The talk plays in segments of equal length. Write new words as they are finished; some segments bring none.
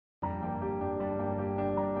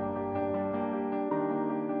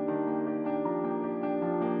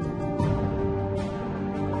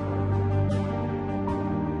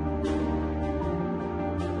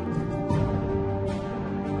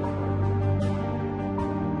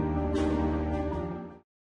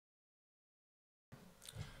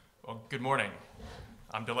Well, good morning.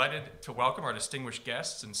 I'm delighted to welcome our distinguished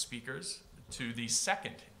guests and speakers to the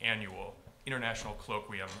second annual International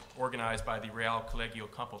Colloquium organized by the Real Colegio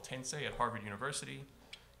Complutense at Harvard University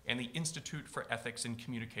and the Institute for Ethics in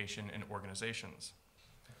Communication and Organizations.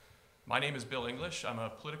 My name is Bill English. I'm a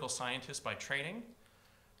political scientist by training,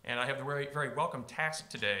 and I have the very welcome task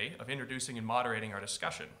today of introducing and moderating our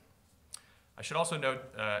discussion. I should also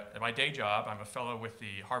note, at my day job, I'm a fellow with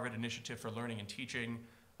the Harvard Initiative for Learning and Teaching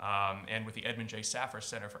and with the Edmond J. Safra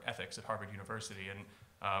Center for Ethics at Harvard University,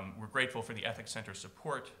 and we're grateful for the Ethics Center's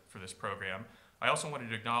support for this program. I also wanted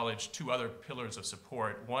to acknowledge two other pillars of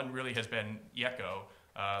support. One really has been IECO,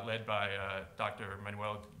 led by Dr.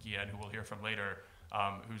 Manuel, Guillén, who we'll hear from later,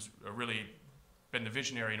 who's really been the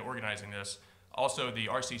visionary in organizing this. Also, the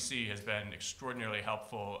RCC has been extraordinarily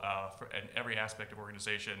helpful in every aspect of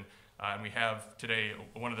organization. And we have today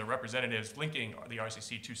one of the representatives linking the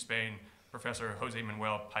RCC to Spain, Professor Jose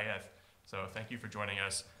Manuel Paez. So thank you for joining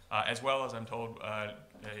us, as well as, I'm told, a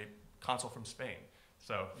consul from Spain.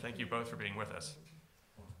 So thank you both for being with us.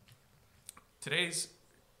 Today's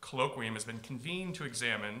colloquium has been convened to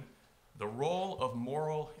examine the role of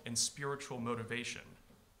moral and spiritual motivation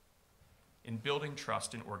in building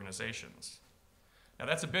trust in organizations. Now,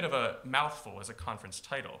 that's a bit of a mouthful as a conference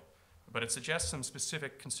title, but it suggests some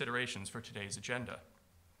specific considerations for today's agenda.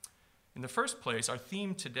 In the first place, our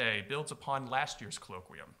theme today builds upon last year's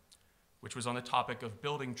colloquium, which was on the topic of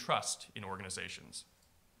building trust in organizations.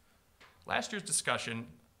 Last year's discussion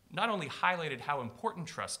not only highlighted how important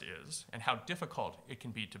trust is and how difficult it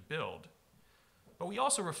can be to build, but we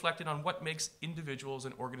also reflected on what makes individuals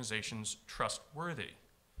and organizations trustworthy.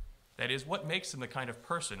 That is, what makes them the kind of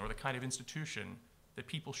person or the kind of institution that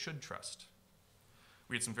people should trust.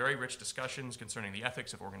 We had some very rich discussions concerning the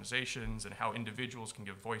ethics of organizations and how individuals can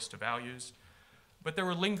give voice to values, but there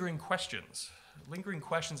were lingering questions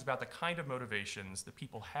about the kind of motivations that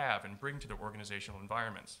people have and bring to their organizational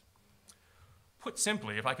environments. Put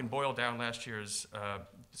simply, if I can boil down last year's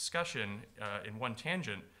discussion in one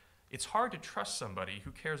tangent, it's hard to trust somebody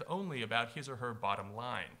who cares only about his or her bottom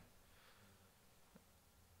line.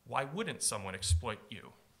 Why wouldn't someone exploit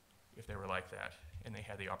you if they were like that and they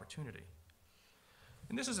had the opportunity?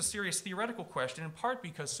 And this is a serious theoretical question, in part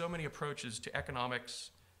because so many approaches to economics,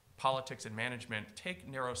 politics, and management take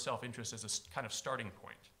narrow self-interest as a kind of starting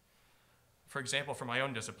point. For example, for my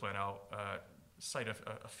own discipline, I'll cite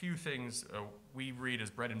a few things we read as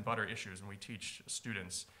bread and butter issues when we teach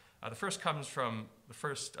students. The first comes from the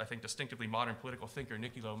first, I think, distinctively modern political thinker,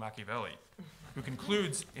 Niccolò Machiavelli, who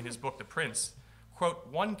concludes in his book, The Prince, quote,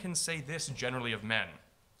 "One can say this generally of men,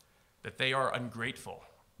 that they are ungrateful,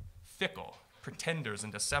 fickle, pretenders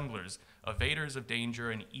and dissemblers, evaders of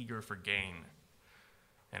danger and eager for gain."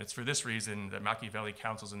 And it's for this reason that Machiavelli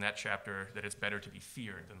counsels in that chapter that it's better to be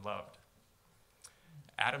feared than loved.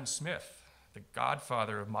 Adam Smith, the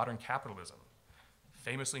godfather of modern capitalism,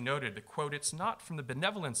 famously noted that, quote, "It's not from the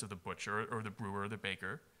benevolence of the butcher or the brewer or the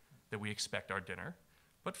baker that we expect our dinner,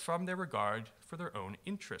 but from their regard for their own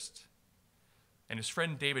interest." And his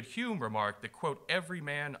friend David Hume remarked that, quote, "Every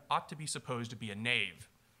man ought to be supposed to be a knave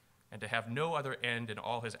and to have no other end in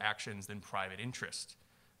all his actions than private interest.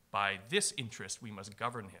 By this interest we must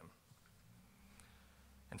govern him."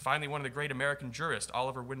 And finally, one of the great American jurists,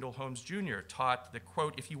 Oliver Wendell Holmes Jr., taught that,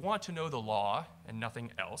 quote, "If you want to know the law and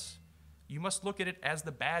nothing else, you must look at it as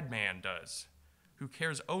the bad man does, who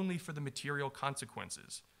cares only for the material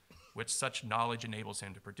consequences, which such knowledge enables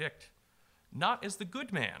him to predict, not as the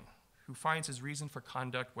good man, who finds his reason for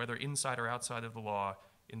conduct, whether inside or outside of the law,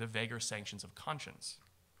 in the vaguer sanctions of conscience."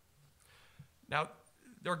 Now,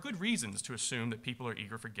 there are good reasons to assume that people are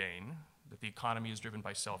eager for gain, that the economy is driven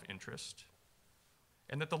by self-interest,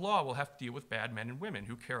 and that the law will have to deal with bad men and women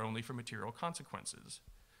who care only for material consequences.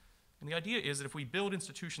 And the idea is that if we build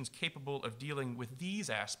institutions capable of dealing with these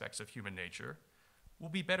aspects of human nature, we'll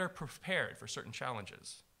be better prepared for certain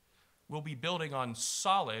challenges. We'll be building on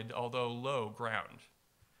solid, although low, ground.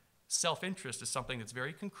 Self-interest is something that's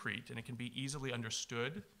very concrete, and it can be easily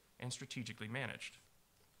understood and strategically managed.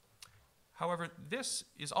 However, this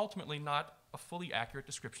is ultimately not a fully accurate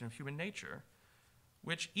description of human nature,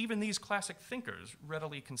 which even these classic thinkers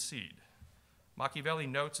readily concede. Machiavelli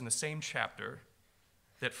notes in the same chapter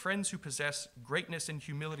that friends who possess greatness and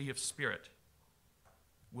humility of spirit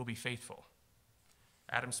will be faithful.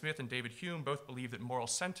 Adam Smith and David Hume both believe that moral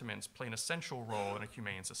sentiments play an essential role in a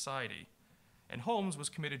humane society, and Holmes was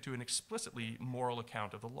committed to an explicitly moral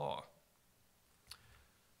account of the law.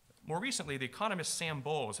 More recently, the economist Sam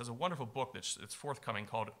Bowles has a wonderful book that's forthcoming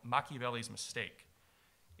called Machiavelli's Mistake,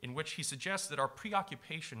 in which he suggests that our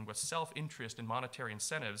preoccupation with self-interest and monetary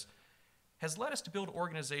incentives has led us to build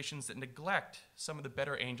organizations that neglect some of the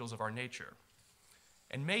better angels of our nature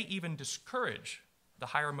and may even discourage the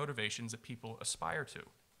higher motivations that people aspire to.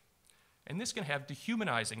 And this can have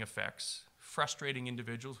dehumanizing effects, frustrating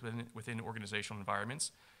individuals within organizational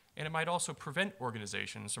environments, and it might also prevent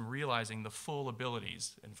organizations from realizing the full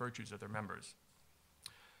abilities and virtues of their members.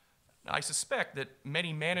 Now, I suspect that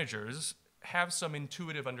many managers have some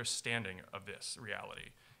intuitive understanding of this reality,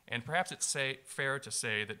 and perhaps it's fair to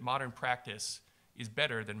say that modern practice is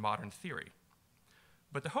better than modern theory.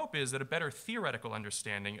 But the hope is that a better theoretical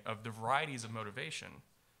understanding of the varieties of motivation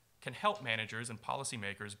can help managers and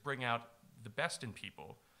policymakers bring out the best in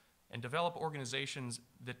people and develop organizations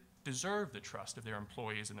that deserve the trust of their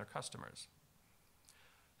employees and their customers.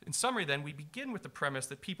 In summary, then, we begin with the premise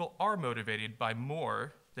that people are motivated by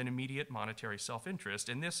more than immediate monetary self-interest,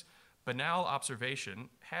 and this banal observation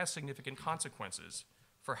has significant consequences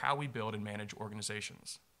for how we build and manage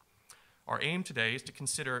organizations. Our aim today is to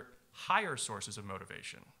consider higher sources of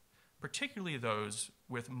motivation, particularly those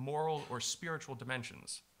with moral or spiritual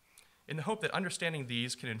dimensions, in the hope that understanding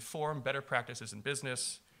these can inform better practices in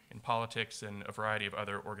business, in politics, and a variety of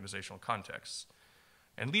other organizational contexts.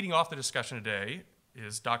 And leading off the discussion today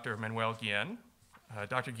is Dr. Manuel Guillén.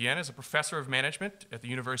 Dr. Guillén is a professor of management at the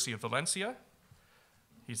University of Valencia.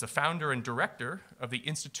 He's the founder and director of the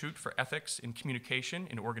Institute for Ethics in Communication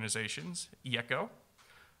in Organizations, IECO,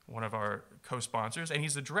 one of our co-sponsors, and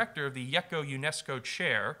he's the director of the IECO-UNESCO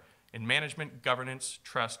Chair in Management, Governance,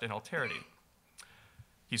 Trust, and Alterity.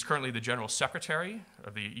 He's currently the General Secretary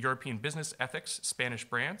of the European Business Ethics Spanish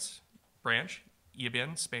branch,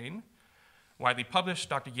 IEBN, Spain. Widely published,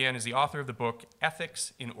 Dr. Guillén is the author of the book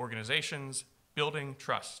Ethics in Organizations, Building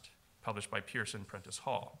Trust, published by Pearson Prentice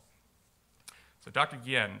Hall. So Dr.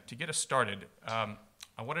 Guillén, to get us started, I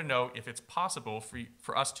want to know if it's possible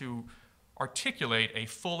for us to articulate a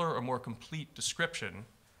fuller or more complete description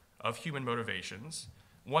of human motivations,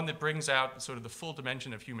 one that brings out sort of the full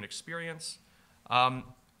dimension of human experience,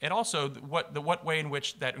 and also what way in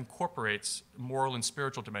which that incorporates moral and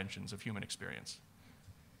spiritual dimensions of human experience.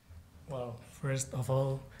 Well, first of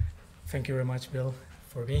all, thank you very much, Bill,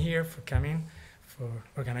 for being here, for coming, for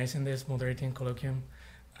organizing this moderating colloquium,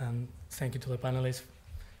 and thank you to the panelists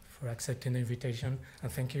for accepting the invitation,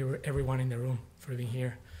 and thank you everyone in the room for being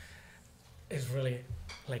here. It's really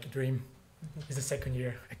like a dream. It's the second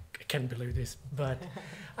year. I can't believe this, but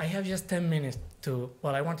I have just 10 minutes to,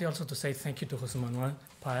 well, I wanted also to say thank you to Jose Manuel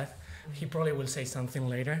Paez. He probably will say something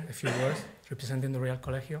later, a few words, representing the Real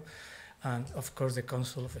Colegio, and of course the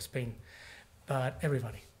Consul of Spain. But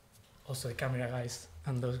everybody, also the camera guys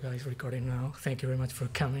and those guys recording now, thank you very much for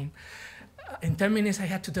coming. In 10 minutes, I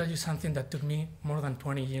had to tell you something that took me more than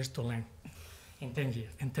 20 years to learn. In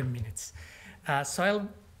 10 minutes. So I'll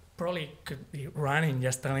probably could be running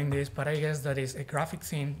just telling this, but I guess that is a graphic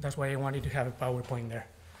thing. That's why I wanted to have a PowerPoint there.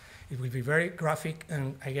 It will be very graphic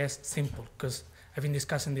and I guess simple, because I've been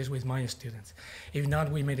discussing this with my students. If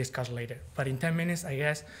not, we may discuss later. But in 10 minutes, I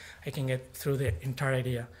guess I can get through the entire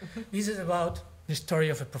idea. This is about the story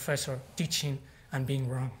of a professor teaching and being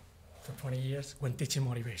wrong for 20 years when teaching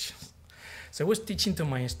motivations. So I was teaching to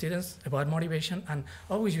my students about motivation, and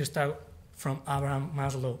always you start from Abraham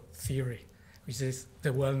Maslow theory, which is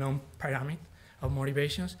the well-known pyramid of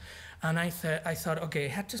motivations. And I thought, okay, I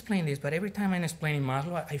have to explain this, but every time I'm explaining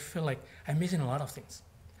Maslow, I feel like I'm missing a lot of things.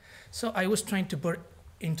 So I was trying to put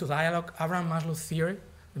into dialogue Abraham Maslow's theory,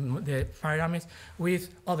 the pyramids,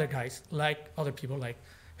 with other guys, like other people like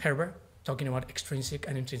Herbert, talking about extrinsic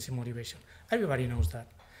and intrinsic motivation. Everybody knows that.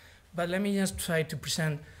 But let me just try to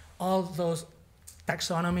present all those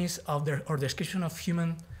taxonomies of or description of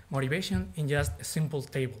human motivation in just a simple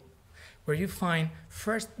table, where you find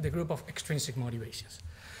first the group of extrinsic motivations,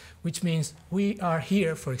 which means we are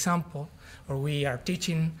here, for example, or we are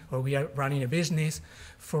teaching, or we are running a business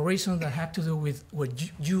for reasons that have to do with what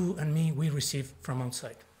you and me, we receive from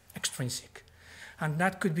outside, extrinsic. And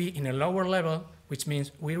that could be in a lower level, which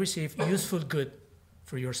means we receive useful good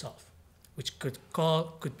for yourself, which could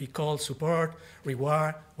be called support,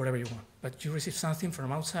 reward, whatever you want. But you receive something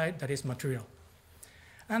from outside that is material.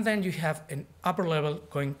 And then you have an upper level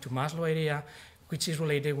going to Maslow area, which is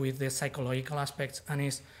related with the psychological aspects, and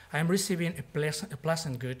is I am receiving a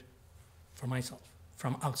pleasant good for myself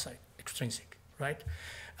from outside, extrinsic, right?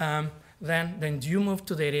 Then you move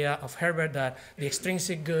to the area of Herbert that the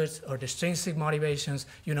extrinsic goods or the extrinsic motivations,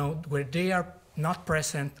 you know, where they are not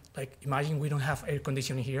present, like imagine we don't have air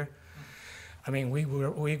conditioning here. I mean, we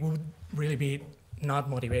would really be not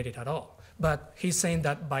motivated at all. But he's saying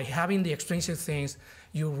that by having the extrinsic things,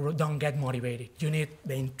 you don't get motivated. You need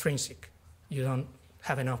the intrinsic. You don't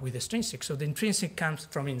have enough with the extrinsic. So the intrinsic comes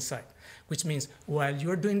from inside, which means while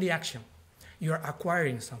you're doing the action, you are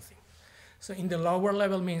acquiring something. So in the lower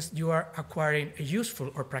level means you are acquiring a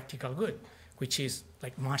useful or practical good, which is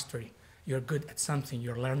like mastery. You're good at something,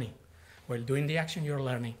 you're learning. While doing the action, you're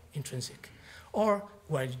learning, intrinsic. Or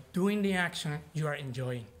while doing the action, you are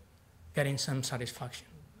enjoying, getting some satisfaction.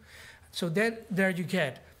 So there you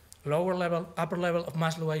get lower level, upper level of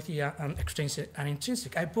Maslow idea and extrinsic and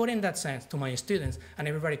intrinsic. I put in that sense to my students, and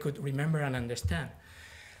everybody could remember and understand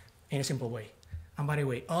in a simple way. And by the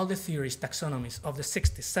way, all the theories, taxonomies of the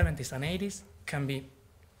 60s, 70s, and 80s can be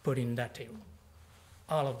put in that table.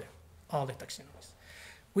 All of them, all the taxonomies.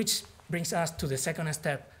 Which brings us to the second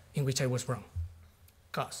step in which I was wrong.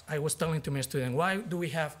 Because I was telling to my student, why do we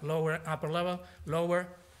have lower and upper level? Lower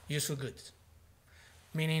useful goods.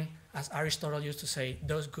 Meaning, as Aristotle used to say,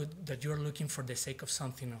 those goods that you're looking for the sake of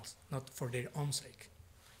something else, not for their own sake.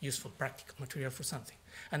 Useful, practical, material for something.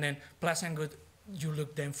 And then pleasant good, you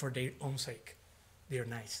look them for their own sake. They're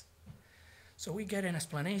nice. So we get an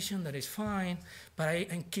explanation that is fine, but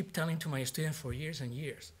I keep telling to my students for years and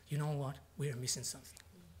years, you know what? We are missing something.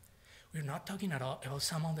 We're not talking at all about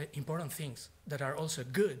some of the important things that are also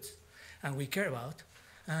good and we care about.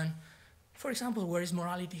 And for example, where is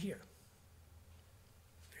morality here?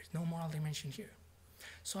 There's no moral dimension here.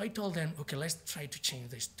 So I told them, okay, let's try to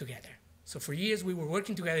change this together. So for years we were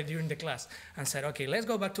working together during the class and said, okay, let's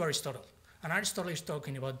go back to Aristotle. And Aristotle is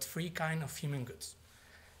talking about three kinds of human goods.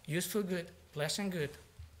 Useful good, pleasant good,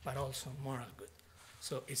 but also moral good.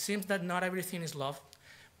 So it seems that not everything is love,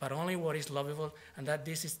 but only what is lovable, and that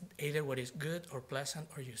this is either what is good or pleasant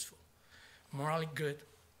or useful. Morally good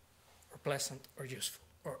or pleasant or useful.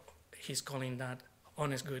 Or he's calling that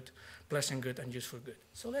honest good, pleasant good, and useful good.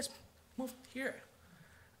 So let's move here,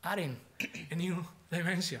 adding a new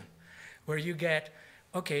dimension where you get,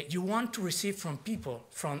 okay, you want to receive from people,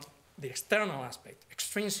 from the external aspect,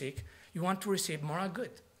 extrinsic, you want to receive moral good,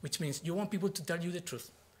 which means you want people to tell you the truth.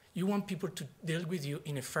 You want people to deal with you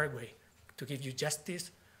in a fair way, to give you justice.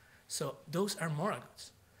 So those are moral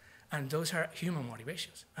goods, and those are human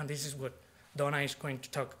motivations. And this is what Donna is going to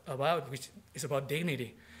talk about, which is about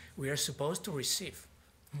dignity. We are supposed to receive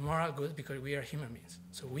moral goods because we are human beings.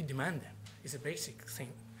 So we demand them. It's a basic thing.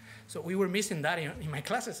 So we were missing that in my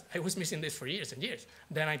classes. I was missing this for years and years.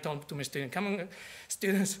 Then I told to my students, come on,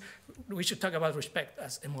 students, we should talk about respect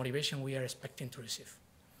as a motivation we are expecting to receive.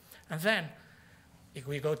 And then, if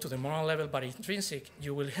we go to the moral level, but intrinsic,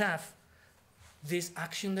 you will have this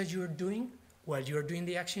action that you're doing. While you're doing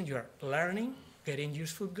the action, you're learning, getting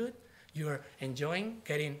useful good, you're enjoying,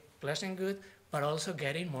 getting pleasant good, but also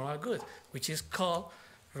getting moral good, which is called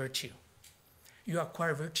virtue. You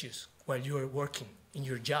acquire virtues while you're working in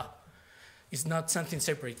your job. It's not something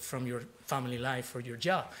separate from your family life or your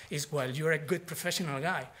job. It's while you're a good professional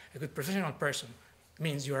guy, a good professional person, it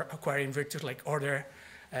means you're acquiring virtues like order,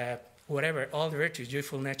 whatever, all the virtues,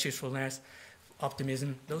 joyfulness, cheerfulness,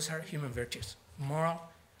 optimism, those are human virtues, moral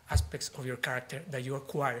aspects of your character that you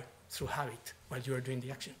acquire through habit while you are doing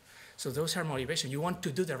the action. So those are motivation. You want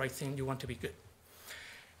to do the right thing, you want to be good.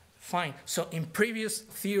 Fine, so in previous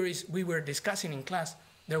theories we were discussing in class,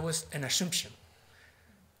 there was an assumption,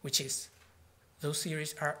 which is those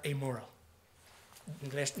theories are amoral.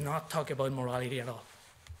 Let's not talk about morality at all.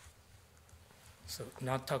 So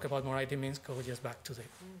not talk about morality means go just back to the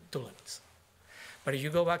two levels. But if you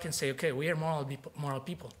go back and say, okay, we are moral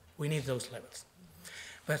people, we need those levels.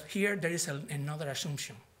 But here there is another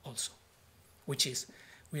assumption also, which is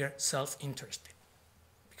we are self-interested.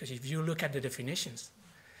 Because if you look at the definitions,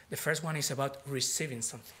 the first one is about receiving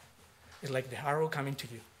something. It's like the arrow coming to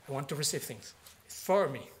you. I want to receive things. It's for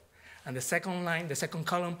me. And the second line, the second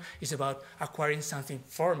column, is about acquiring something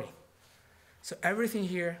for me. So everything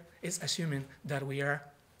here is assuming that we are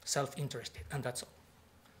self-interested, and that's all.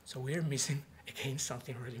 So we are missing, again,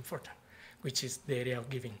 something really important, which is the idea of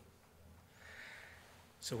giving.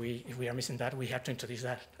 So if we are missing that, we have to introduce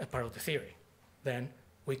that as part of the theory. Then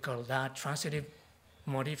we call that transitive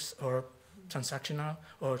motives or transactional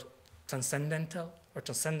or transcendental or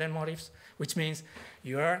transcendent motives, which means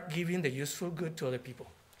you are giving the useful good to other people,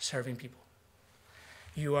 serving people.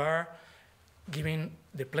 You are giving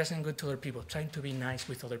the pleasant good to other people, trying to be nice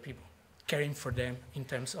with other people, caring for them in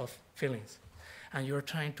terms of feelings. And you're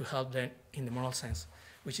trying to help them in the moral sense,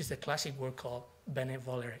 which is the classic word called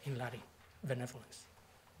benevolere in Latin, benevolence,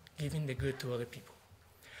 giving the good to other people.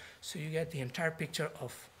 So you get the entire picture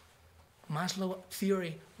of Maslow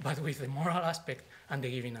theory, but with the moral aspect and the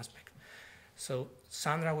giving aspect. So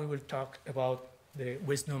Sandra, we will talk about the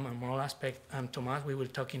wisdom and moral aspect, and Tomás, we will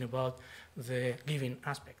talking about the giving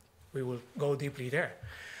aspect. We will go deeply there.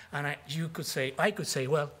 And I could say,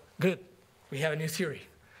 well, good, we have a new theory.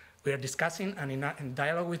 We are discussing, and in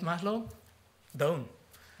dialogue with Maslow, done.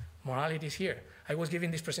 Morality is here. I was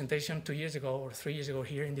giving this presentation 2 years ago or 3 years ago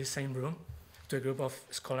here in this same room to a group of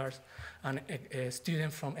scholars, and a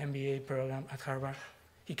student from MBA program at Harvard,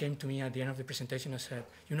 he came to me at the end of the presentation and said,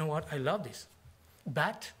 you know what, I love this,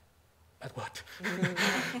 but what?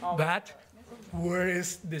 But where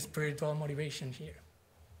is the spiritual motivation here?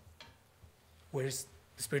 Where is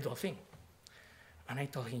the spiritual thing? And I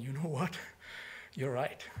told him, you know what, you're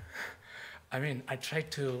right. I mean, I try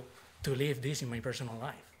to live this in my personal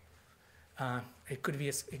life. It could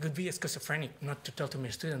be schizophrenic not to tell to my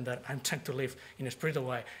student that I'm trying to live in a spiritual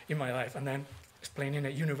way in my life and then explaining a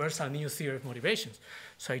universal new theory of motivations.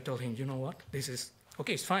 So I told him, you know what, this is,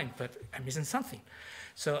 okay, it's fine, but I'm missing something.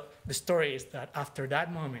 So the story is that after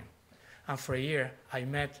that moment, and for a year, I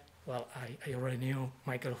met, well, I already knew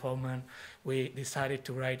Michael Holman. We decided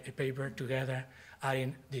to write a paper together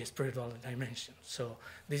adding the spiritual dimension. So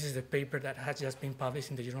this is the paper that has just been published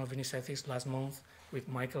in the Journal of Business Ethics last month with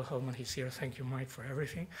Michael Holman. He's here. Thank you, Mike, for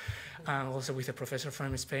everything. And also with a professor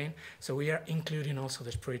from Spain. So we are including also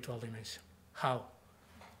the spiritual dimension. How?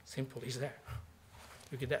 Simple, it's there.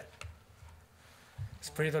 Look at that.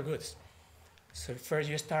 Spiritual goods. So first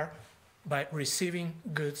you start by receiving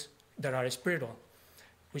goods that are spiritual,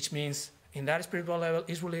 which means in that spiritual level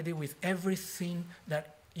is related with everything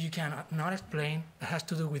that you cannot explain, that has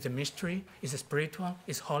to do with the mystery, is spiritual,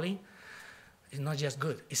 is holy. It's not just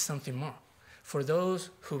good, it's something more. For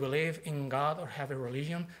those who believe in God or have a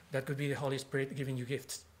religion, that could be the Holy Spirit giving you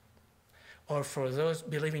gifts. Or for those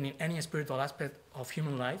believing in any spiritual aspect of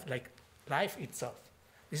human life, like life itself,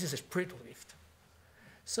 this is a spiritual gift.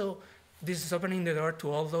 So this is opening the door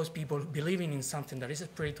to all those people believing in something that is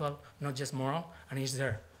spiritual, not just moral, and is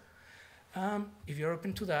there. If you're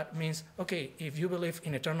open to that, means, okay, if you believe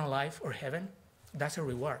in eternal life or heaven, that's a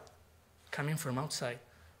reward coming from outside,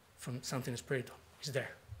 from something spiritual. It's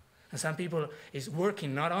there. And some people is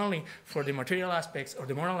working not only for the material aspects or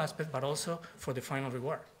the moral aspect, but also for the final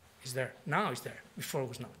reward. It's there. Now it's there. Before it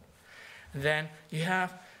was not. Then you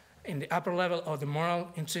have, in the upper level of the moral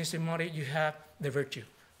intrinsic motive, you have the virtue.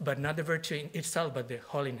 But not the virtue in itself, but the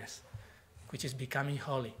holiness, which is becoming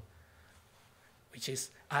holy, which is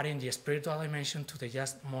adding the spiritual dimension to the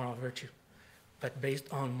just moral virtue, but based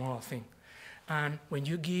on moral thing. And when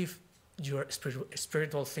you give your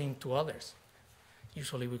spiritual thing to others,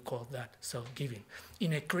 usually we call that self-giving.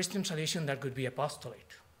 In a Christian tradition, that could be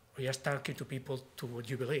apostolate, or just talking to people to what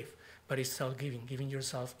you believe, but it's self-giving, giving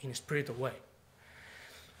yourself in a spiritual way.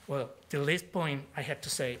 Well, the last point I had to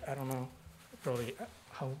say, I don't know, probably,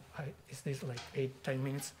 is this like 8-10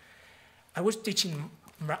 minutes? I was teaching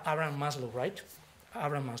Abraham Maslow, right?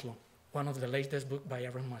 Abraham Maslow, one of the latest books by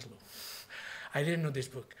Abraham Maslow. I didn't know this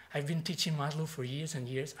book. I've been teaching Maslow for years and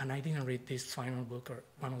years, and I didn't read this final book or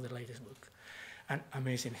one of the latest books. And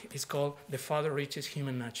amazing. It's called The Father Reaches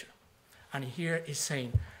Human Nature. And here he's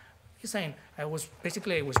saying, I was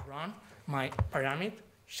wrong. My pyramid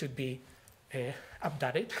should be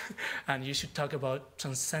updated, and you should talk about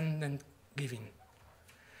transcendent giving,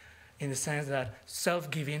 in the sense that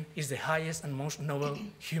self-giving is the highest and most noble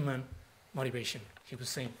human motivation.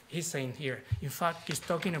 He's saying here. In fact, he's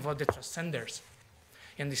talking about the transcenders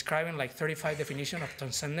and describing like 35 definitions of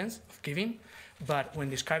transcendence, of giving. But when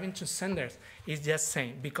describing transcenders, he's just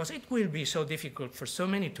saying, because it will be so difficult for so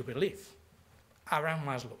many to believe, Abraham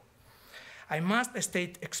Maslow, I must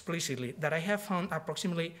state explicitly that I have found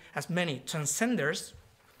approximately as many transcenders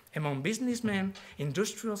among businessmen,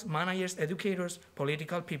 industrials, managers, educators,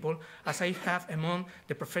 political people, as I have among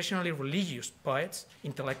the professionally religious poets,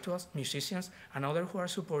 intellectuals, musicians, and others who are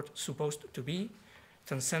supposed to be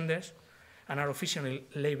transcenders and are officially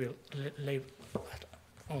labeled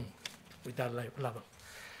with that label.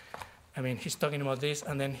 I mean, he's talking about this,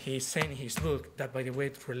 and then he's saying in his book that, by the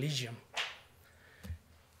way, religion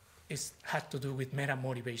has to do with meta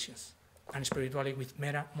motivations, and spirituality with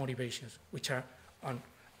meta motivations, which are on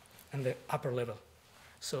the upper level.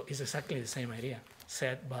 So it's exactly the same idea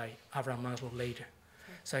said by Abraham Maslow later.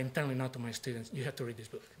 So I'm telling not to my students, you have to read this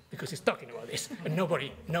book, because he's talking about this, and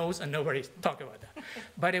nobody knows and nobody's talking about that.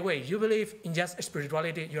 By the way, you believe in just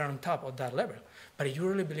spirituality, you're on top of that level. But if you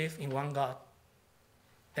really believe in one God,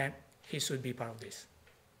 then he should be part of this.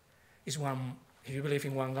 If you believe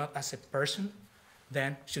in one God as a person,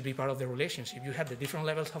 then should be part of the relationship. You have the different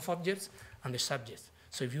levels of objects and the subjects.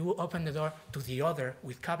 So if you open the door to the other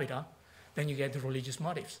with capital, then you get the religious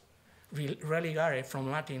motives. Religare,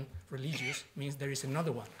 from Latin, religious, means there is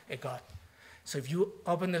another one, a God. So if you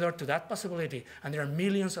open the door to that possibility, and there are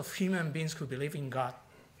millions of human beings who believe in God,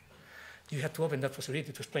 you have to open that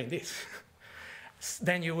possibility to explain this.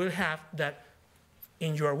 Then you will have that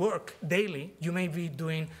in your work daily, you may be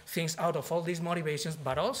doing things out of all these motivations,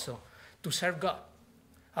 but also to serve God,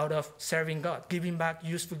 out of serving God, giving back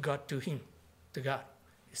useful God to Him, to God,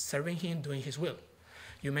 serving Him, doing His will.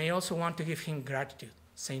 You may also want to give Him gratitude,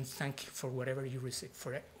 saying thank you for whatever you receive,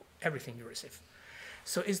 for everything you receive.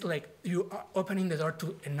 So it's like you are opening the door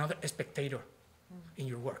to another spectator in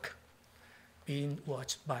your work, being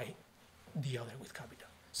watched by the other with capital.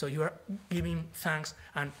 So you are giving thanks,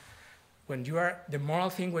 and when you are, the moral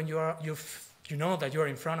thing, when you know that you are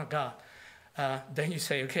in front of God, then you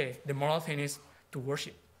say, okay, the moral thing is to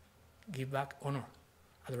worship, give back honor,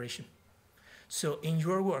 adoration. So in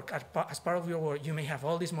your work, as part of your work, you may have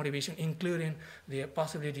all this motivation, including the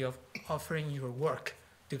possibility of offering your work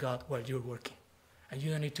to God while you're working. And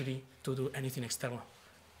you don't need to do anything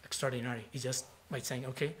extraordinary. It's just by saying,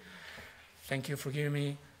 okay, thank you for giving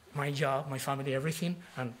me my job, my family, everything,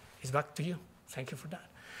 and it's back to you. Thank you for that.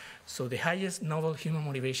 So the highest noble human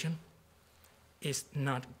motivation is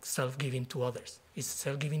not self-giving to others. It's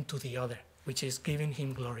self-giving to the other, which is giving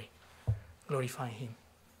Him glory, glorifying Him,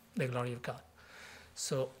 the glory of God.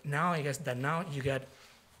 So now I guess that now you get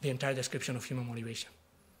the entire description of human motivation,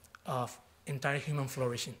 of entire human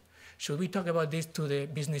flourishing. Should we talk about this to the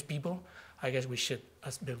business people? I guess we should,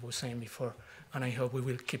 as Bill was saying before, and I hope we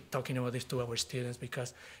will keep talking about this to our students,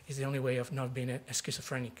 because it's the only way of not being a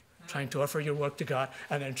schizophrenic, trying to offer your work to God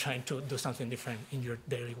and then trying to do something different in your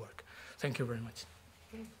daily work. Thank you very much.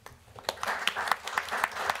 Thank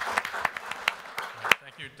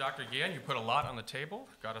you, Dr. Guillén. You put a lot on the table,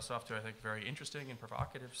 got us off to, I think, a very interesting and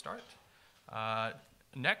provocative start.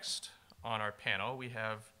 Next on our panel, we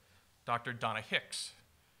have Dr. Donna Hicks.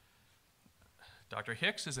 Dr.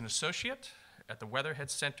 Hicks is an associate at the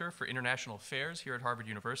Weatherhead Center for International Affairs here at Harvard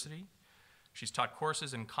University. She's taught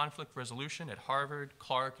courses in conflict resolution at Harvard,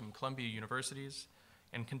 Clark, and Columbia universities,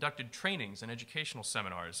 and conducted trainings and educational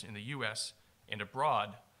seminars in the US and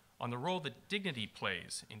abroad on the role that dignity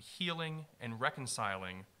plays in healing and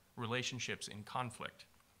reconciling relationships in conflict.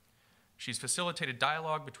 She's facilitated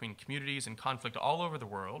dialogue between communities in conflict all over the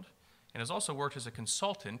world, and has also worked as a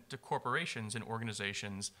consultant to corporations and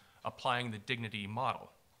organizations applying the dignity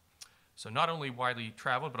model. So not only widely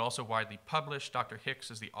traveled, but also widely published, Dr.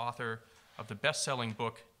 Hicks is the author of the best-selling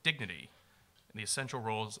book, Dignity, and the essential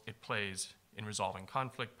roles it plays in resolving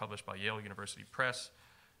conflict, published by Yale University Press.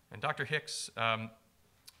 And Dr. Hicks,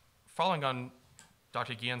 following on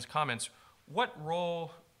Dr. Guillén's comments, what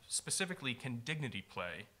role specifically can dignity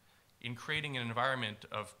play in creating an environment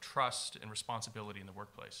of trust and responsibility in the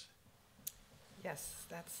workplace? Yes,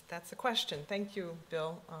 that's a question. Thank you,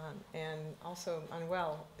 Bill, and also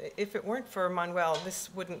Manuel. If it weren't for Manuel,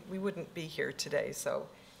 we wouldn't be here today. So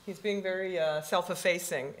he's being very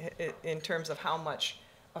self-effacing in terms of how much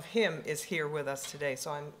of him is here with us today. So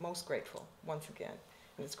I'm most grateful once again,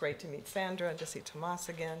 and it's great to meet Sandra and to see Tomás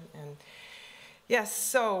again. And yes,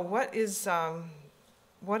 so what is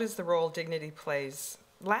the role dignity plays?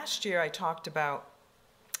 Last year I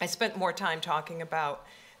spent more time talking about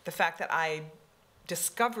the fact that I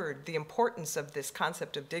discovered the importance of this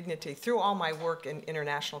concept of dignity through all my work in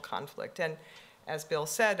international conflict. And as Bill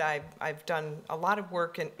said, I've done a lot of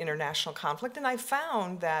work in international conflict, and I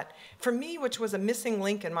found that, for me, which was a missing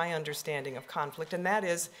link in my understanding of conflict, and that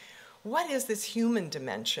is, what is this human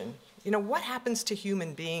dimension? You know, what happens to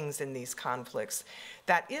human beings in these conflicts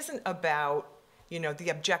that isn't about, you know, the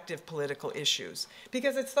objective political issues?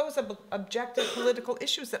 Because it's those objective political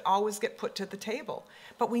issues that always get put to the table.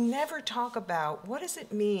 But we never talk about, what does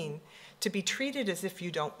it mean to be treated as if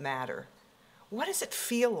you don't matter? What does it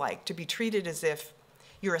feel like to be treated as if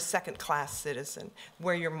you're a second-class citizen,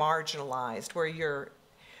 where you're marginalized, where you're...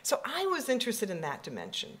 So I was interested in that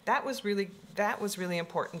dimension. That was really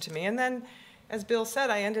important to me. And then, as Bill said,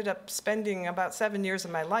 I ended up spending about 7 years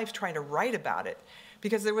of my life trying to write about it,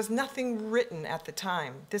 because there was nothing written at the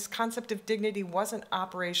time. This concept of dignity wasn't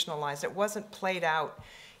operationalized. It wasn't played out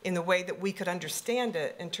in the way that we could understand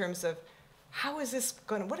it in terms of what is this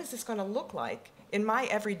going to look like in my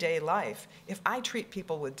everyday life if I treat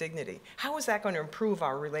people with dignity? How is that going to improve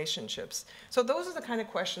our relationships? So those are the kind of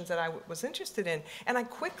questions that I was interested in. And I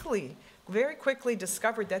very quickly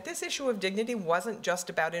discovered that this issue of dignity wasn't just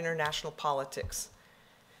about international politics.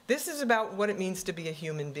 This is about what it means to be a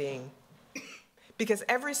human being. Because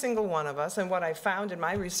every single one of us, and what I found in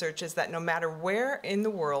my research is that no matter where in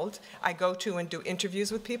the world I go to and do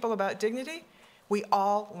interviews with people about dignity, we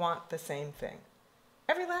all want the same thing.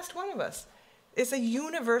 Every last one of us. It's a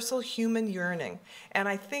universal human yearning. And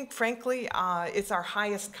I think, frankly, it's our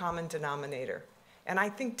highest common denominator. And I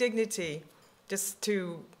think dignity, just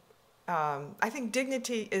to I think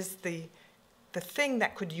dignity is the thing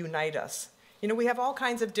that could unite us. You know, we have all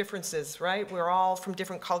kinds of differences, right? We're all from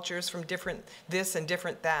different cultures, from different this and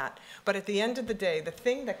different that. But at the end of the day, the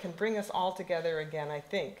thing that can bring us all together again, I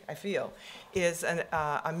feel, is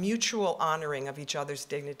a mutual honoring of each other's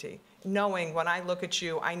dignity. Knowing when I look at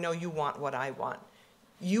you, I know you want what I want.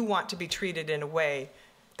 You want to be treated in a way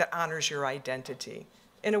that honors your identity,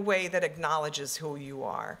 in a way that acknowledges who you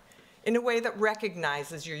are, in a way that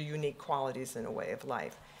recognizes your unique qualities in a way of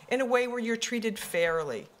life, in a way where you're treated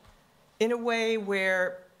fairly, in a way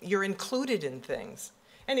where you're included in things.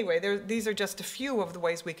 Anyway, these are just a few of the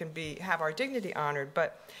ways we can have our dignity honored.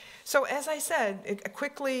 But so as I said, it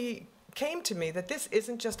quickly came to me that this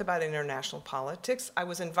isn't just about international politics. I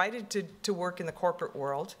was invited to work in the corporate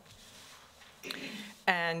world.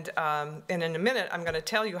 And in a minute, I'm going to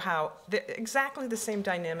tell you how exactly the same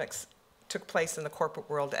dynamics took place in the corporate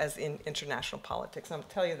world as in international politics. I'll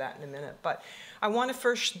tell you that in a minute. But I want to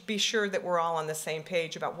first be sure that we're all on the same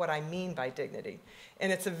page about what I mean by dignity. And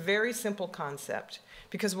it's a very simple concept,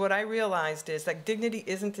 because what I realized is that dignity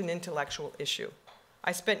isn't an intellectual issue.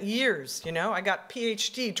 I spent years, you know, I got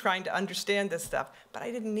PhD trying to understand this stuff, but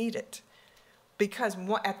I didn't need it. Because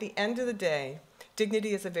at the end of the day,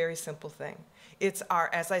 dignity is a very simple thing. It's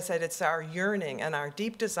as I said, it's our yearning and our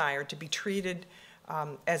deep desire to be treated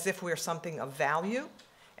as if we're something of value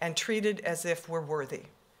and treated as if we're worthy.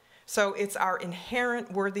 So it's our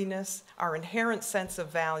inherent worthiness, our inherent sense of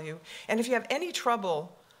value. And if you have any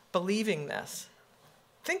trouble believing this,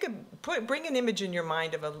 bring an image in your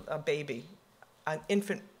mind of a baby, an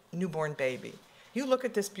infant newborn baby. You look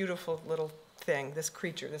at this beautiful little thing, this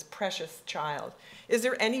creature, this precious child. Is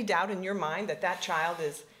there any doubt in your mind that that child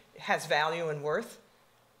has value and worth?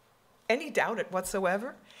 Any doubt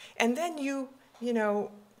whatsoever? And then you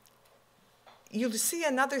see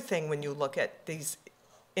another thing when you look at these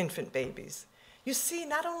infant babies. You see,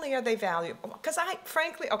 not only are they valuable, because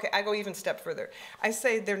frankly, I go even a step further. I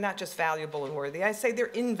say they're not just valuable and worthy, I say they're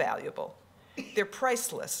invaluable. They're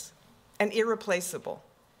priceless and irreplaceable.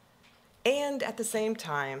 And at the same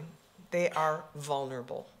time, they are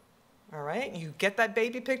vulnerable, all right? You get that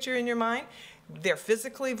baby picture in your mind? They're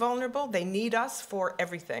physically vulnerable. They need us for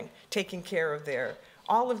everything, taking care of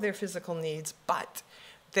all of their physical needs, but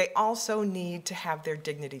they also need to have their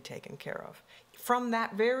dignity taken care of. From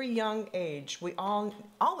that very young age, all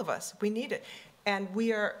of us, we need it. And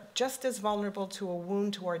we are just as vulnerable to a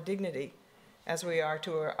wound to our dignity as we are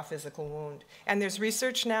to a physical wound. And there's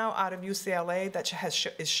research now out of UCLA that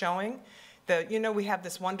is showing that, we have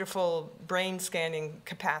this wonderful brain scanning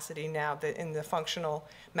capacity now in the functional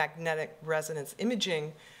magnetic resonance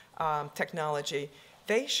imaging technology.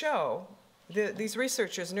 They show, these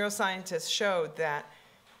researchers, neuroscientists, showed that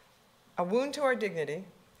a wound to our dignity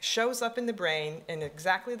shows up in the brain in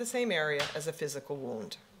exactly the same area as a physical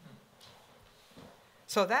wound.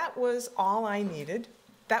 So that was all I needed.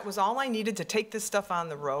 That was all I needed to take this stuff on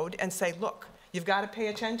the road and say, look, you've got to pay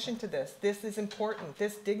attention to this. This is important,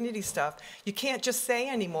 this dignity stuff. You can't just say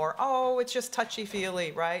anymore, oh, it's just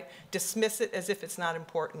touchy-feely, right? Dismiss it as if it's not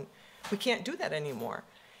important. We can't do that anymore.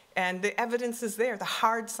 And the evidence is there. The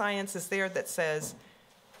hard science is there that says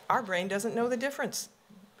our brain doesn't know the difference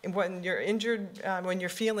when you're injured, when you're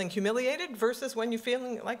feeling humiliated versus when you're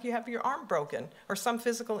feeling like you have your arm broken or some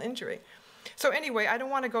physical injury. So anyway, I don't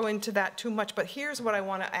want to go into that too much, but here's what I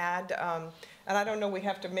want to add. And I don't know, we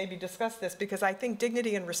have to maybe discuss this, because I think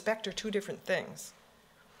dignity and respect are two different things.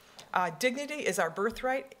 Dignity is our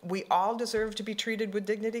birthright. We all deserve to be treated with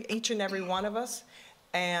dignity, each and every one of us.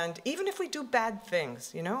 And even if we do bad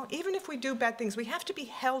things, even if we do bad things, we have to be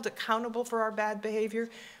held accountable for our bad behavior.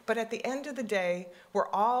 But at the end of the day, we're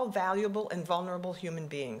all valuable and vulnerable human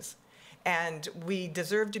beings. And we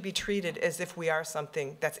deserve to be treated as if we are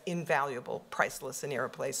something that's invaluable, priceless, and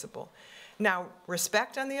irreplaceable. Now,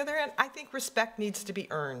 respect, on the other hand, I think respect needs to be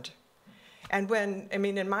earned. And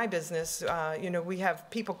in my business, we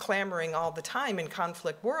have people clamoring all the time in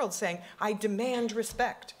conflict world saying, I demand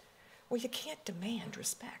respect. Well, you can't demand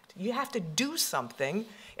respect. You have to do something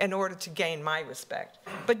in order to gain my respect.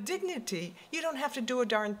 But dignity, you don't have to do a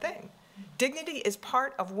darn thing. Dignity is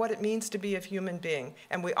part of what it means to be a human being,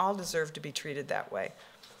 and we all deserve to be treated that way.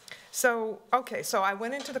 So I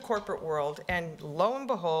went into the corporate world, and lo and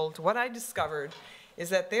behold, what I discovered is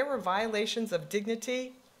that there were violations of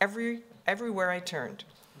dignity everywhere I turned.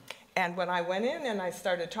 And when I went in and I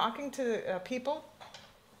started talking to people,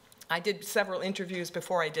 I did several interviews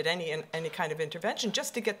before I did any kind of intervention,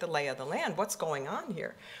 just to get the lay of the land. What's going on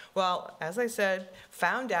here? Well, as I said,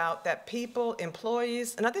 found out that people,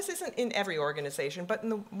 employees, now this isn't in every organization, but in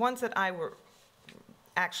the ones that I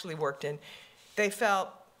actually worked in, they felt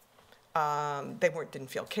Didn't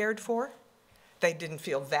feel cared for. They didn't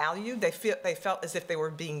feel valued. They felt as if they were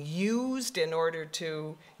being used in order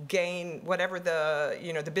to gain whatever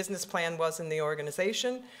the business plan was in the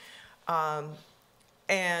organization.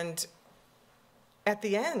 And at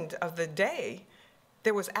the end of the day,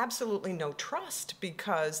 there was absolutely no trust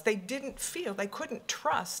because they couldn't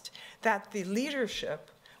trust that the leadership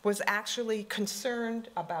was actually concerned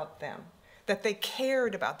about them, that they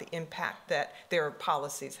cared about the impact that their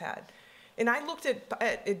policies had. And I looked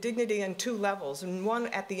at dignity on two levels, and one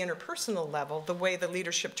at the interpersonal level, the way the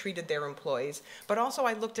leadership treated their employees, but also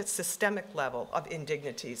I looked at systemic level of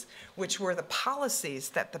indignities, which were the policies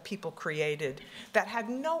that the people created that had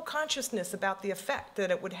no consciousness about the effect that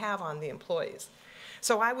it would have on the employees.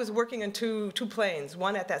 So I was working on two planes,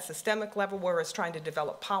 one at that systemic level where I was trying to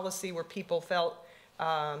develop policy where people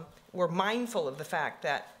were mindful of the fact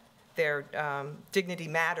that their dignity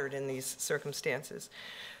mattered in these circumstances.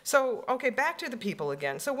 So, okay, back to the people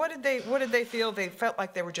again. So what did they feel? They felt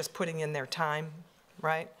like they were just putting in their time,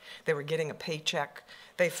 right? They were getting a paycheck.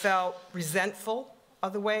 They felt resentful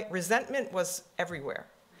of the way. Resentment was everywhere.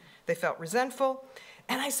 They felt resentful.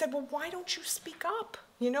 And I said, well, why don't you speak up?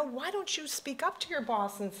 Why don't you speak up to your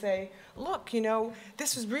boss and say, look,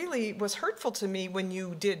 this was hurtful to me when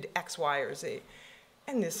you did X, Y, or Z.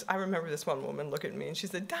 And I remember this one woman look at me and she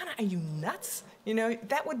said, Donna, are you nuts?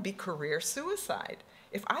 That would be career suicide.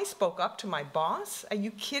 If I spoke up to my boss, are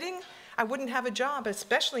you kidding? I wouldn't have a job,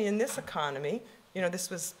 especially in this economy. This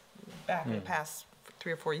was back in the past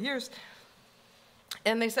 3 or 4 years.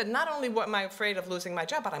 And they said, not only am I afraid of losing my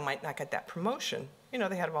job, but I might not get that promotion.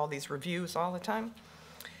 They had all these reviews all the time.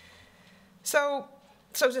 So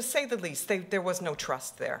to say the least, there was no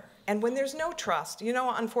trust there. And when there's no trust,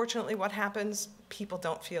 unfortunately what happens, people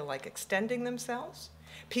don't feel like extending themselves.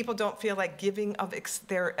 People don't feel like giving of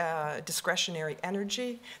their discretionary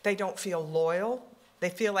energy. They don't feel loyal. They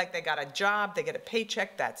feel like they got a job, they get a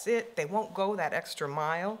paycheck, that's it. They won't go that extra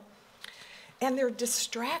mile. And they're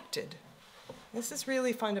distracted. This is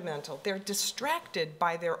really fundamental. They're distracted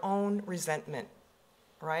by their own resentment,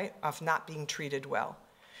 right, of not being treated well.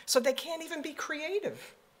 So they can't even be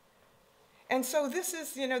creative. And so this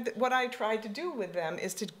is, what I tried to do with them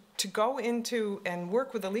is to go into and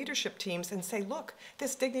work with the leadership teams and say, look,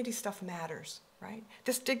 this dignity stuff matters, right?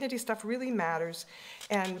 This dignity stuff really matters.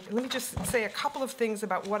 And let me just say a couple of things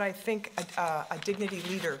about what I think a dignity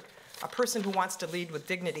leader, a person who wants to lead with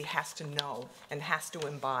dignity, has to know and has to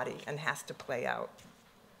embody and has to play out.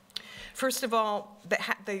 First of all,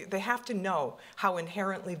 they have to know how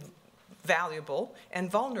inherently valuable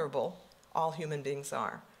and vulnerable all human beings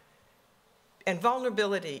are. And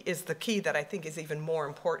vulnerability is the key that I think is even more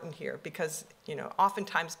important here because,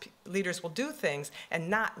 oftentimes leaders will do things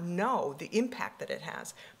and not know the impact that it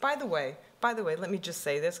has. By the way, let me just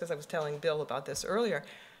say this because I was telling Bill about this earlier.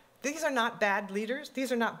 These are not bad leaders.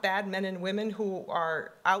 These are not bad men and women who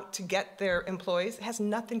are out to get their employees. It has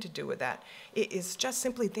nothing to do with that. It is just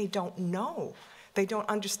simply they don't know. They don't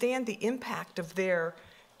understand the impact of their,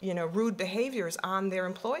 rude behaviors on their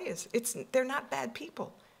employees. They're not bad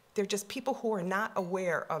people. They're just people who are not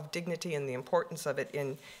aware of dignity and the importance of it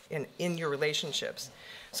in your relationships.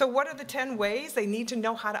 So what are the 10 ways? They need to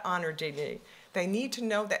know how to honor dignity. They need to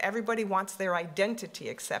know that everybody wants their identity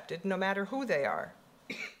accepted, no matter who they are.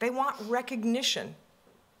 They want recognition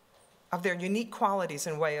of their unique qualities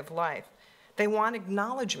and way of life. They want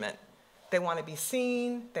acknowledgement. They want to be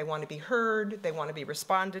seen. They want to be heard. They want to be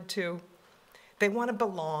responded to. They want to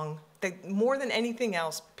belong. More than anything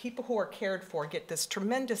else, people who are cared for get this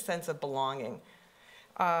tremendous sense of belonging.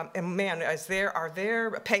 And man, are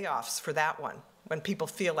there payoffs for that one when people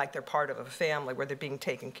feel like they're part of a family where they're being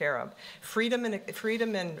taken care of? Freedom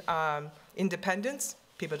and independence.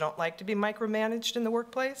 People don't like to be micromanaged in the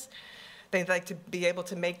workplace. They like to be able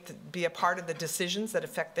to be a part of the decisions that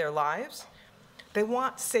affect their lives. They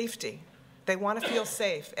want safety. They want to feel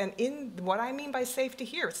safe. And in what I mean by safety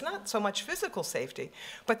here, it's not so much physical safety,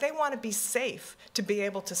 but they want to be safe to be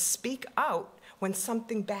able to speak out when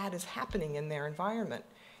something bad is happening in their environment.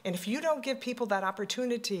 And if you don't give people that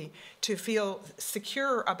opportunity to feel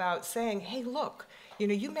secure about saying, hey, look,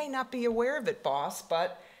 you may not be aware of it, boss,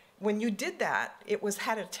 but when you did that, it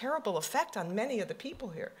had a terrible effect on many of the people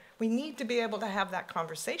here. We need to be able to have that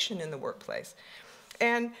conversation in the workplace.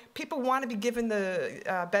 And people want to be given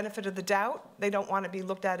the benefit of the doubt. They don't want to be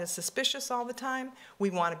looked at as suspicious all the time. We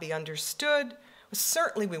want to be understood.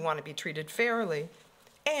 Certainly we want to be treated fairly.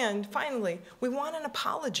 And finally, we want an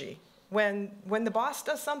apology when the boss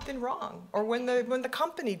does something wrong or when the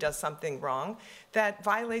company does something wrong that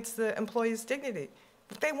violates the employee's dignity.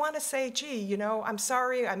 If they want to say, gee, I'm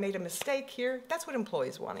sorry, I made a mistake here, that's what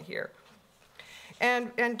employees want to hear.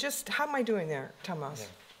 And just, how am I doing there, Tomás? Yeah.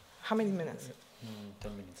 How many minutes?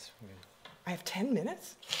 10 minutes. Okay. I have 10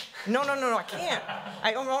 minutes? No, I can't.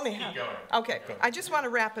 I only have. Keep going. Okay, I just want to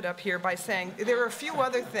wrap it up here by saying there are a few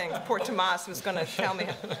other things. Poor Tomás was going to tell me.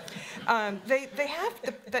 They have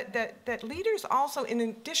that leaders also, in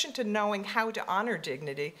addition to knowing how to honor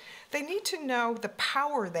dignity, they need to know the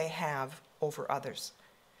power they have over others.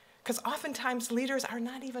 Because oftentimes leaders are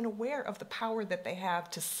not even aware of the power that they have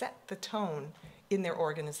to set the tone in their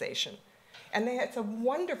organization. And it's a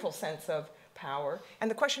wonderful sense of power.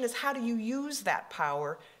 And the question is, how do you use that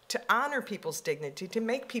power to honor people's dignity, to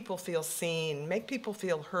make people feel seen, make people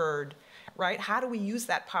feel heard, right? How do we use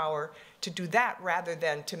that power to do that rather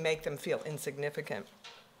than to make them feel insignificant?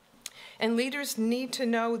 And leaders need to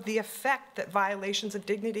know the effect that violations of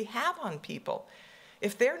dignity have on people.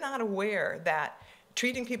 If they're not aware that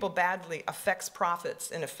treating people badly affects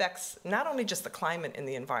profits and affects not only just the climate and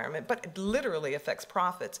the environment, but it literally affects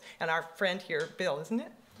profits. And our friend here, Bill, isn't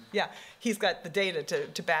it? Yeah, he's got the data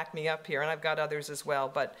to back me up here, and I've got others as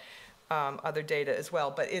well, but other data as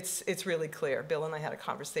well. But it's really clear. Bill and I had a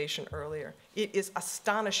conversation earlier. It is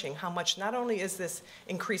astonishing how much not only is this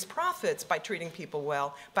increased profits by treating people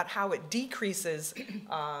well, but how it decreases,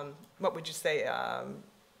 what would you say,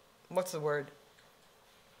 what's the word?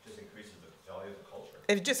 Just increases the value of the culture.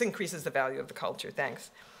 It just increases the value of the culture, thanks.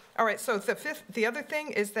 All right, so the other thing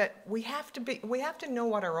is that we have to know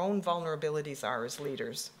what our own vulnerabilities are as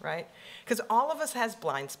leaders, right? Because all of us has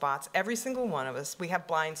blind spots, every single one of us, we have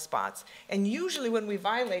blind spots. And usually when we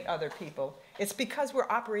violate other people, it's because we're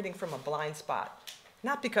operating from a blind spot,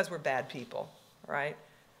 not because we're bad people, right?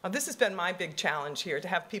 Now, this has been my big challenge here, to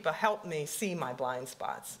have people help me see my blind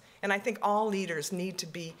spots. And I think all leaders need to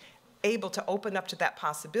be able to open up to that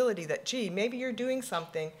possibility that, gee, maybe you're doing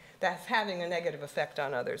something that's having a negative effect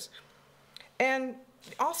on others. And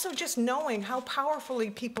also just knowing how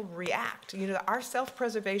powerfully people react. You know, our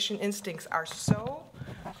self-preservation instincts are so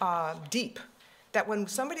deep that when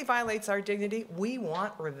somebody violates our dignity, we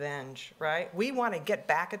want revenge, right? We want to get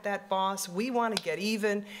back at that boss. We want to get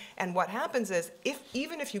even. And what happens is,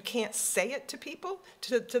 even if you can't say it to people,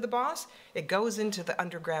 to the boss, it goes into the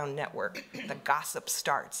underground network. The gossip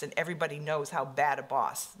starts, and everybody knows how bad a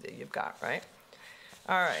boss that you've got, right?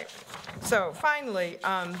 All right. So finally,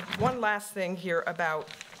 one last thing here about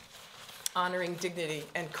honoring dignity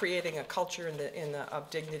and creating a culture of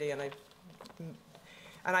dignity.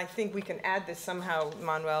 And I think we can add this somehow,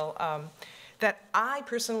 Manuel, that I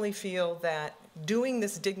personally feel that doing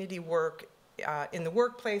this dignity work in the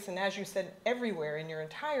workplace, and as you said, everywhere in your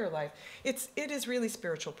entire life, it is really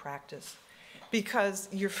spiritual practice. Because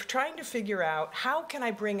you're trying to figure out, how can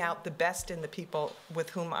I bring out the best in the people with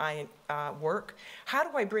whom I work? How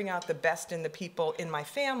do I bring out the best in the people in my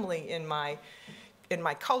family, in my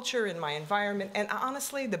culture, in my environment? And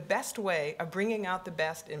honestly, the best way of bringing out the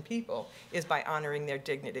best in people is by honoring their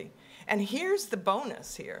dignity. And here's the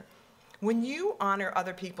bonus here. When you honor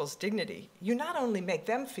other people's dignity, you not only make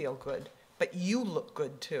them feel good, but you look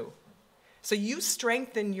good too. So you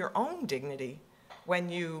strengthen your own dignity when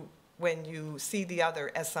you see the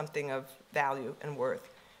other as something of value and worth,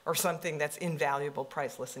 or something that's invaluable,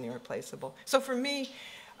 priceless, and irreplaceable. So for me,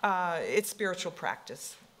 it's spiritual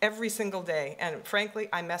practice every single day. And frankly,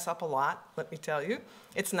 I mess up a lot, let me tell you.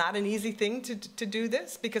 It's not an easy thing to do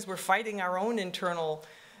this, because we're fighting our own internal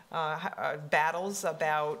battles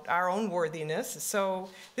about our own worthiness. So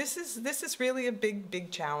this is really a big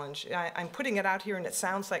challenge. I'm putting it out here, and it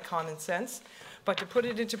sounds like common sense, but to put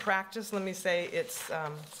it into practice, let me say it's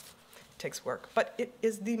takes work, but it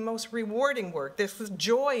is the most rewarding work. There's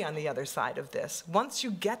joy on the other side of this. Once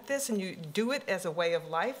you get this and you do it as a way of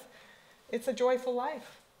life, it's a joyful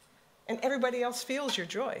life. And everybody else feels your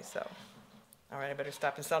joy, so. All right, I better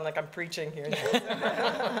stop and sound like I'm preaching here. Yes.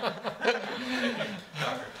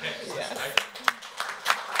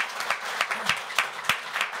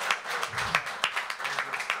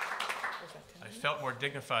 I felt more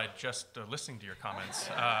dignified just listening to your comments.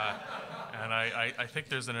 And I think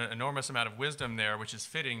there's an enormous amount of wisdom there, which is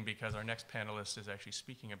fitting because our next panelist is actually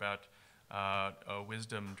speaking about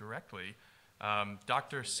wisdom directly.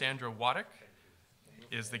 Dr. Sandra Waddock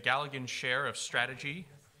is the Galligan Chair of Strategy,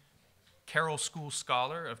 Carroll School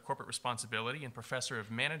Scholar of Corporate Responsibility, and Professor of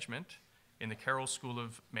Management in the Carroll School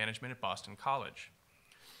of Management at Boston College.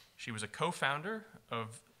 She was a co-founder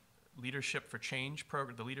of the Leadership for Change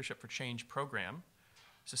program,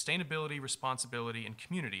 Sustainability, Responsibility, and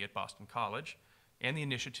Community at Boston College, and the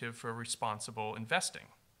Initiative for Responsible Investing,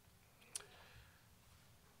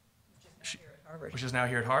 which is now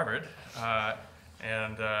here at Harvard,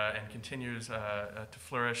 and continues to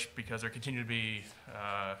flourish because there continue to be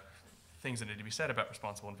things that need to be said about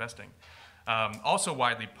responsible investing. Also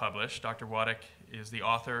widely published, Dr. Waddock is the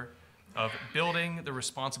author of Building the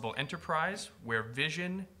Responsible Enterprise, Where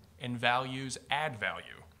Vision and Values Add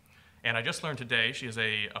Value. And I just learned today she has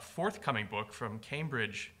a forthcoming book from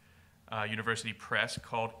Cambridge University Press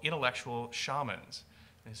called Intellectual Shamans.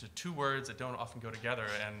 These are two words that don't often go together,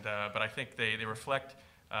 but I think they reflect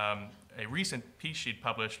a recent piece she'd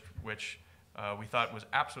published, which we thought was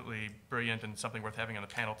absolutely brilliant and something worth having on the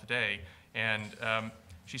panel today. And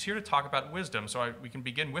she's here to talk about wisdom, so we can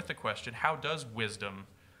begin with the question, how does wisdom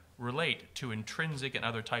relate to intrinsic and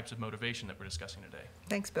other types of motivation that we're discussing today?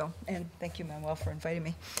 Thanks, Bill, and thank you, Manuel, for inviting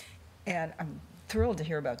me. And I'm thrilled to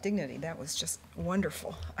hear about dignity. That was just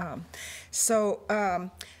wonderful. So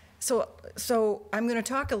I'm going to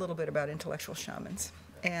talk a little bit about intellectual shamans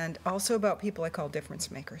and also about people I call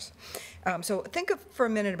difference makers. So think for a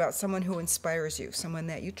minute about someone who inspires you, someone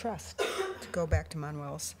that you trust, to go back to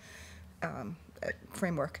Manuel's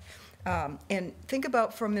framework. And think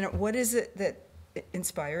about for a minute, what is it that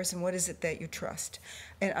inspires and what is it that you trust?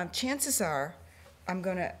 And chances are, I'm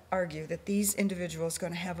going to argue that these individuals are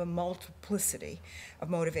going to have a multiplicity of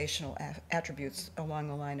motivational attributes along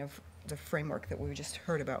the line of the framework that we just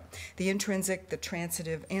heard about. The intrinsic, the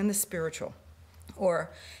transitive, and the spiritual,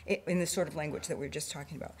 or in the sort of language that we were just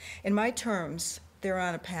talking about. In my terms, they're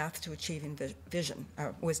on a path to achieving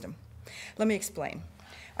wisdom. Let me explain.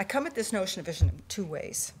 I come at this notion of vision in two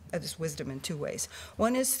ways, this wisdom in two ways.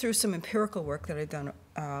 One is through some empirical work that I've done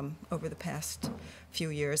over the past few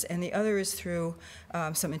years, and the other is through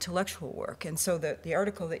some intellectual work. And so the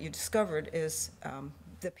article that you discovered is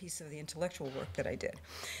the piece of the intellectual work that I did.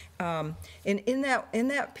 And in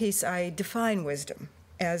that piece, I define wisdom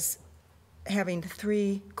as having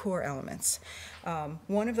three core elements.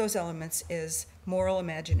 One of those elements is moral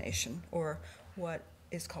imagination, or what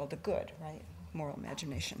is called the good, right? Moral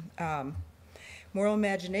imagination. Moral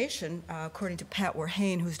imagination, according to Pat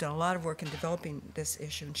Warhane, who's done a lot of work in developing this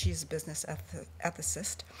issue, and she's a business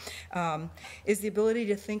ethicist, is the ability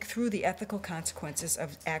to think through the ethical consequences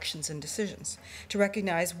of actions and decisions, to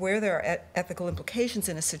recognize where there are ethical implications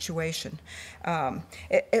in a situation.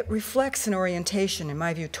 It reflects an orientation, in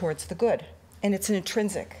my view, towards the good, and it's an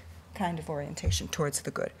intrinsic kind of orientation towards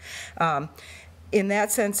the good. In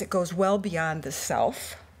that sense, it goes well beyond the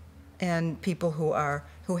self, and people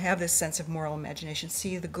who have this sense of moral imagination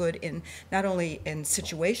see the good in not only in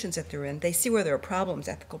situations that they're in, they see where there are problems,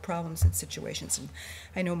 ethical problems in situations. And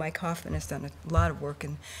I know Mike Hoffman has done a lot of work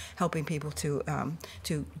in helping people to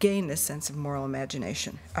gain this sense of moral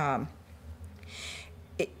imagination.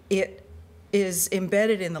 It is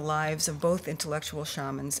embedded in the lives of both intellectual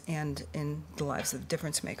shamans and in the lives of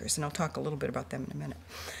difference makers, and I'll talk a little bit about them in a minute.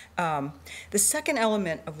 The second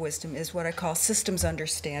element of wisdom is what I call systems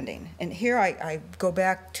understanding. And here I go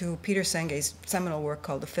back to Peter Senge's seminal work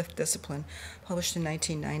called The Fifth Discipline, published in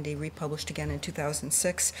 1990, republished again in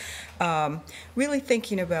 2006, really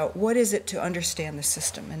thinking about what is it to understand the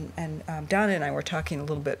system. And Donna and I were talking a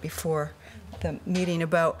little bit before the meeting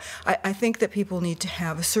about, I think that people need to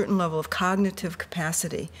have a certain level of cognitive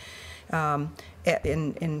capacity, in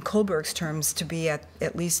Kohlberg's terms, to be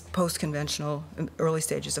at least post-conventional, early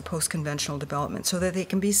stages of post-conventional development, so that they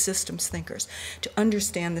can be systems thinkers, to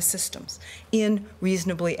understand the systems in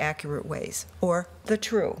reasonably accurate ways, or the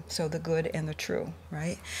true, so the good and the true,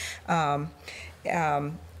 right?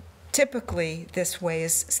 Typically, this way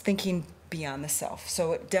is thinking beyond the self,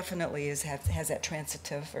 so it definitely has that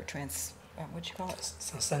transitive or what do you call it?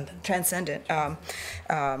 Transcendent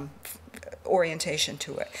orientation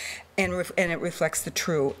to it, and it reflects the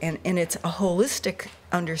true, and it's a holistic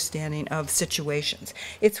understanding of situations.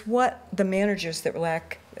 It's what the managers that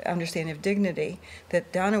lack understanding of dignity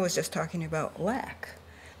that Donna was just talking about lack.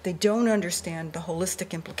 They don't understand the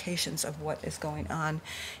holistic implications of what is going on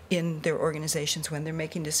in their organizations when they're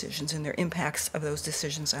making decisions and their impacts of those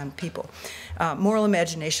decisions on people. Moral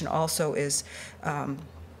imagination also is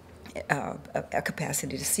a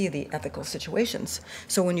capacity to see the ethical situations.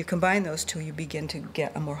 So when you combine those two, you begin to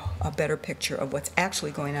get a better picture of what's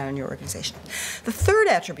actually going on in your organization. The third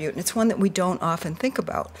attribute, and it's one that we don't often think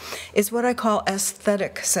about, is what I call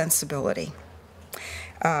aesthetic sensibility.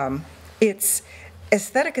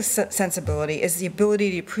 Aesthetic sensibility is the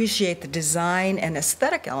ability to appreciate the design and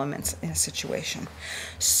aesthetic elements in a situation.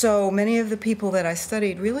 So many of the people that I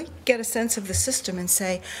studied really get a sense of the system and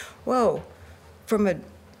say, whoa,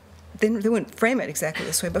 they wouldn't frame it exactly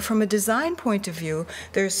this way, but from a design point of view,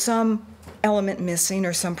 there's some element missing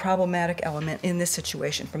or some problematic element in this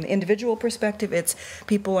situation. From the individual perspective, it's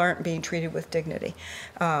people aren't being treated with dignity,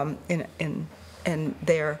 and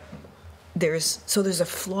they're there's a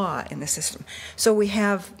flaw in the system. So we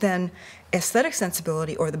have then aesthetic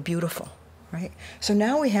sensibility or the beautiful, right? So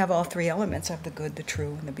now we have all three elements of the good, the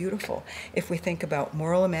true, and the beautiful. If we think about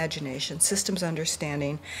moral imagination, systems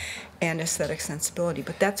understanding, and aesthetic sensibility,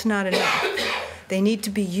 but that's not enough. They need to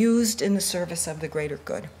be used in the service of the greater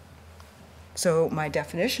good. So my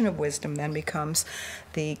definition of wisdom then becomes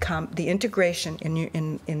the integration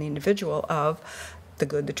in the individual of the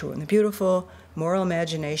good, the true, and the beautiful, moral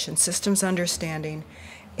imagination, systems understanding,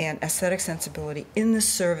 and aesthetic sensibility in the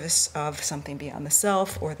service of something beyond the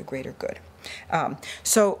self or the greater good.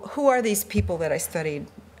 So who are these people that I studied,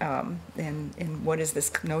 and what is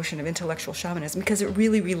this notion of intellectual shamanism? Because it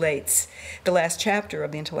really relates. The last chapter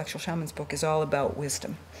of the Intellectual Shamans book is all about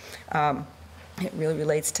wisdom. It really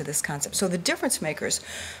relates to this concept. So the difference makers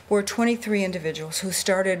were 23 individuals who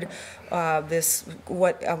started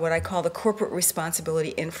what I call the corporate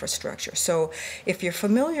responsibility infrastructure. So if you're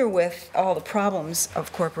familiar with all the problems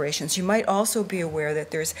of corporations, you might also be aware that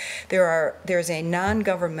there's a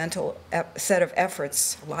non-governmental set of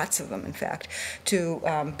efforts, lots of them in fact,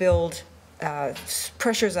 to build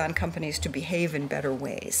pressures on companies to behave in better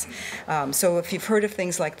ways. So if you've heard of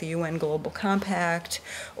things like the UN Global Compact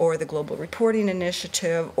or the Global Reporting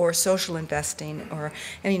Initiative or social investing or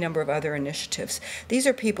any number of other initiatives, these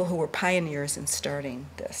are people who were pioneers in starting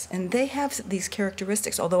this. And they have these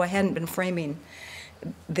characteristics, although I hadn't been framing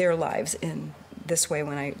their lives in this way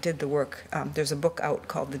when I did the work. There's a book out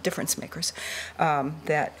called The Difference Makers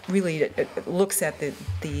that really it looks at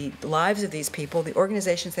the lives of these people, the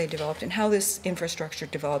organizations they developed, and how this infrastructure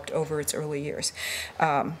developed over its early years.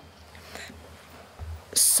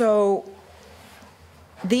 So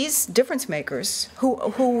these difference makers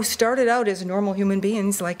who started out as normal human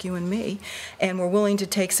beings like you and me and were willing to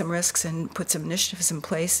take some risks and put some initiatives in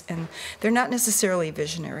place, and they're not necessarily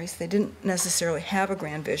visionaries. They didn't necessarily have a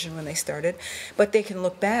grand vision when they started, but they can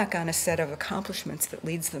look back on a set of accomplishments that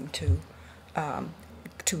leads them to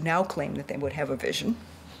now claim that they would have a vision.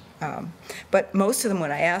 But most of them,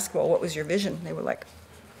 when I asked, well, what was your vision? They were like,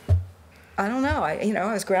 I don't know.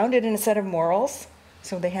 I was grounded in a set of morals.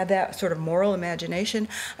 So they had that sort of moral imagination.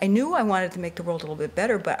 I knew I wanted to make the world a little bit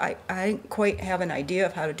better, but I didn't quite have an idea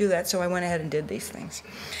of how to do that, so I went ahead and did these things.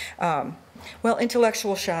 Well,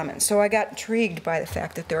 intellectual shamans. So I got intrigued by the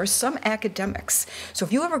fact that there are some academics. So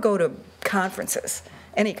if you ever go to conferences,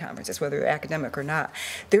 any conferences, whether you're academic or not,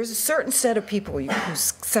 there's a certain set of people whose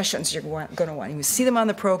sessions you're going to want. You see them on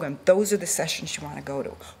the program. Those are the sessions you want to go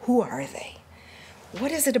to. Who are they?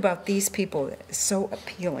 What is it about these people that is so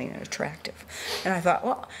appealing and attractive? And I thought,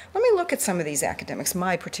 well, let me look at some of these academics,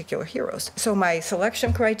 my particular heroes. So my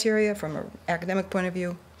selection criteria from an academic point of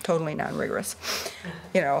view, totally non-rigorous,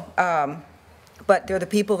 but they're the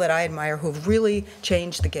people that I admire who've really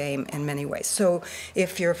changed the game in many ways. So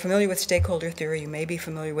if you're familiar with stakeholder theory, you may be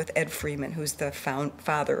familiar with Ed Freeman, who's the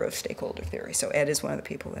father of stakeholder theory. So Ed is one of the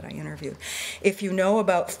people that I interviewed. If you know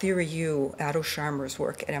about Theory U, Otto Scharmer's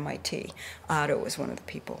work at MIT, Otto is one of the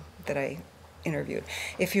people that I interviewed.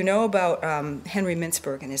 If you know about Henry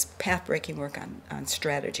Mintzberg and his path-breaking work on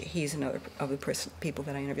strategy, he's another of the people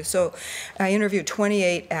that I interviewed. So I interviewed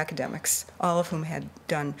 28 academics, all of whom had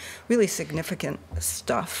done really significant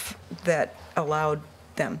stuff that allowed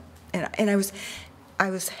them. And I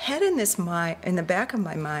was had in the back of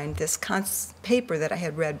my mind this paper that I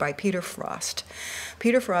had read by Peter Frost.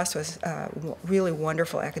 Peter Frost was a really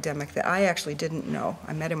wonderful academic that I actually didn't know.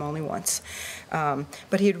 I met him only once.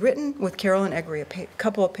 But he had written with Carroll and Egri a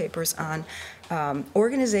couple of papers on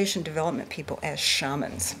organization development people as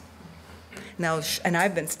shamans. Now, and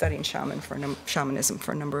I've been studying shamanism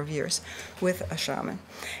for a number of years with a shaman.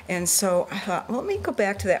 And so I thought, well, let me go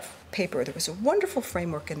back to that paper. There was a wonderful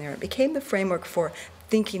framework in there. It became the framework for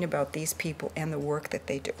thinking about these people and the work that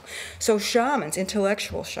they do. So shamans,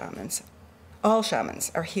 intellectual shamans, all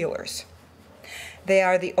shamans are healers. They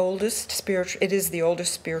are the oldest it is the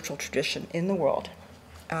oldest spiritual tradition in the world.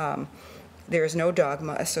 There is no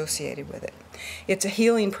dogma associated with it. It's a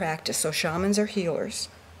healing practice, so shamans are healers,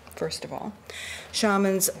 first of all.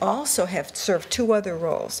 Shamans also have served two other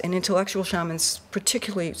roles, and intellectual shamans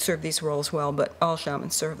particularly serve these roles well, but all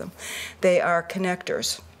shamans serve them. They are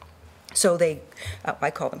connectors. So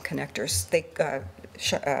I call them connectors.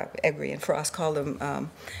 Egri and Frost call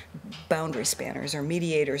them boundary spanners or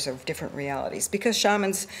mediators of different realities, because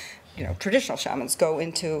shamans, traditional shamans go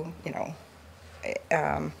into,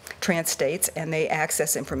 trance states and they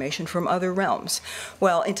access information from other realms.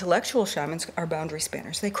 Well, intellectual shamans are boundary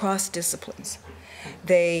spanners. They cross disciplines.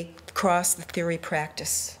 They cross the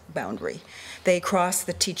theory-practice boundary. They cross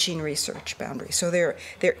the teaching-research boundary. So they're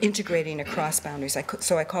integrating across boundaries.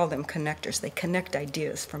 So I call them connectors. They connect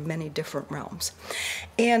ideas from many different realms.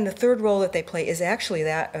 And the third role that they play is actually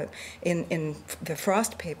that, in the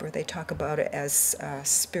Frost paper, they talk about it as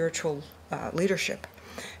spiritual leadership.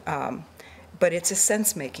 But it's a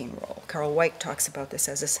sense-making role. Carroll White talks about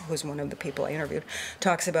this who's one of the people I interviewed,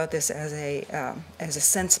 talks about this as a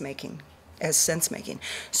sense-making.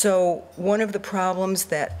 So one of the problems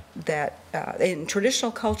that in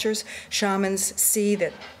traditional cultures, shamans see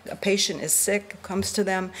that a patient is sick, comes to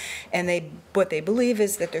them, and what they believe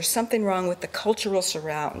is that there's something wrong with the cultural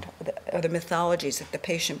surround, or the mythologies that the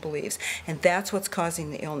patient believes, and that's what's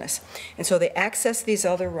causing the illness. And so they access these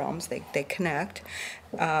other realms, they connect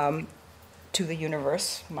to the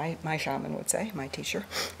universe, my shaman would say, my teacher,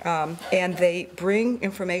 and they bring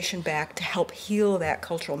information back to help heal that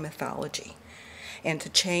cultural mythology and to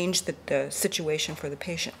change the situation for the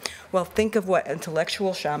patient. Well, think of what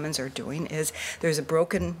intellectual shamans are doing is there's a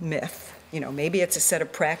broken myth. Maybe it's a set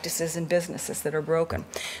of practices and businesses that are broken.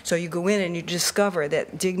 So you go in and you discover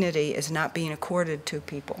that dignity is not being accorded to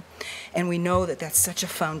people. And we know that that's such a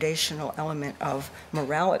foundational element of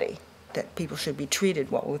morality, that people should be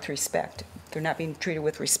treated with respect. If they're not being treated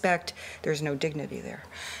with respect, there's no dignity there.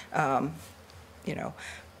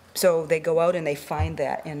 So they go out and they find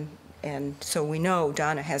that, and so we know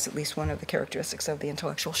Donna has at least one of the characteristics of the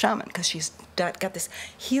intellectual shaman, because she's got this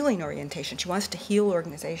healing orientation. She wants to heal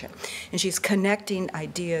organization, and she's connecting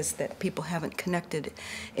ideas that people haven't connected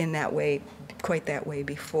in that way, quite that way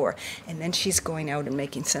before, and then she's going out and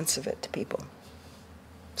making sense of it to people.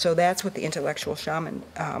 So that's what the intellectual shaman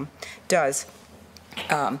does.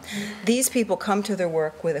 These people come to their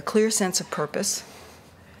work with a clear sense of purpose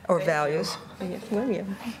or values.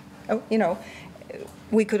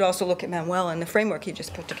 We could also look at Manuel and the framework he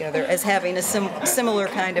just put together as having a similar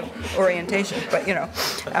kind of orientation, but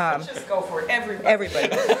just go for it, everybody.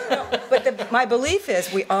 But my belief is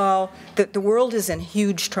that the world is in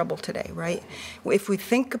huge trouble today, right? If we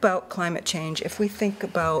think about climate change, if we think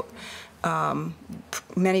about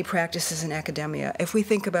many practices in academia, if we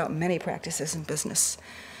think about many practices in business,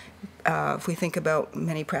 if we think about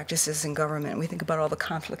many practices in government, we think about all the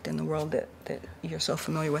conflict in the world that you're so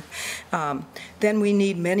familiar with, then we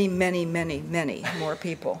need many, many, many, many more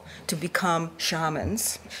people to become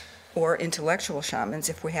shamans or intellectual shamans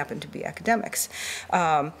if we happen to be academics.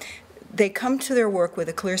 They come to their work with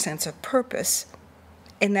a clear sense of purpose,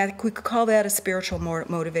 and that we could call that a spiritual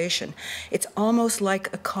motivation. It's almost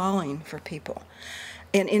like a calling for people.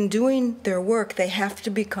 And in doing their work, they have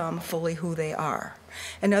to become fully who they are.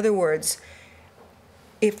 In other words,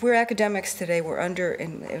 if we're academics today, we're under,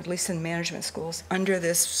 at least in management schools, under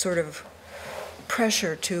this sort of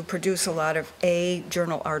pressure to produce a lot of A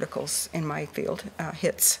journal articles in my field,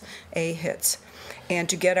 hits, and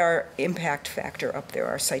to get our impact factor up there,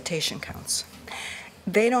 our citation counts.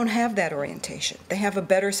 They don't have that orientation. They have a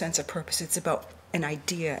better sense of purpose. It's about an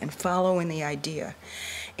idea and following the idea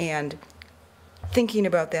and thinking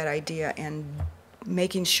about that idea and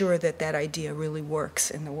making sure that that idea really works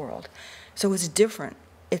in the world. So it's different.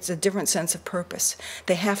 It's a different sense of purpose.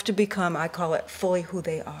 They have to become, I call it, fully who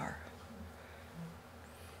they are.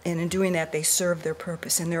 And in doing that, they serve their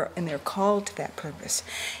purpose, and they're called to that purpose.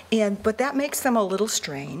 But that makes them a little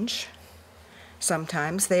strange.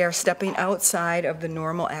 Sometimes they are stepping outside of the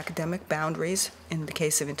normal academic boundaries in the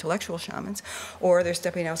case of intellectual shamans, or they're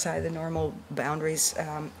stepping outside the normal boundaries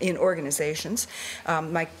in organizations.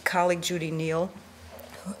 My colleague Judy Neal,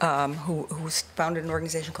 who's founded an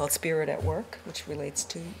organization called Spirit at Work, which relates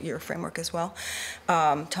to your framework as well,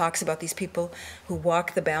 talks about these people who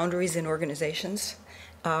walk the boundaries in organizations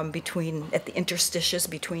at the interstitials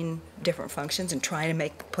between different functions and trying to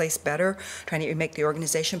make the place better, trying to make the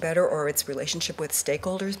organization better or its relationship with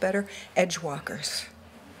stakeholders better, edge walkers.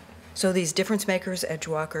 So these difference makers, edge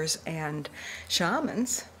walkers, and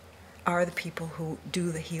shamans are the people who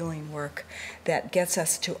do the healing work that gets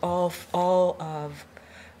us to all of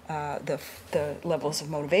the levels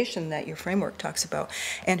of motivation that your framework talks about,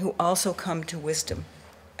 and who also come to wisdom,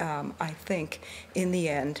 I think, in the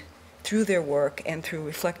end, through their work and through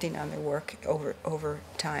reflecting on their work over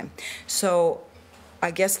time. So I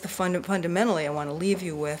guess fundamentally I want to leave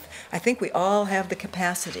you with, I think we all have the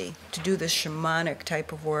capacity to do this shamanic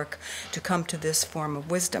type of work, to come to this form of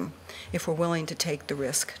wisdom, if we're willing to take the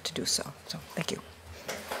risk to do so. So thank you.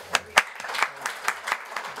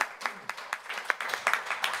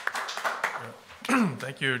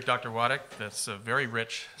 Thank you, Dr. Waddock. That's a very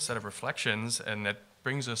rich set of reflections, and that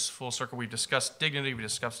brings us full circle. We've discussed dignity, we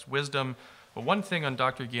discussed wisdom, but one thing on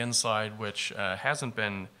Dr. Guillén's side which hasn't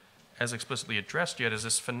been has explicitly addressed yet is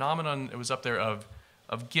this phenomenon that was up there of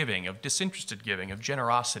giving, of disinterested giving, of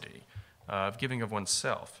generosity, of giving of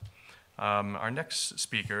oneself. Our next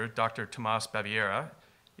speaker, Dr. Tomás Baviera,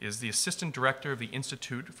 is the Assistant Director of the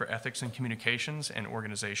Institute for Ethics and Communications and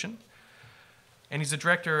Organization. And he's the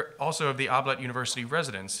director also of the Oblet University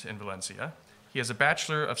Residence in Valencia. He has a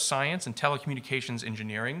Bachelor of Science in Telecommunications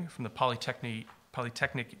Engineering from the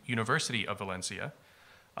Polytechnic University of Valencia,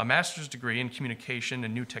 a master's degree in Communication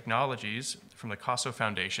and New Technologies from the CASO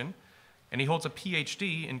Foundation, and he holds a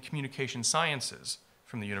PhD in Communication Sciences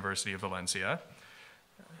from the University of Valencia.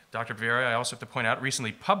 Dr. Baviera, I also have to point out,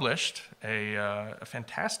 recently published a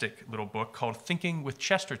fantastic little book called Thinking with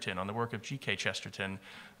Chesterton, on the work of G.K. Chesterton,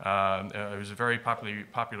 who's a very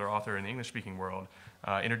popular author in the English-speaking world,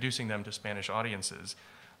 introducing them to Spanish audiences.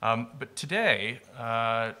 But today,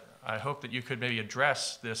 I hope that you could maybe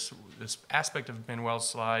address this aspect of Manuel's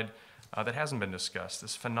slide that hasn't been discussed,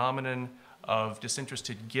 this phenomenon of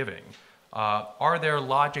disinterested giving. Are there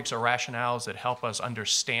logics or rationales that help us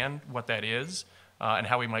understand what that is and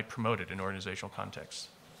how we might promote it in organizational contexts?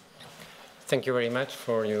 Thank you very much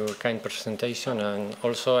for your kind presentation, and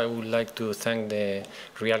also I would like to thank the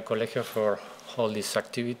Real Colegio for all this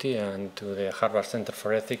activity, and to the Harvard Center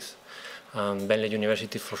for Ethics and Bentley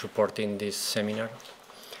University for supporting this seminar.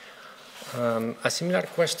 A similar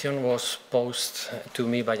question was posed to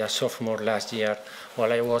me by a sophomore last year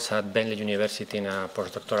while I was at Bentley University in a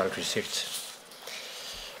postdoctoral research.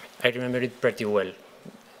 I remember it pretty well,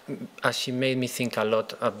 as she made me think a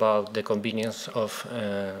lot about the convenience of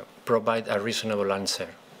provide a reasonable answer.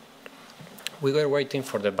 We were waiting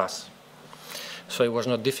for the bus, so it was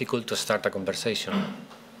not difficult to start a conversation.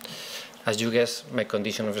 As you guess, my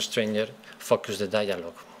condition of a stranger focused the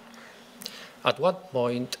dialogue. At what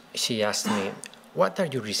point she asked me, "What are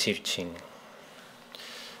you researching?"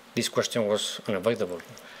 This question was unavoidable,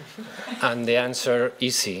 and the answer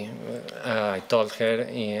easy. I told her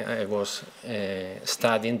I was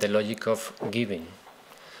studying the logic of giving.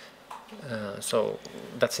 So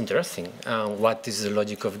that's interesting. What is the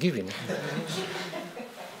logic of giving?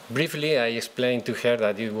 Briefly, I explained to her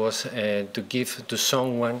that it was to give to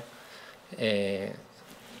someone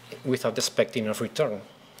without expecting a return.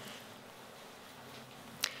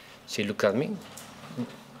 She looked at me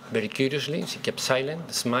very curiously. She kept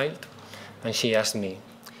silent, smiled, and she asked me,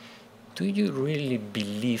 "Do you really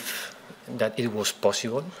believe that it was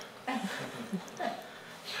possible?"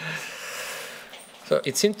 So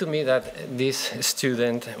it seemed to me that this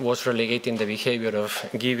student was relegating the behavior of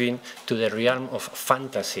giving to the realm of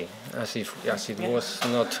fantasy, as it was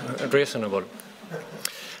not reasonable.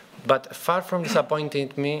 But far from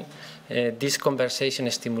disappointing me, this conversation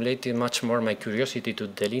stimulated much more my curiosity to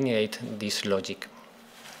delineate this logic.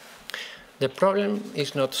 The problem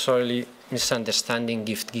is not solely misunderstanding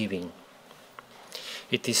gift-giving.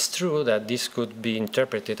 It is true that this could be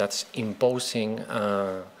interpreted as imposing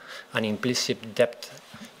an implicit debt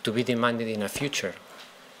to be demanded in a future.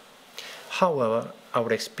 However,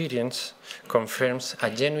 our experience confirms a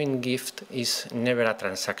genuine gift is never a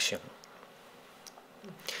transaction.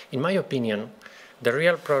 In my opinion, the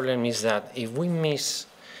real problem is that if we miss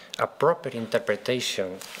a proper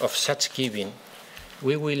interpretation of such giving,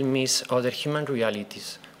 we will miss other human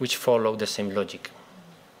realities which follow the same logic.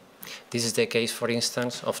 This is the case, for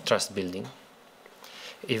instance, of trust building.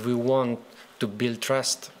 If we want to build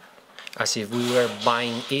trust as if we were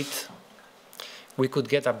buying it, we could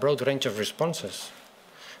get a broad range of responses,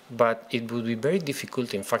 but it would be very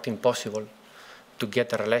difficult, in fact impossible, to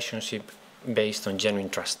get a relationship based on genuine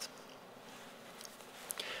trust.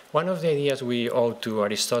 One of the ideas we owe to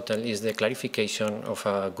Aristotle is the clarification of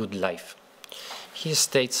a good life. He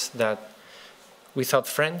states that without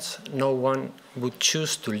friends, no one would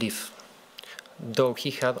choose to live, though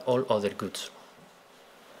he had all other goods.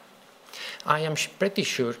 I am pretty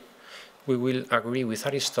sure we will agree with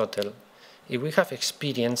Aristotle if we have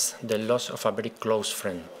experienced the loss of a very close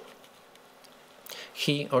friend.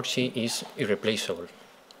 He or she is irreplaceable.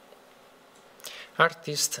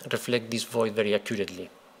 Artists reflect this void very accurately.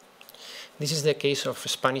 This is the case of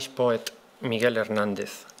Spanish poet Miguel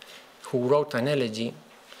Hernández, who wrote an elegy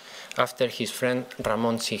after his friend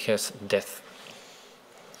Ramón Sige's death.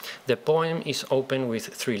 The poem is opened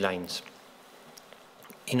with 3 lines.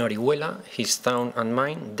 "In Orihuela, his town and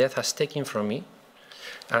mine, death has taken from me,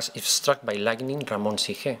 as if struck by lightning, Ramón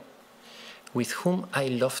Sige, with whom I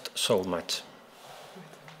loved so much."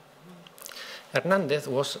 Hernández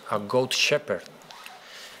was a goat shepherd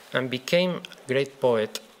and became a great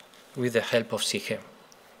poet with the help of Sige.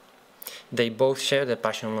 They both shared a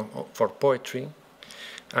passion for poetry,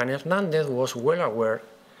 and Hernández was well aware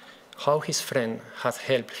how his friend had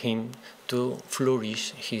helped him to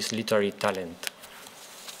flourish his literary talent.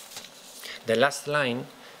 The last line,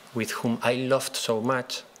 with whom I loved so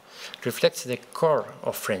much, reflects the core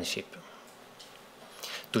of friendship: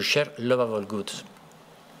 to share lovable goods.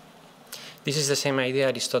 This is the same idea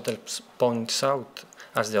Aristotle points out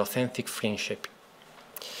as the authentic friendship.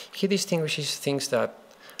 He distinguishes things that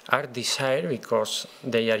are desired because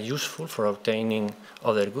they are useful for obtaining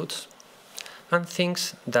other goods, and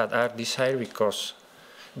things that are desired because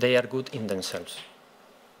they are good in themselves.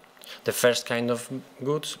 The first kind of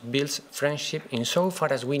goods builds friendship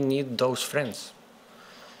insofar as we need those friends.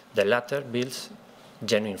 The latter builds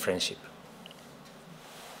genuine friendship.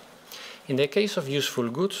 In the case of useful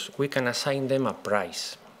goods, we can assign them a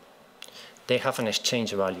price. They have an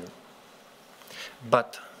exchange value.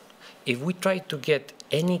 But if we try to get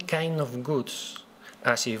any kind of goods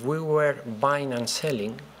as if we were buying and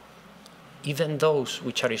selling, even those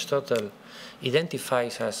which Aristotle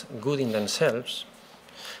identifies as good in themselves,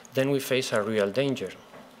 then we face a real danger.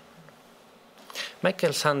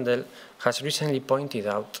 Michael Sandel has recently pointed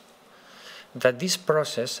out that this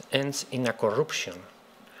process ends in a corruption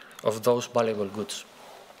of those valuable goods.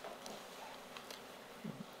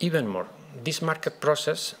 Even more, this market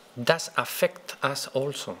process does affect us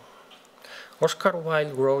also. Oscar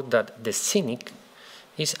Wilde wrote that the cynic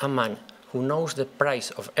is a man who knows the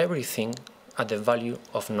price of everything at the value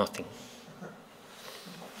of nothing.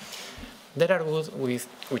 There are goods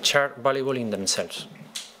which are valuable in themselves.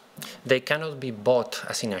 They cannot be bought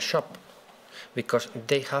as in a shop because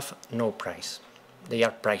they have no price. They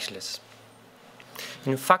are priceless.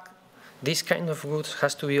 In fact, this kind of goods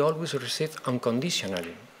has to be always received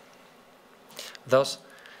unconditionally. Thus,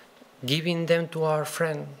 giving them to our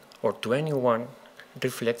friend or to anyone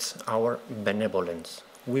reflects our benevolence.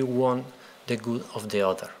 We want the good of the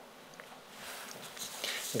other.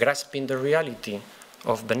 Grasping the reality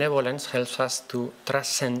of benevolence helps us to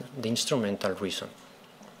transcend the instrumental reason.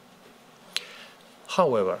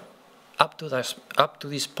 However, up to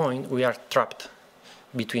this point, we are trapped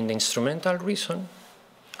between the instrumental reason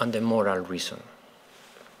and the moral reason.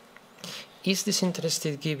 Is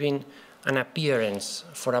disinterested giving an appearance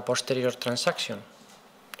for a posterior transaction?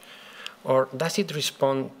 Or does it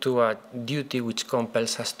respond to a duty which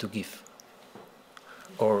compels us to give?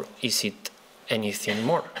 Or is it anything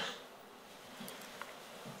more?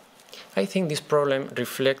 I think this problem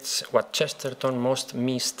reflects what Chesterton most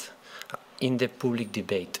missed in the public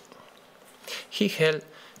debate. He held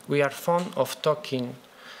we are fond of talking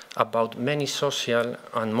about many social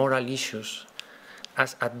and moral issues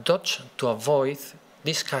as a dodge to avoid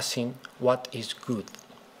discussing what is good.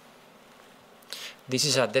 This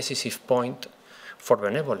is a decisive point for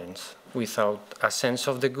benevolence. Without a sense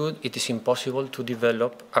of the good, it is impossible to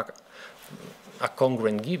develop a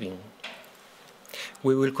congruent giving.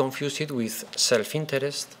 We will confuse it with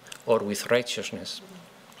self-interest or with righteousness.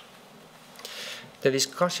 The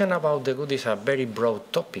discussion about the good is a very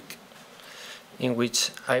broad topic in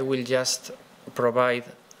which I will just provide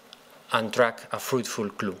and track a fruitful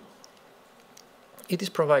clue. It is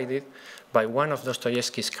provided by one of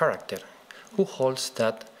Dostoevsky's characters, who holds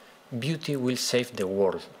that beauty will save the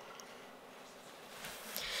world.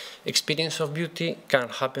 Experience of beauty can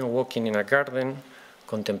happen walking in a garden,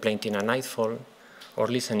 contemplating a nightfall, or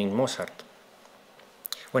listening Mozart.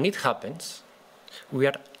 When it happens, we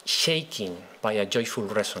are shaken by a joyful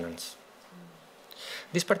resonance.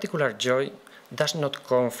 This particular joy does not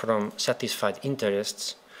come from satisfied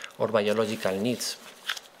interests or biological needs.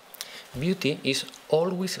 Beauty is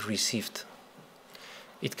always received.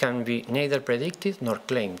 It can be neither predicted nor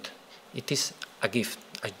claimed. It is a gift,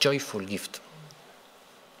 a joyful gift.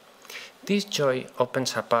 This joy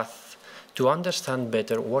opens a path to understand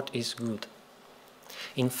better what is good.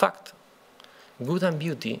 In fact, good and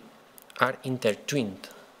beauty are intertwined.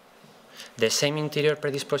 The same interior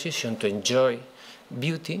predisposition to enjoy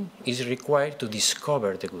beauty is required to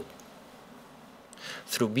discover the good.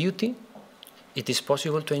 Through beauty, it is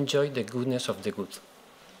possible to enjoy the goodness of the good.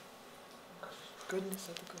 Goodness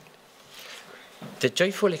of the good. The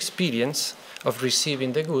joyful experience of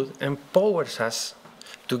receiving the good empowers us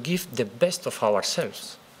to give the best of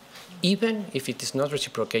ourselves, even if it is not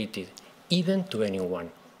reciprocated, even to anyone.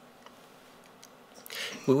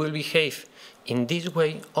 We will behave in this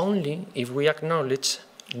way only if we acknowledge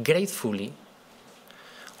gratefully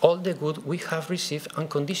all the good we have received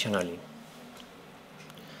unconditionally.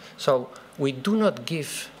 So we do not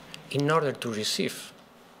give in order to receive,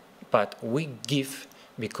 but we give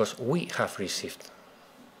because we have received.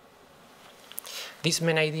 These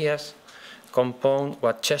main ideas compound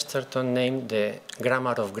what Chesterton named the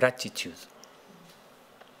grammar of gratitude.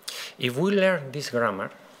 If we learn this grammar,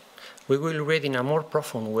 we will read in a more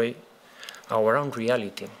profound way our own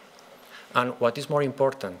reality. And what is more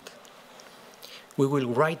important, we will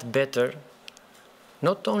write better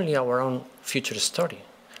not only our own future story,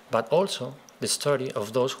 but also the story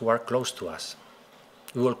of those who are close to us.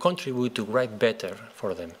 We will contribute to write better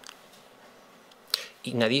for them.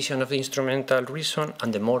 In addition of the instrumental reason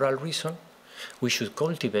and the moral reason, we should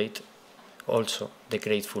cultivate also the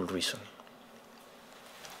grateful reason.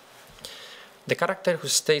 The character who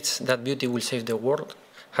states that beauty will save the world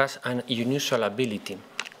has an unusual ability.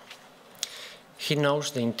 He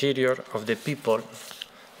knows the interior of the people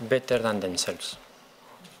better than themselves.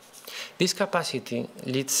 This capacity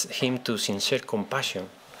leads him to sincere compassion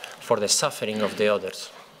for the suffering of the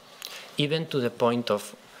others, even to the point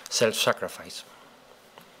of self-sacrifice.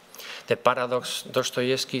 The paradox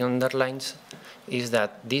Dostoevsky underlines is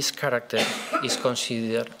that this character is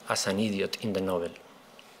considered as an idiot in the novel.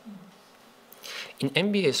 In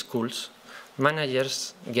MBA schools,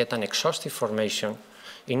 managers get an exhaustive formation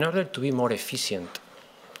in order to be more efficient.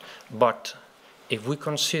 But if we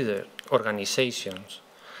consider organizations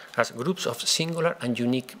as groups of singular and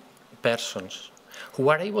unique persons who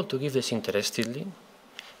are able to give disinterestedly,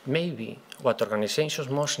 maybe what organizations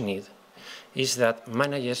most need is that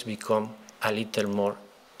managers become a little more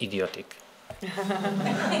idiotic.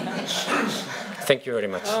 Thank you very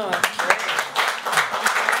much.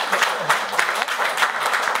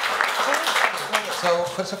 So,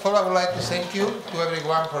 first of all, I would like to thank you to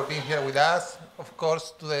everyone for being here with us. Of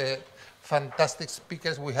course, to the fantastic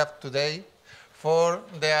speakers we have today for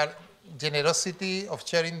their generosity of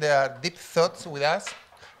sharing their deep thoughts with us,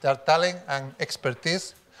 their talent and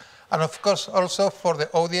expertise. And of course, also for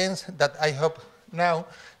the audience that I hope now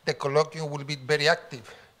the colloquium will be very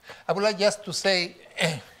active. I would like just to say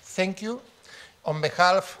thank you on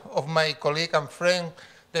behalf of my colleague and friend,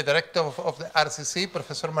 the director of the RCC,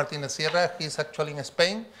 Professor Martinez Sierra. He is actually in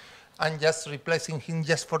Spain. I'm just replacing him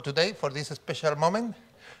just for today, for this special moment.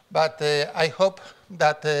 But I hope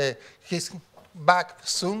that he's back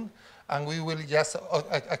soon, and we will just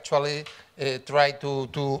actually try to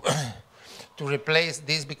to replace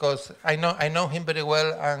this, because I know him very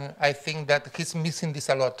well, and I think that he's missing this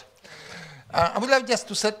a lot. I would like just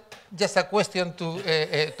to set just a question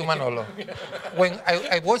to Manolo. When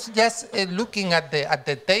I was just looking at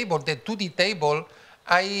the table, the 2D table,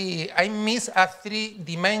 I miss a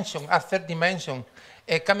third dimension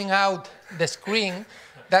coming out the screen,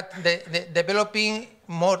 that developing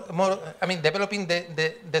developing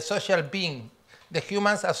the social being, the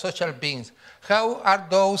humans as social beings. How are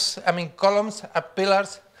those columns and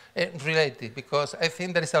pillars related? Because I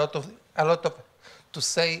think there is a lot of to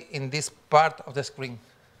say in this part of the screen.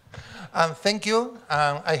 And thank you,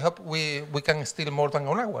 and I hope we can steal more than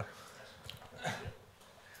 1 hour.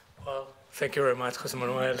 Well, thank you very much, Jose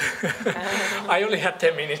Manuel. I only had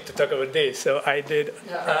 10 minutes to talk about this, so I did.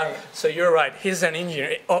 So you're right, he's an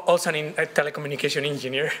engineer, also a telecommunication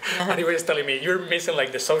engineer, and he was telling me, you're missing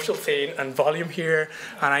like the social thing and volume here,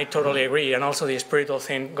 and I totally agree, and also the spiritual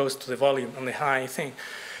thing goes to the volume and the high thing.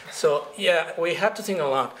 So yeah, we have to think a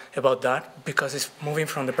lot about that, because it's moving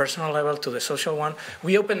from the personal level to the social one.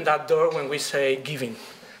 We open that door when we say giving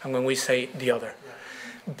and when we say the other.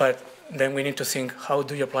 But then we need to think, how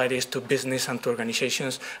do you apply this to business and to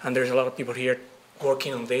organizations? And there's a lot of people here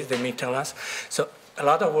working on this, they may tell us. So a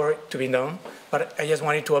lot of work to be done, but I just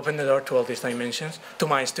wanted to open the door to all these dimensions, to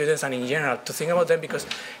my students and in general, to think about them, because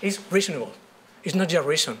it's reasonable. It's not just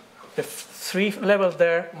reason. The 3 levels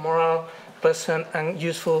there, moral, pleasant and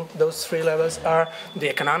useful, those 3 levels are the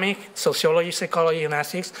economic, sociology, psychology, and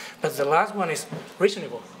ethics, but the last one is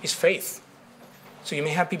reasonable, is faith. So you may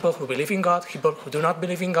have people who believe in God, people who do not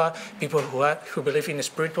believe in God, people who believe in a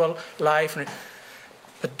spiritual life,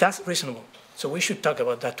 but that's reasonable. So we should talk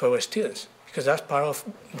about that to our students, because that's part of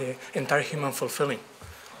the entire human fulfilling,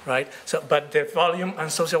 right? So, but the volume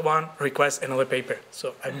and social one requires another paper.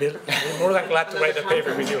 So I'm more than glad to write the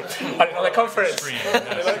paper with you at another conference.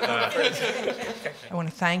 I want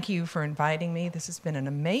to thank you for inviting me. This has been an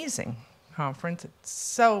amazing conference. It's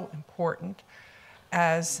so important,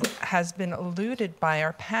 as has been alluded by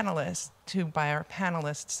our panelists.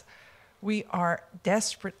 We are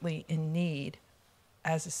desperately in need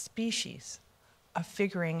as a species of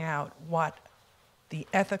figuring out what the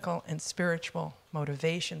ethical and spiritual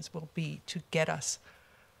motivations will be to get us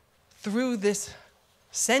through this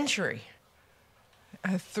century,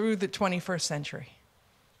 through the 21st century,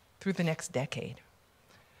 through the next decade.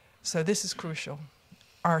 So this is crucial.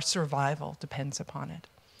 Our survival depends upon it.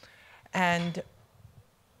 And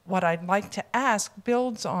what I'd like to ask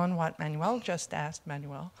builds on what Manuel just asked,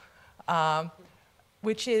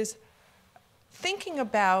 which is, thinking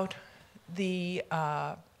about the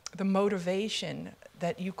motivation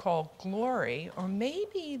that you call glory, or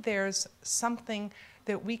maybe there's something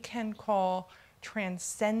that we can call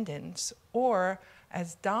transcendence, or,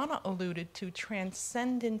 as Donna alluded to,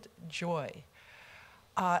 transcendent joy.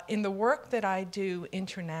 In the work that I do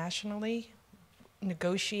internationally,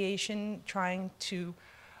 negotiation, trying to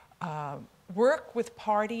work with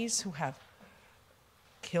parties who have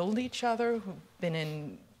killed each other, who've been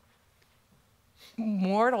in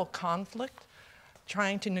mortal conflict,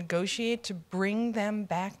 trying to negotiate to bring them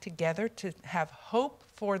back together, to have hope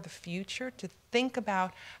for the future, to think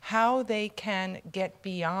about how they can get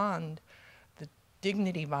beyond the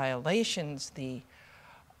dignity violations, the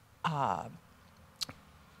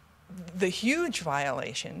huge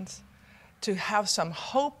violations, to have some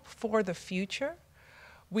hope for the future.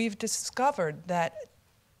 We've discovered that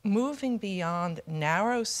moving beyond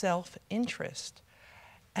narrow self-interest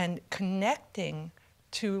and connecting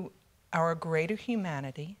to our greater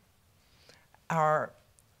humanity, our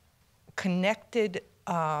connected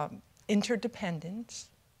interdependence,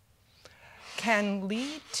 can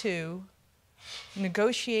lead to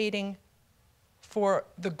negotiating for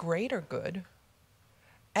the greater good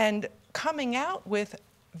and coming out with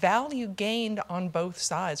value gained on both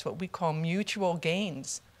sides, what we call mutual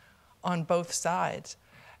gains on both sides.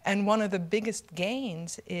 And one of the biggest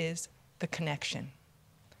gains is the connection,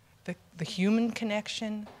 the human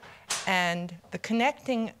connection, and the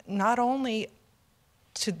connecting not only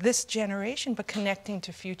to this generation, but connecting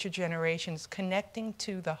to future generations, connecting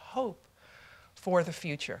to the hope for the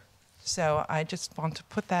future. So I just want to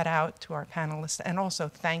put that out to our panelists, and also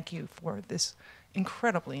thank you for this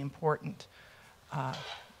incredibly important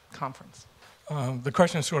conference. The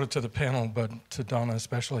question is sort of to the panel, but to Donna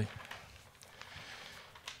especially.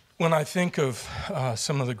 When I think of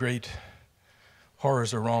some of the great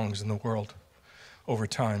horrors or wrongs in the world over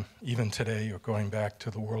time, even today or going back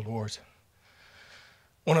to the world wars,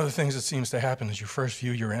 one of the things that seems to happen is you first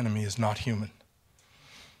view your enemy as not human,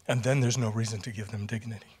 and then there's no reason to give them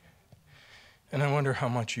dignity. And I wonder how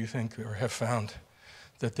much you think or have found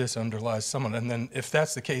that this underlies someone. And then if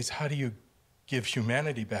that's the case, how do you give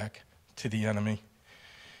humanity back to the enemy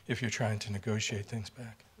if you're trying to negotiate things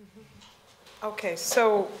back? Okay,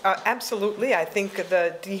 so absolutely, I think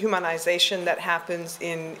the dehumanization that happens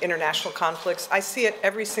in international conflicts, I see it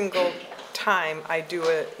every single time I do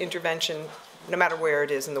an intervention, no matter where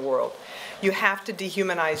it is in the world. You have to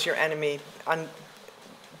dehumanize your enemy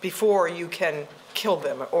before you can kill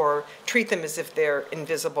them or treat them as if they're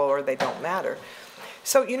invisible or they don't matter.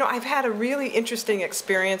 So, you know, I've had a really interesting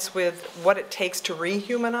experience with what it takes to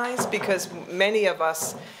rehumanize, because many of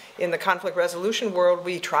us in the conflict resolution world,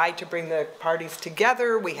 we tried to bring the parties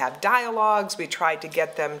together, we have dialogues, we tried to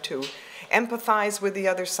get them to empathize with the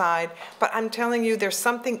other side, but I'm telling you, there's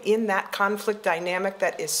something in that conflict dynamic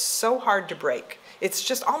that is so hard to break. It's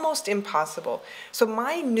just almost impossible. So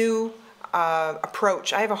my new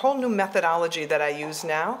approach, I have a whole new methodology that I use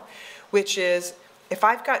now, which is, if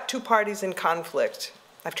I've got two parties in conflict,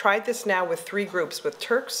 I've tried this now with 3 groups, with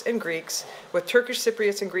Turks and Greeks, with Turkish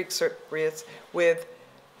Cypriots and Greek Cypriots, with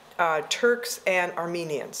Turks and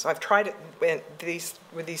Armenians. So I've tried it with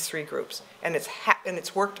these 3 groups, and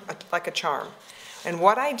it's worked like a charm. And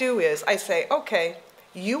what I do is I say, okay,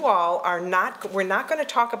 you all are not, we're not going to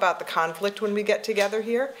talk about the conflict when we get together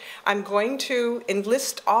here. I'm going to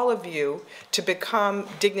enlist all of you to become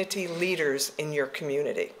dignity leaders in your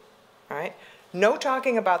community, all right? No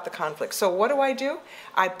talking about the conflict. So what do?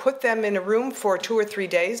 I put them in a room for 2 or 3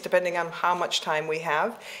 days, depending on how much time we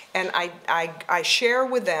have, and I share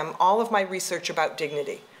with them all of my research about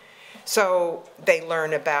dignity. So they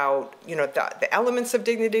learn about, you know, the elements of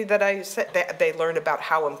dignity that I said. They learn about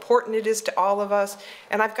how important it is to all of us.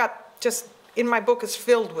 And I've got just, in my book is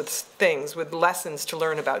filled with things, with lessons to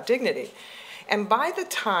learn about dignity. And by the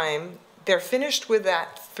time they're finished with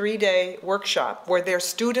that 3-day workshop where they're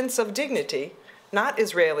students of dignity, not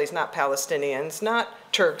Israelis, not Palestinians,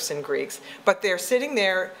 not Turks and Greeks, but they're sitting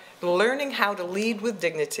there learning how to lead with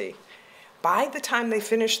dignity. By the time they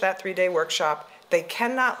finish that 3-day workshop, they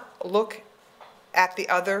cannot look at the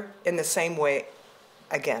other in the same way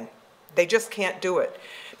again. They just can't do it,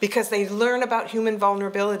 because they learn about human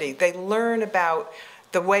vulnerability. They learn about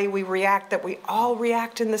the way we react, that we all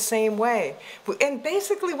react in the same way. And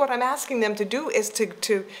basically what I'm asking them to do is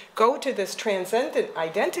to go to this transcendent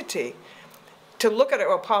identity, to look at it,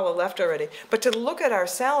 well, Paula left already, but to look at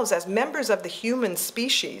ourselves as members of the human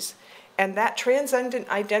species, and that transcendent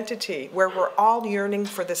identity where we're all yearning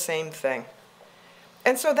for the same thing.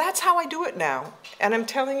 And so that's how I do it now. And I'm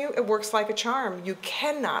telling you, it works like a charm. You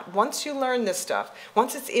cannot, once you learn this stuff,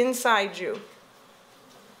 once it's inside you,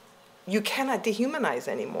 you cannot dehumanize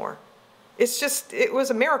anymore. It's just, it was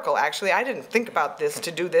a miracle, actually. I didn't think about this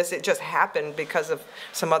to do this. It just happened because of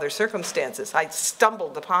some other circumstances. I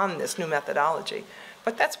stumbled upon this new methodology.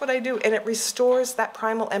 But that's what I do, and it restores that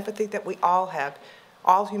primal empathy that we all have.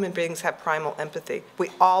 All human beings have primal empathy. We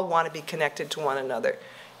all want to be connected to one another.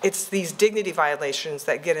 It's these dignity violations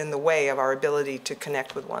that get in the way of our ability to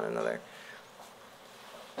connect with one another.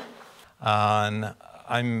 And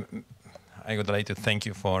I would like to thank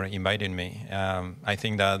you for inviting me. I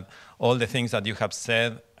think that all the things that you have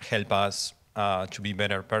said help us to be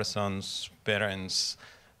better persons, parents,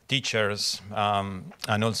 teachers,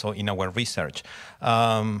 and also in our research.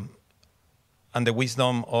 And the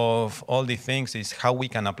wisdom of all these things is how we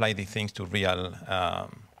can apply these things to real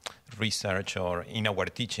research or in our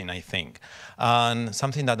teaching, I think. And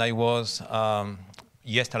something that I was,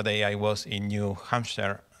 yesterday I was in New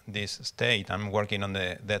Hampshire, this state. I'm working on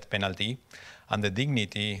the death penalty and the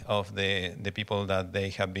dignity of the people that they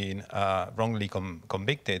have been wrongly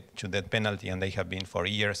convicted to death penalty, and they have been for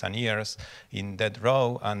years and years in death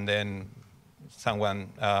row, and then someone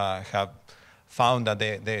have found that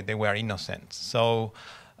they were innocent. So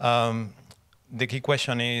the key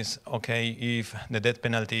question is, okay, if the death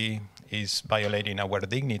penalty is violating our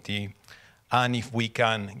dignity, and if we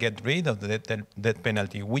can get rid of the death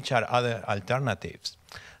penalty, which are other alternatives?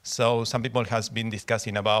 So some people have been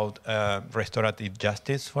discussing about restorative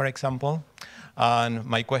justice, for example. And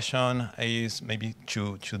my question is maybe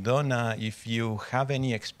to Donna, if you have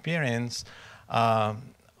any experience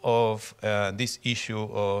of this issue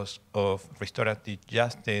of restorative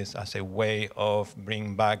justice as a way of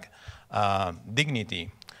bringing back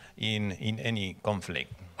dignity in any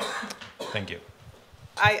conflict. Thank you.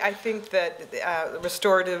 I think that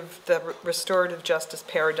the restorative justice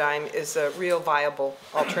paradigm is a real viable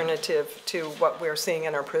alternative to what we're seeing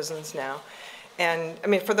in our prisons now. And I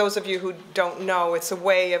mean, for those of you who don't know, it's a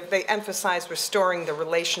way of, they emphasize restoring the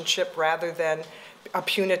relationship rather than a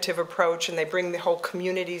punitive approach, and they bring the whole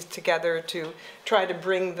communities together to try to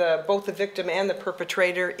bring both the victim and the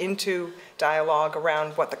perpetrator into dialogue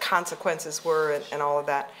around what the consequences were and all of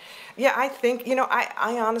that. Yeah, I think, you know,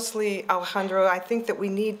 I honestly, Alejandro, I think that we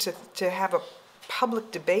need to have a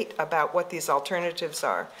public debate about what these alternatives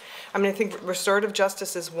are. I mean, I think restorative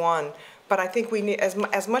justice is one, but I think we need,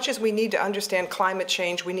 as much as we need to understand climate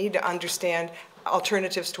change, we need to understand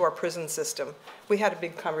alternatives to our prison system. We had a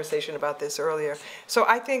big conversation about this earlier. So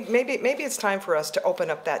I think maybe it's time for us to open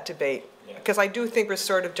up that debate, because I do think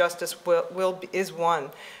restorative justice is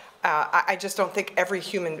one. I just don't think every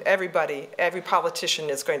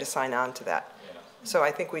politician is going to sign on to that. So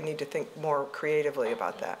I think we need to think more creatively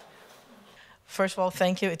about that. First of all,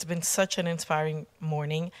 thank you. It's been such an inspiring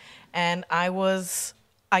morning. And I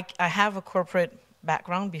have a corporate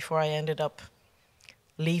background before I ended up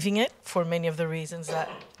leaving it for many of the reasons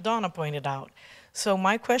that Donna pointed out. So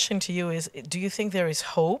my question to you is, do you think there is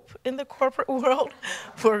hope in the corporate world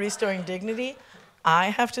for restoring dignity? I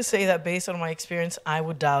have to say that based on my experience, I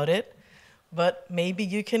would doubt it, but maybe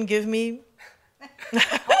you can give me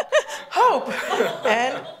hope.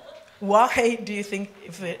 And why do you think,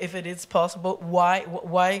 if it is possible,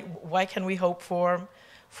 why can we hope for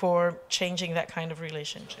changing that kind of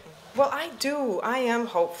relationship? Well, I am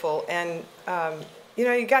hopeful, and you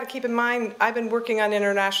know, you got to keep in mind, I've been working on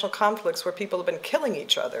international conflicts where people have been killing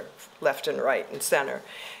each other left and right and center.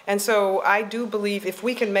 And so I do believe if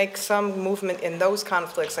we can make some movement in those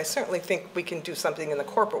conflicts, I certainly think we can do something in the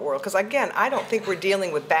corporate world. Because again, I don't think we're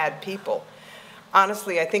dealing with bad people.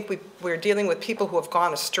 Honestly, I think we're dealing with people who have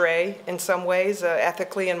gone astray in some ways,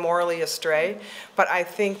 ethically and morally astray. But I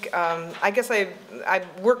think, I guess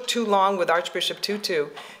I've worked too long with Archbishop Tutu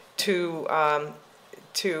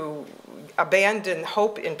to abandon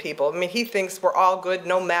hope in people. I mean, he thinks we're all good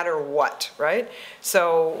no matter what, right?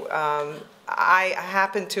 So I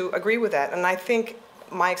happen to agree with that. And I think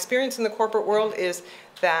my experience in the corporate world is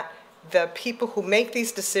that the people who make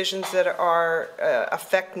these decisions that are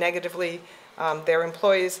affect negatively their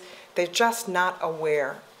employees, they're just not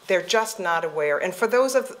aware. They're just not aware. And for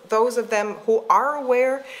those of them who are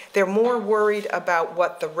aware, they're more worried about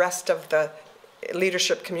what the rest of the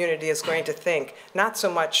leadership community is going to think, not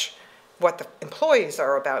so much what the employees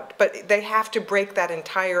are about, but they have to break that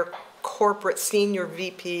entire corporate senior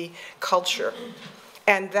VP culture.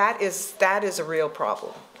 And that is a real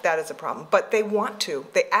problem. That is a problem. But they want to.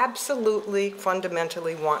 They absolutely,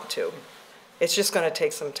 fundamentally want to. It's just going to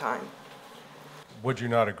take some time. Would you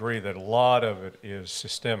not agree that a lot of it is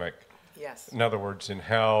systemic? Yes. In other words, in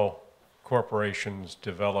how corporations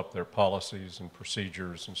develop their policies and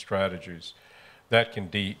procedures and strategies, that can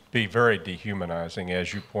be very dehumanizing,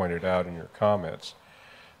 as you pointed out in your comments.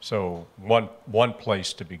 So one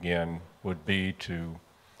place to begin would be to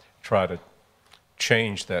try to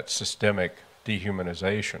change that systemic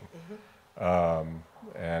dehumanization. I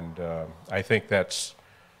think that's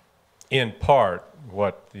in part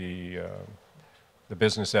what the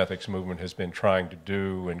business ethics movement has been trying to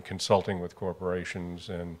do in consulting with corporations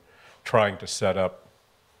and trying to set up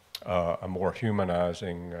a more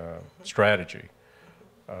humanizing strategy.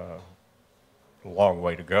 A long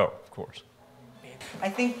way to go, of course. I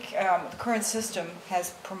think the current system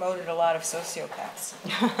has promoted a lot of sociopaths,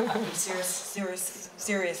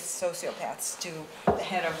 serious sociopaths to the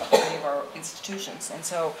head of many of our institutions. And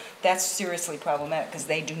so that's seriously problematic because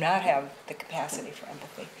they do not have the capacity for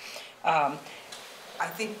empathy. I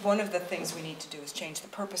think one of the things we need to do is change the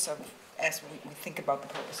purpose of, as we think about the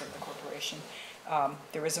purpose of the corporation.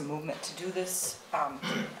 There is a movement to do this, not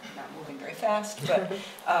moving very fast, but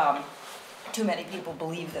too many people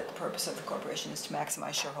believe that the purpose of the corporation is to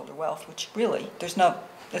maximize shareholder wealth, which really, there's no,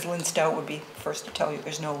 as Lynn Stout would be first to tell you,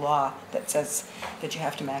 there's no law that says that you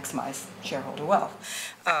have to maximize shareholder wealth.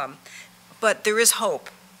 But there is hope,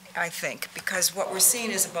 I think, because what we're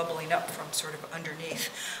seeing is a bubbling up from sort of underneath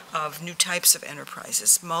of new types of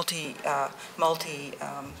enterprises, multi-purpose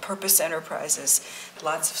enterprises,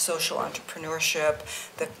 lots of social entrepreneurship,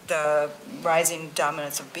 the rising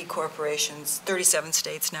dominance of B corporations. 37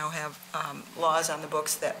 states now have laws on the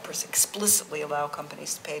books that explicitly allow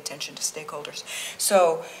companies to pay attention to stakeholders.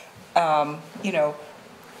 So, you know,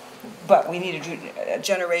 but we need a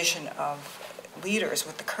generation of leaders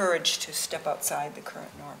with the courage to step outside the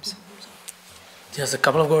current norms. Just a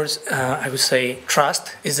couple of words. I would say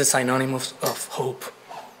trust is the synonym of hope.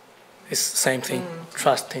 It's the same thing.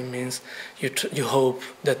 Trusting means you hope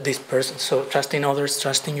that this person, so trusting others,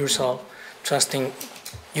 trusting yourself, trusting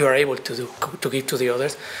you are able to give to the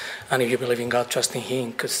others, and if you believe in God, trusting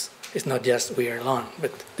Him, because it's not just we are alone,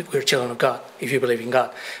 but we're children of God, if you believe in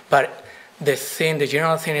God. But the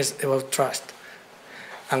general thing is about trust.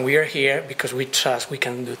 And we are here because we trust we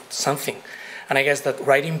can do something. And I guess that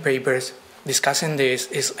writing papers, discussing this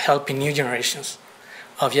is helping new generations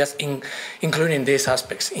of just including these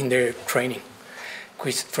aspects in their training,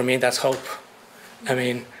 which for me, that's hope. I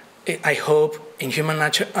mean, I hope in human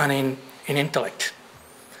nature and in intellect,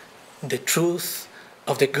 the truth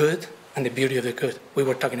of the good and the beauty of the good. We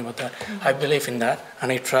were talking about that. I believe in that,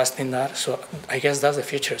 and I trust in that. So I guess that's the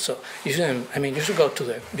future. So you shouldn't, I mean, you should go to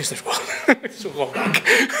the business world. So go back.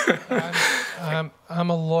 I'm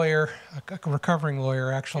a lawyer, a recovering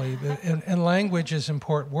lawyer, actually, and language is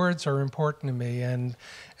important. Words are important to me, and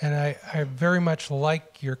I very much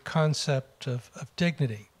like your concept of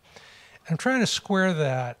dignity. I'm trying to square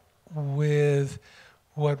that with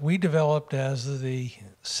what we developed as the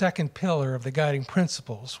second pillar of the guiding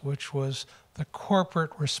principles, which was the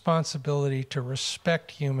corporate responsibility to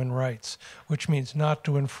respect human rights, which means not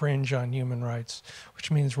to infringe on human rights,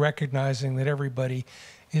 which means recognizing that everybody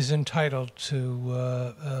is entitled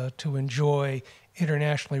to enjoy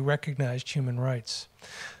internationally recognized human rights.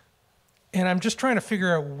 And I'm just trying to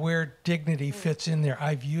figure out where dignity fits in there.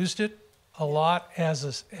 I've used it a lot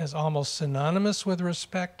as almost synonymous with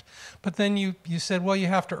respect, but then you said, well, you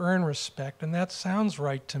have to earn respect, and that sounds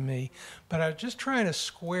right to me. But I'm just trying to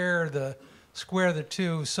square the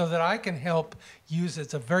two so that I can help use it.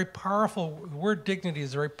 It's a very powerful word. Dignity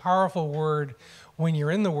is a very powerful word when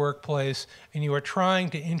you're in the workplace and you are trying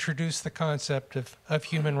to introduce the concept of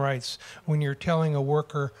human rights. When you're telling a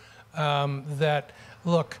worker that,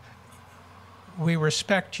 look, we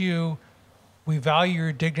respect you, we value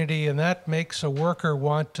your dignity, and that makes a worker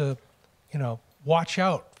want to, you know, watch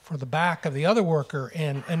out for the back of the other worker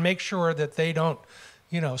and make sure that they don't,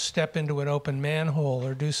 you know, step into an open manhole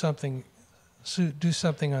or do something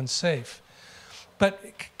unsafe. But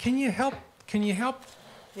can you help me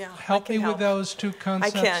with those two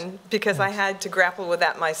concepts? I can, because I had to grapple with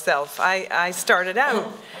that myself. I started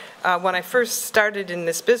out, when I first started in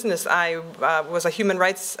this business, I was a human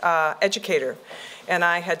rights educator. And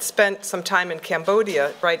I had spent some time in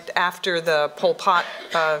Cambodia right after the Pol Pot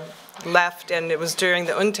left, and it was during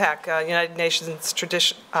the UNTAC, United Nations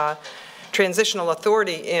Transitional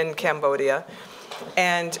Authority in Cambodia.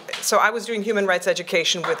 And so I was doing human rights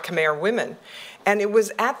education with Khmer women. And it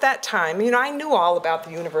was at that time, you know, I knew all about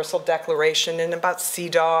the Universal Declaration and about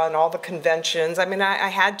CEDAW and all the conventions. I mean, I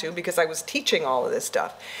had to because I was teaching all of this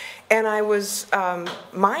stuff. And I was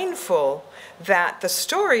mindful that the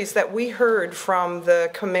stories that we heard from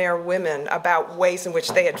the Khmer women about ways in which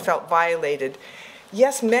they had felt violated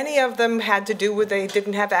yes, many of them had to do with they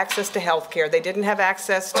didn't have access to health care, they didn't have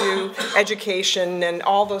access to education, and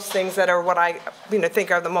all those things that are what I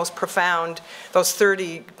think are the most profound, those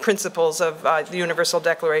 30 principles of the Universal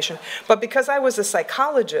Declaration. But because I was a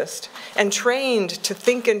psychologist and trained to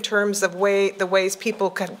think in terms of the ways people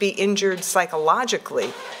could be injured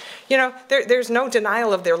psychologically, there's no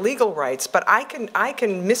denial of their legal rights, but I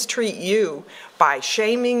can mistreat you by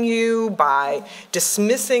shaming you, by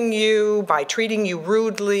dismissing you, by treating you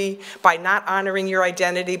rudely, by not honoring your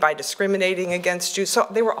identity, by discriminating against you. So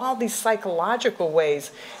there were all these psychological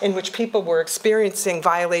ways in which people were experiencing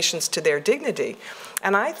violations to their dignity.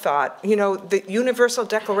 And I thought, the Universal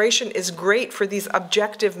Declaration is great for these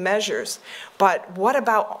objective measures, but what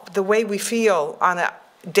about the way we feel on a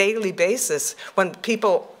daily basis when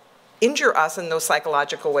people injure us in those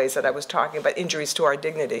psychological ways that I was talking about, injuries to our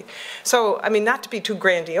dignity? So, not to be too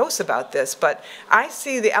grandiose about this, but I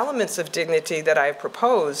see the elements of dignity that I've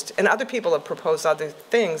proposed, and other people have proposed other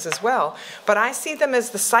things as well, but I see them as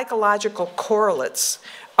the psychological correlates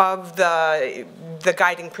of the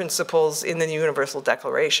guiding principles in the Universal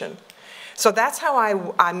Declaration. So that's how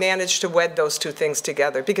I managed to wed those two things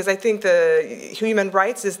together, because I think the human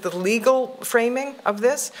rights is the legal framing of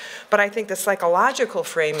this, but I think the psychological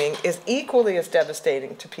framing is equally as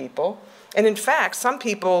devastating to people. And in fact, some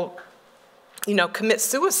people, commit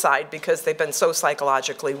suicide because they've been so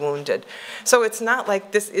psychologically wounded. So it's not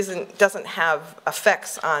like this doesn't have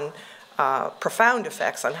effects on, profound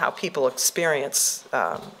effects on how people experience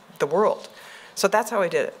the world. So that's how I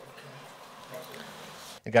did it.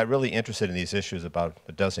 I got really interested in these issues about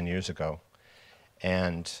a dozen years ago.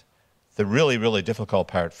 And the really, really difficult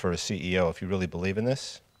part for a CEO, if you really believe in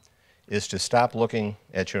this, is to stop looking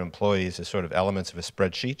at your employees as sort of elements of a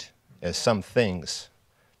spreadsheet, as some things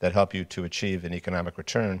that help you to achieve an economic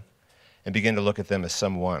return, and begin to look at them as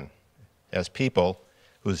someone, as people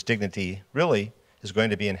whose dignity really is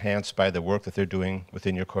going to be enhanced by the work that they're doing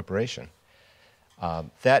within your corporation.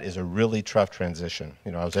 That is a really tough transition.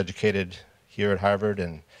 I was educated here at Harvard,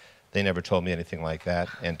 and they never told me anything like that.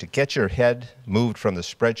 And to get your head moved from the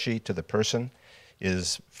spreadsheet to the person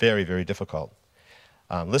is very, very difficult.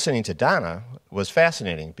 Listening to Donna was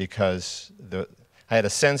fascinating because I had a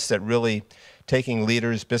sense that really taking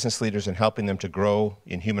leaders, business leaders, and helping them to grow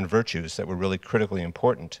in human virtues that were really critically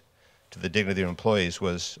important to the dignity of their employees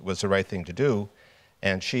was the right thing to do.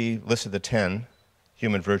 And she listed the 10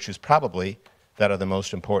 human virtues probably that are the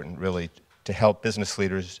most important, really, to help business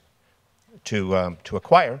leaders to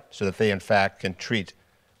acquire so that they, in fact, can treat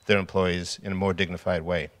their employees in a more dignified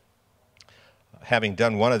way. Having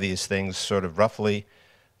done one of these things sort of roughly,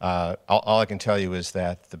 all I can tell you is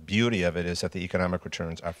that the beauty of it is that the economic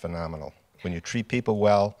returns are phenomenal. When you treat people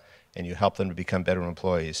well and you help them to become better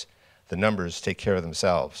employees, the numbers take care of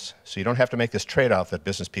themselves. So you don't have to make this trade-off that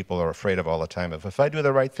business people are afraid of all the time. If I do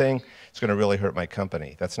the right thing, it's going to really hurt my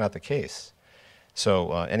company. That's not the case.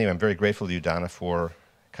 So anyway, I'm very grateful to you, Donna, for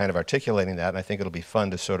kind of articulating that, and I think it'll be fun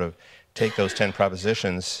to sort of take those 10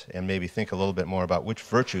 propositions and maybe think a little bit more about which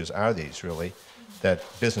virtues are these, really, that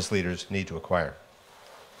business leaders need to acquire.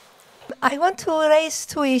 I want to raise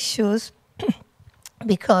two issues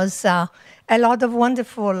because a lot of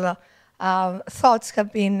wonderful thoughts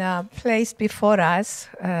have been placed before us.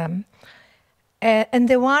 And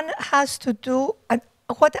the one has to do,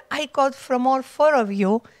 what I got from all four of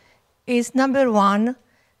you is, number one,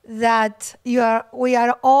 that we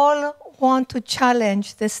are all want to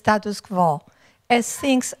challenge the status quo. As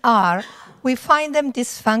things are, we find them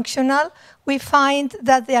dysfunctional. We find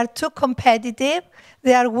that they are too competitive.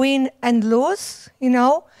 They are win and lose,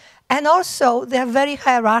 and also they are very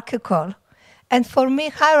hierarchical. And for me,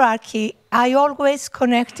 hierarchy, I always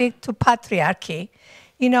connect it to patriarchy,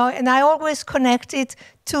 and I always connect it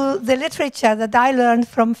to the literature that I learned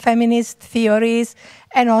from feminist theories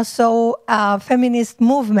and also feminist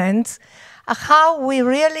movements, how we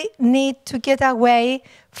really need to get away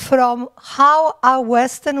from how our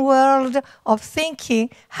Western world of thinking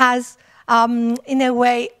has, in a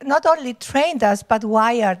way, not only trained us, but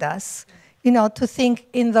wired us, to think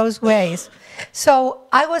in those ways. So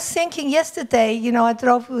I was thinking yesterday, I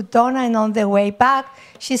drove with Donna, and on the way back,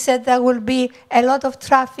 she said there will be a lot of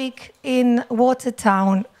traffic in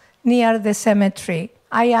Watertown near the cemetery.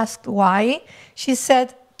 I asked why. She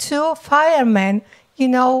said 2 firemen,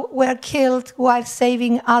 were killed while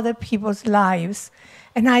saving other people's lives.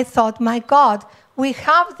 And I thought, my God, we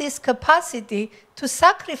have this capacity to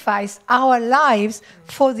sacrifice our lives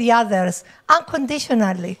for the others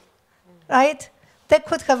unconditionally, right? They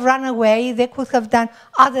could have run away, they could have done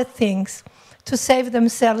other things to save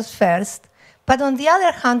themselves first. But on the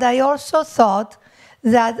other hand, I also thought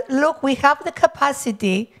that, look, we have the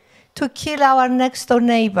capacity to kill our next door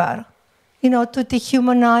neighbor, you know, to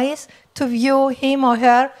dehumanize, to view him or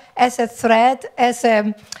her as a threat, as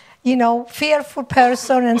a, you know, fearful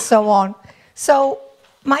person, and so on. So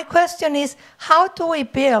my question is, how do we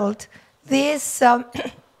build these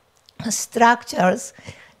structures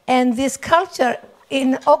and this culture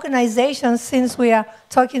in organizations, since we are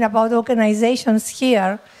talking about organizations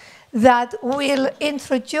here, that will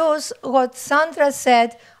introduce what Sandra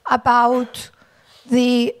said about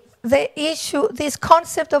the issue, this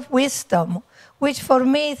concept of wisdom, which for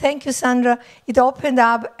me, thank you, Sandra, it opened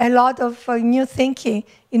up a lot of new thinking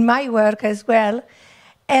in my work as well,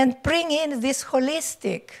 and bring in this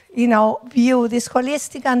holistic, you know, view, this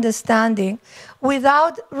holistic understanding,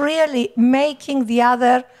 without really making the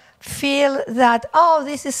other feel that, oh,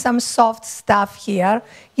 this is some soft stuff here.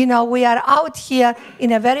 You know, we are out here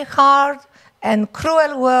in a very hard and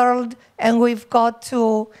cruel world, and we've got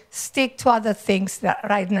to stick to other things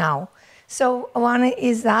right now. So one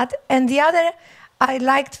is that. And the other, I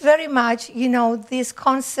liked very much, you know, this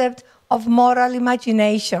concept of moral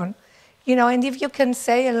imagination. You know, and if you can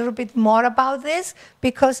say a little bit more about this,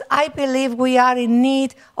 because I believe we are in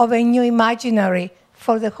need of a new imaginary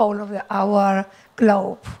for the whole of our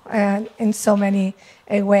globe, and in so many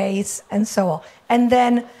ways, and so on. And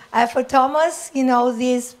then for Tomás, you know,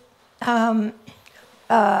 this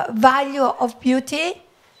value of beauty,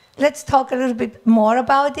 let's talk a little bit more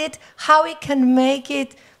about it, how we can make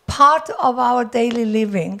it part of our daily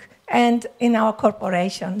living and in our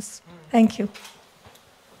corporations. Thank you.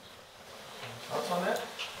 Thoughts on that?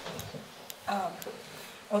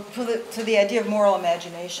 To the idea of moral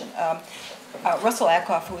imagination, Russell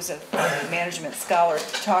Ackoff, who was a management scholar,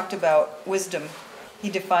 talked about wisdom. He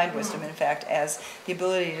defined wisdom, in fact, as the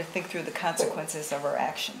ability to think through the consequences of our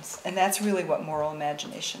actions. And that's really what moral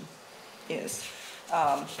imagination is.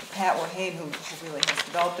 Pat Warhane, who really has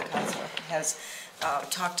developed the concept, has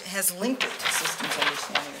linked it to systems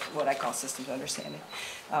understanding, what I call systems understanding.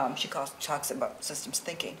 She talks about systems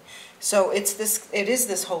thinking. So it is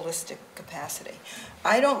this holistic capacity.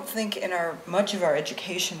 I don't think in much of our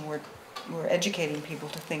education we're educating people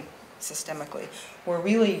to think systemically. We're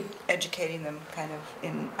really educating them kind of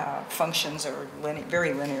in functions or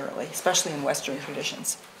very linearly, especially in Western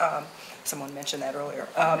traditions. Someone mentioned that earlier.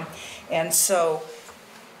 And so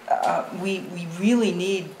we really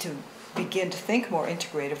need to begin to think more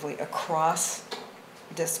integratively across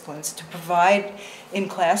disciplines to provide in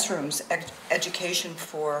classrooms education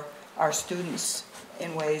for our students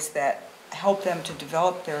in ways that help them to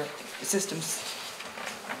develop their systems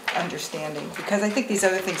understanding, because I think these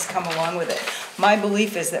other things come along with it. My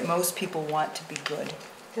belief is that most people want to be good,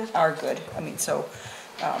 are good. I mean, so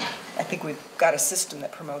I think we've got a system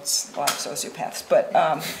that promotes a lot of sociopaths, but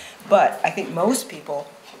I think most people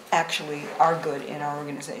actually are good in our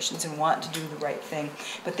organizations and want to do the right thing,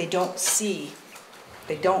 but they don't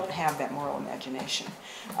have that moral imagination.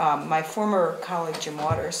 My former colleague Jim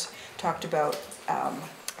Waters talked about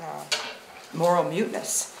moral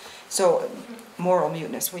muteness. So moral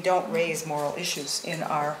muteness, we don't raise moral issues in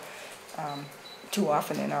our, too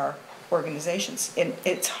often in our organizations. And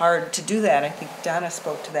it's hard to do that. I think Donna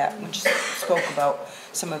spoke to that when she spoke about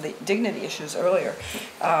some of the dignity issues earlier.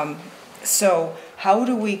 So how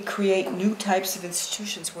do we create new types of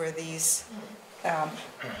institutions where these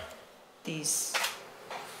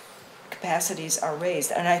capacities are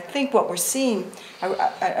raised? And I think what we're seeing,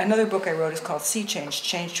 another book I wrote is called Sea Change,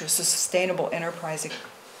 Change to a Sustainable Enterprise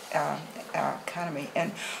Economy.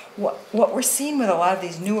 And what we're seeing with a lot of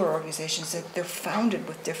these newer organizations is that they're founded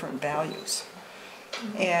with different values.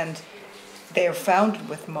 And they are founded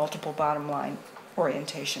with multiple bottom line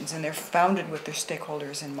orientations, and they're founded with their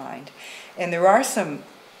stakeholders in mind. And there are some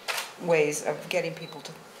ways of getting people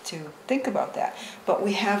to think about that. But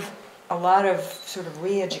we have a lot of sort of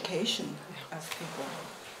re-education of people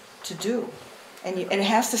to do. And it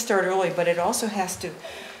has to start early, but it also has to,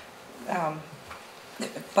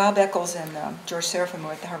 Bob Eccles and George Serafim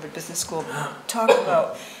at the Harvard Business School talk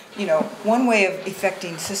about, you know, one way of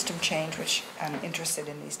effecting system change, which I'm interested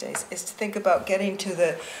in these days, is to think about getting to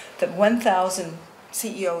the 1,000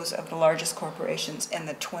 CEOs of the largest corporations and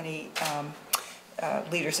the 20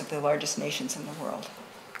 leaders of the largest nations in the world,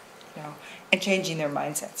 you know, and changing their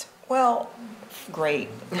mindsets. Well, great,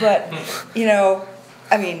 but, you know,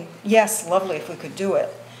 I mean, yes, lovely if we could do it,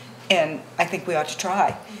 and I think we ought to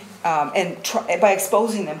try. By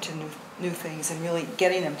exposing them to new things and really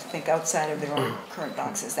getting them to think outside of their own current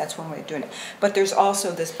boxes. That's one way of doing it. But there's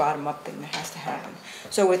also this bottom-up thing that has to happen.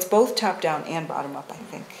 So it's both top-down and bottom-up, I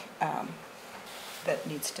think, that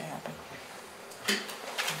needs to happen.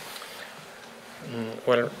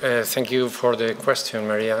 Well, thank you for the question,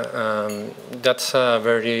 Maria. That's a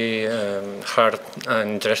very hard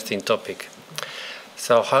and interesting topic.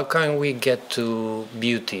 So how can we get to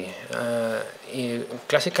beauty?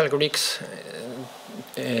 Classical Greeks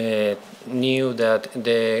knew that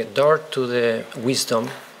the door to the wisdom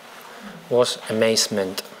was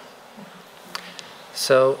amazement.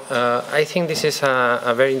 So I think this is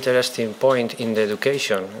a very interesting point in the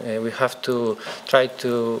education. We have to try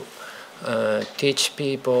to teach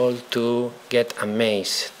people to get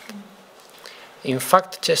amazed. In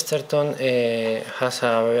fact, Chesterton has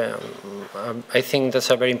I think that's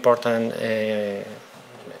a very important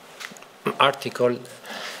article.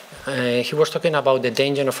 He was talking about the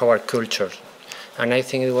danger of our culture, and I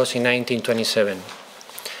think it was in 1927.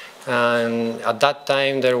 And at that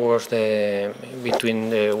time there was between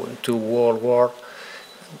the two world wars,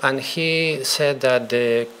 and he said that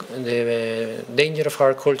the danger of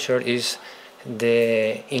our culture is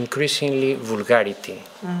the increasingly vulgarity.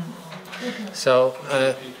 So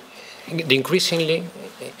the increasingly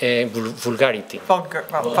vulgarity.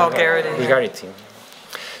 Vulgarity.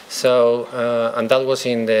 So, and that was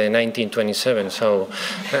in the 1927. So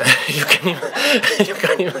you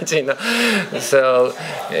can imagine. So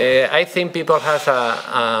I think people have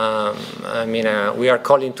we are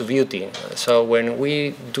calling to beauty. So when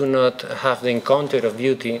we do not have the encounter of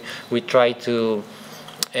beauty, we try to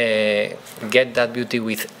get that beauty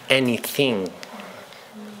with anything.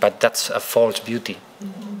 But that's a false beauty.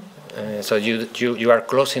 So you are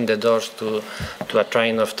closing the doors to a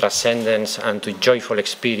kind of transcendence and to joyful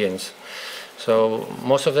experience. So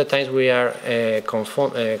most of the times we are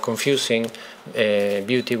confusing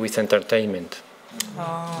beauty with entertainment.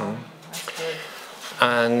 Oh, that's good.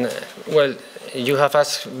 And well, you have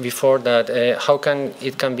asked before that how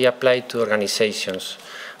it can be applied to organizations.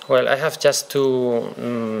 Well, I have just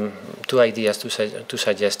two ideas, two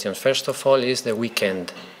suggestions. First of all is the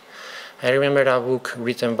weekend. I remember a book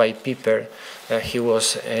written by Piper. He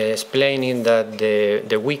was explaining that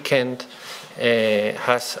the weekend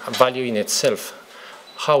has a value in itself.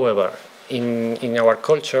 However, in our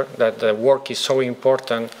culture, that the work is so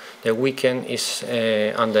important, the weekend is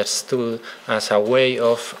understood as a way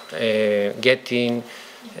of getting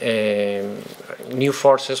new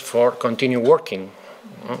forces for continue working.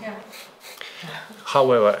 Yeah.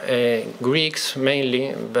 However, Greeks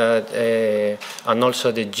mainly, but and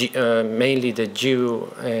also mainly the Jew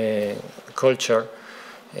culture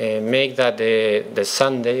make that the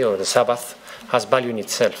Sunday or the Sabbath has value in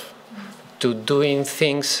itself, to doing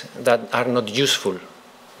things that are not useful,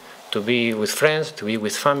 to be with friends, to be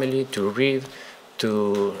with family, to read,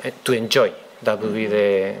 to enjoy. That would be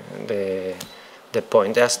the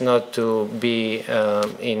point. That's not to be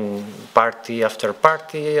in party after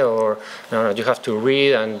party, or no, you have to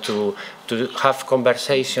read and to have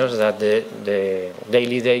conversations that the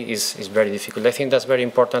daily day is very difficult. I think that's very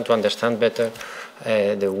important to understand better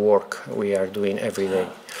the work we are doing every day.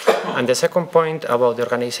 And the second point about the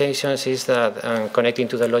organizations is that, connecting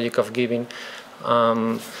to the logic of giving,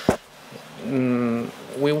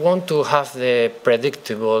 we want to have the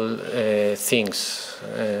predictable things.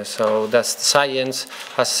 So that science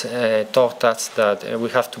has taught us that we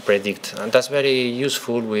have to predict. And that's very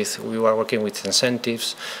useful we are working with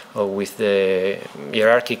incentives or with the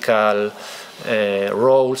hierarchical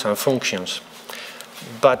roles and functions.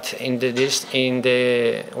 But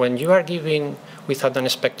when you are giving without an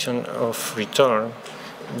expectation of return,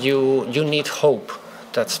 you need hope,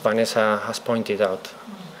 that Vanessa has pointed out.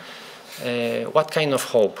 What kind of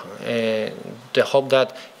hope? The hope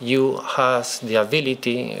that you has the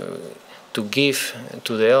ability to give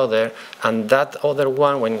to the other, and that other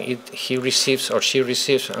one, when he receives or she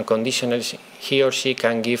receives unconditionally, he or she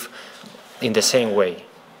can give in the same way.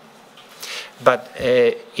 But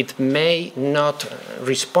it may not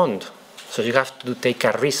respond, so you have to take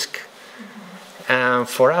a risk. And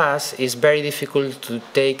for us, it's very difficult to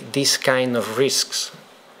take this kind of risks.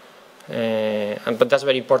 But that's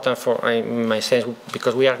very important in my sense,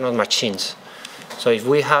 because we are not machines. So if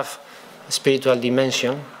we have a spiritual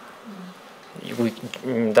dimension,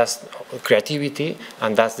 that's creativity,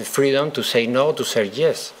 and that's the freedom to say no, to say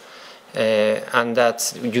yes. And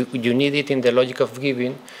that's you need it in the logic of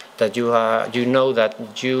giving, that you know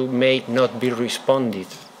that you may not be responded,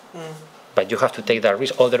 but you have to take that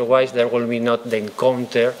risk. Otherwise, there will be not the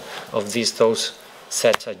encounter of those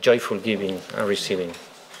such a joyful giving and receiving.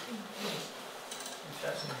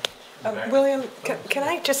 William, can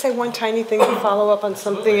I just say one tiny thing to follow up on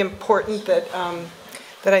something important that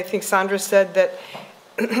that I think Sandra said, that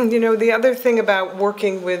You know, the other thing about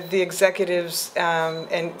working with the executives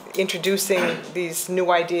and introducing these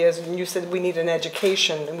new ideas, and you said we need an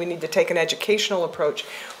education and we need to take an educational approach.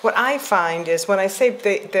 What I find is when I say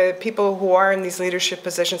the people who are in these leadership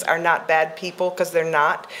positions are not bad people, because they're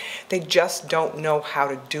not, they just don't know how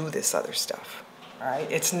to do this other stuff, right?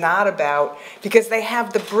 It's not about, because they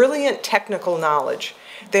have the brilliant technical knowledge.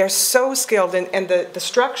 They're so skilled, and the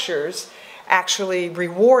structures actually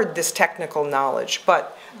reward this technical knowledge.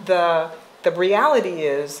 But the reality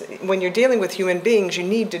is, when you're dealing with human beings, you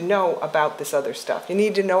need to know about this other stuff. You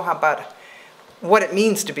need to know about what it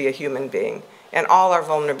means to be a human being and all our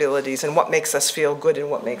vulnerabilities and what makes us feel good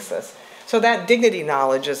and what makes us. So that dignity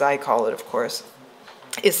knowledge, as I call it, of course,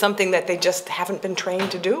 is something that they just haven't been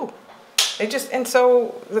trained to do. And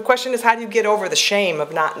so the question is, how do you get over the shame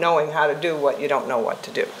of not knowing how to do what you don't know what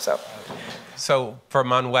to do? So for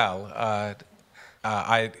Manuel,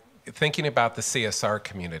 thinking about the CSR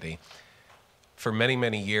community, for many,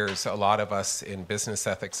 many years, a lot of us in business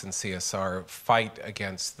ethics and CSR fight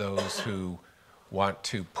against those who want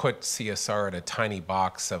to put CSR in a tiny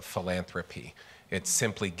box of philanthropy. It's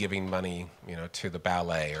simply giving money, to the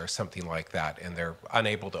ballet or something like that, and they're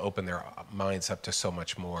unable to open their minds up to so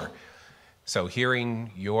much more. So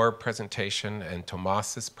hearing your presentation and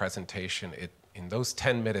Tomás's presentation, in those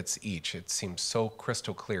 10 minutes each, it seems so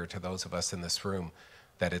crystal clear to those of us in this room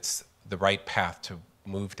that it's the right path to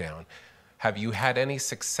move down. Have you had any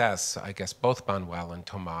success, I guess both Manuel and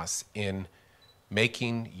Tomás, in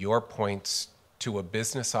making your points to a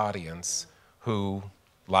business audience who,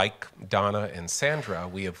 like Donna and Sandra,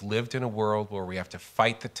 we have lived in a world where we have to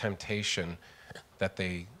fight the temptation that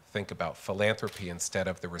they think about philanthropy instead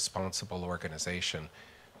of the responsible organization?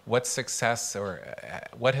 What success or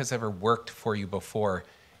what has ever worked for you before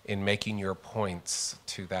in making your points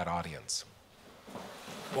to that audience?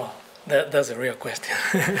 Well, that's a real question.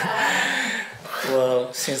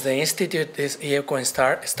 Well, since the Institute, this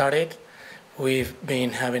IECO started, we've been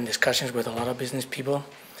having discussions with a lot of business people,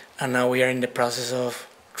 and now we are in the process of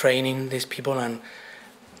training these people.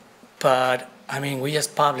 But I mean, we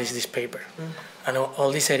just published this paper, and all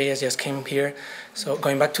these ideas just came here. So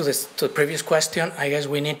going back to the previous question, I guess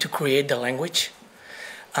we need to create the language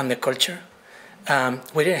and the culture.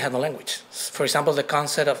 We didn't have the language. For example, the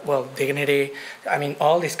concept of, dignity, I mean,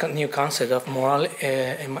 all this new concept of moral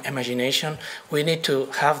imagination, we need to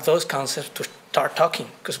have those concepts to start talking,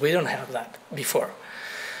 because we don't have that before.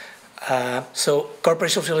 So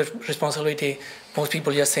corporate social responsibility, most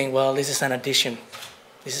people just think, well, this is an addition.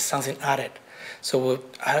 This is something added. So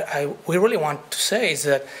we really want to say is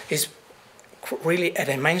that it's really a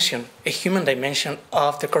dimension, a human dimension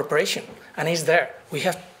of the corporation, and it's there. We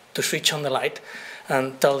have to switch on the light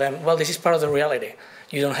and tell them, well, this is part of the reality.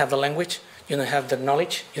 You don't have the language, you don't have the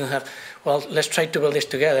knowledge, you don't have, well, let's try to build this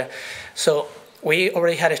together. So we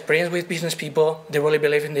already had experience with business people, they really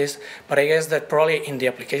believe in this, but I guess that probably in the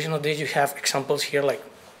application of this, you have examples here like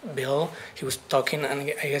Bill, he was talking, and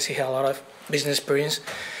I guess he had a lot of business experience.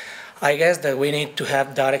 I guess that we need to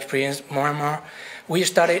have that experience more and more. We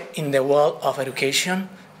started in the world of education,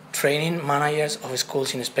 training managers of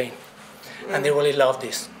schools in Spain, and they really love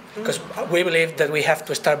this. Because we believe that we have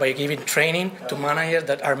to start by giving training to managers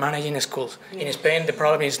that are managing schools. In Spain, the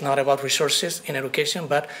problem is not about resources in education,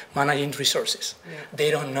 but managing resources. They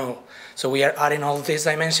don't know. So we are adding all these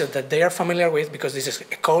dimensions that they are familiar with, because this is a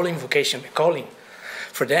calling vocation, a calling.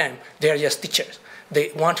 For them, they are just teachers.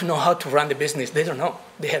 They want to know how to run the business. They don't know.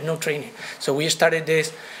 They have no training. So we started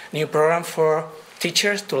this new program for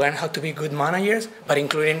teachers to learn how to be good managers, but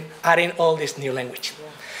including adding all this new language.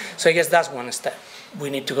 So I guess that's one step. We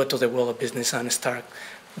need to go to the world of business and start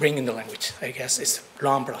bringing the language. I guess it's a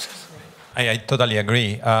long process. I totally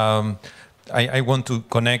agree. I want to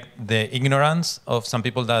connect the ignorance of some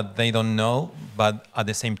people that they don't know, but at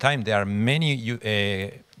the same time, there are many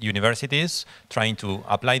universities trying to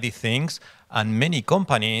apply these things, and many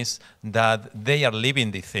companies that they are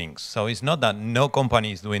living these things. So it's not that no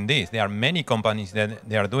company is doing this. There are many companies that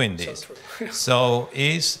they are doing this. So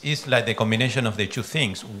it's like the combination of the two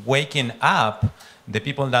things, waking up the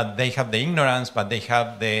people that they have the ignorance, but they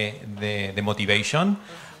have the motivation,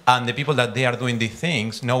 and the people that they are doing these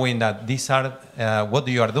things, knowing that these are, what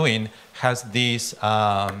you are doing has these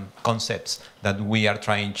concepts that we are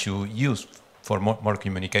trying to use for more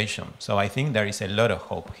communication. So I think there is a lot of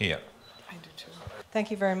hope here. Thank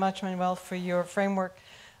you very much, Manuel, for your framework.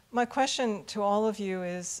 My question to all of you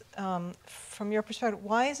is, from your perspective,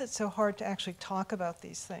 why is it so hard to actually talk about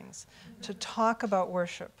these things? To talk about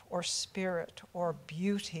worship or spirit or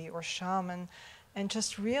beauty or shaman and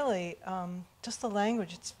just really, just the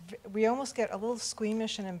language. We almost get a little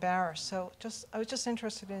squeamish and embarrassed. So I was just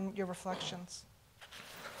interested in your reflections.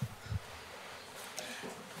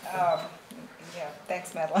 Yeah,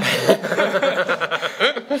 thanks, Madeline.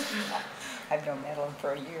 I've known Madeline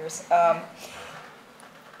for years.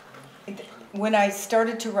 When I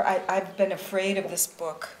started to write, I've been afraid of this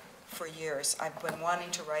book for years. I've been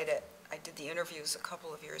wanting to write it. I did the interviews a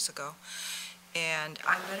couple of years ago, and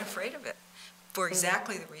I've been afraid of it for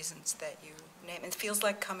exactly the reasons that you name. It feels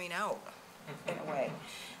like coming out in a way.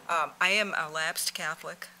 I am a lapsed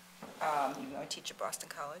Catholic, even though I teach at Boston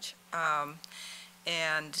College,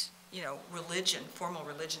 and you know, religion, formal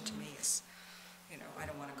religion to me is, you know, I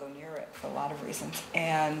don't want to go near it for a lot of reasons.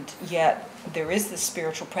 And yet there is this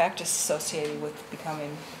spiritual practice associated with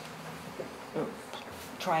becoming,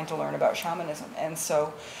 trying to learn about shamanism. And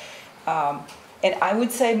so, and I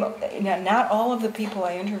would say not all of the people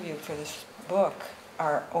I interviewed for this book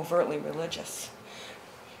are overtly religious,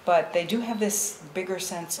 but they do have this bigger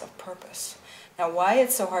sense of purpose. Now, why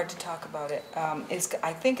it's so hard to talk about it is,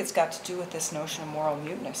 I think it's got to do with this notion of moral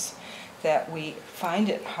muteness, that we find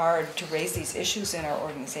it hard to raise these issues in our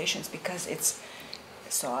organizations because it's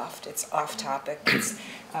soft, it's off topic, it's,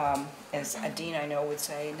 as a dean I know would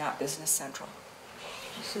say, not business central.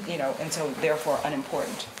 You know, and so therefore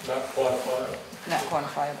unimportant. Not quantifiable. Not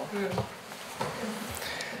quantifiable.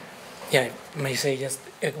 Yeah, I may say just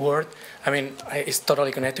a word. I mean, it's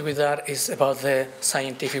totally connected with that. It's about the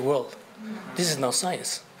scientific world. This is not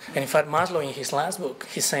science. And in fact, Maslow, in his last book,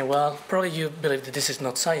 he's saying, well, probably you believe that this is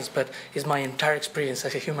not science, but it's my entire experience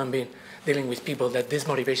as a human being dealing with people that these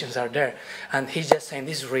motivations are there. And he's just saying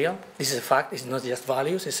this is real, this is a fact, it's not just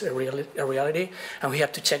values, it's a reality, and we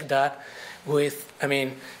have to check that with, I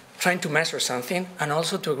mean, trying to measure something, and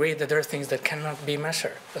also to agree that there are things that cannot be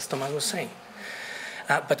measured, as Tomás was saying.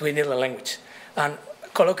 But we need the language. And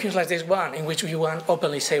colloquiums like this one, in which we want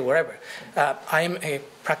openly say wherever. I am a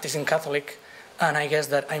practicing Catholic, and I guess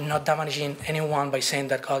that I'm not damaging anyone by saying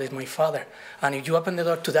that God is my Father. And if you open the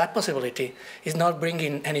door to that possibility, it's not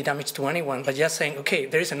bringing any damage to anyone, but just saying, okay,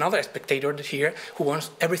 there is another spectator here who wants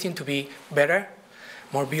everything to be better,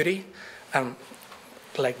 more beauty,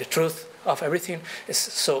 like the truth of everything.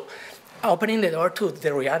 So opening the door to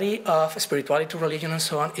the reality of spirituality, religion, and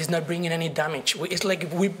so on is not bringing any damage. It's like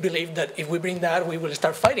we believe that if we bring that, we will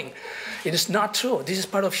start fighting. It is not true. This is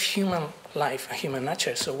part of human life and human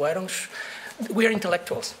nature. So why don't we are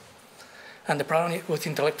intellectuals. And the problem with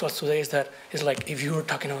intellectuals today is that it's like if you're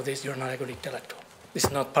talking about this, you're not a good intellectual.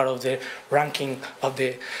 It's not part of the ranking of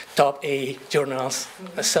the top A journals.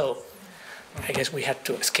 So I guess we had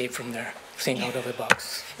to escape from there, think out of the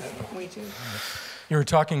box. We do. You were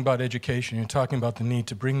talking about education. You're talking about the need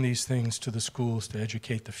to bring these things to the schools to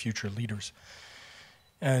educate the future leaders.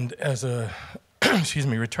 And as a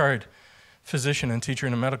retired physician and teacher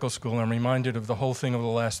in a medical school, I'm reminded of the whole thing over the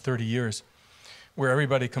last 30 years, where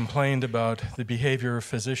everybody complained about the behavior of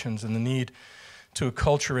physicians and the need to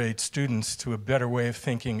acculturate students to a better way of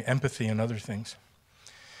thinking, empathy, and other things.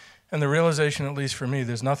 And the realization, at least for me,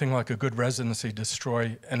 there's nothing like a good residency to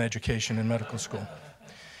destroy an education in medical school.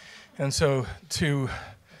 And so to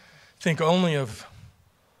think only of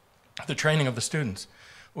the training of the students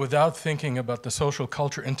without thinking about the social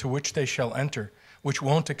culture into which they shall enter, which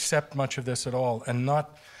won't accept much of this at all, and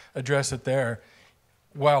not address it there,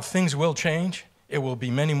 while things will change, it will be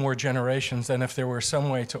many more generations than if there were some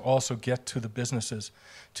way to also get to the businesses,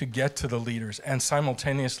 to get to the leaders, and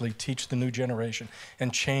simultaneously teach the new generation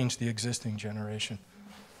and change the existing generation.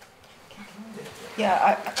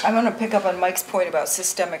 Yeah, I'm going to pick up on Mike's point about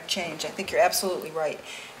systemic change. I think you're absolutely right.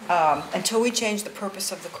 Until we change the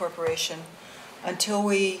purpose of the corporation, until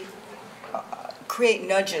we create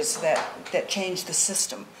nudges that change the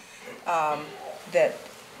system, that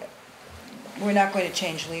we're not going to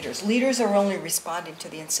change leaders. Leaders are only responding to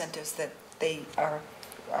the incentives that they are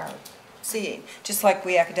seeing, just like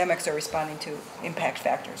we academics are responding to impact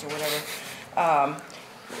factors or whatever.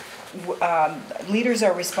 Leaders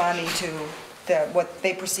are responding to what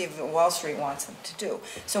they perceive that Wall Street wants them to do.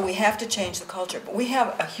 So we have to change the culture. But we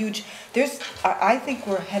have a huge, I think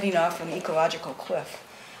we're heading off an ecological cliff.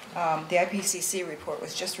 The IPCC report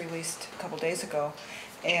was just released a couple days ago.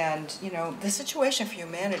 And, you know, the situation for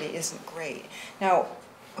humanity isn't great. Now,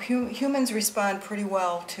 humans respond pretty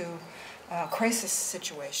well to crisis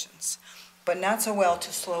situations, but not so well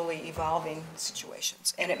to slowly evolving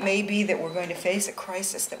situations. And it may be that we're going to face a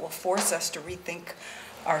crisis that will force us to rethink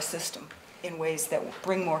our system in ways that will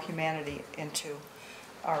bring more humanity into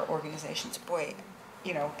our organizations. Boy,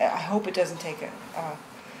 you know, I hope it doesn't take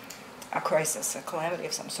a crisis, a calamity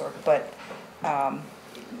of some sort, but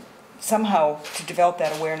somehow to develop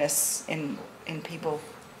that awareness in people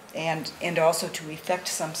and also to effect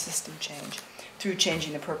some system change through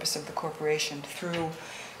changing the purpose of the corporation, through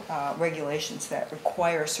regulations that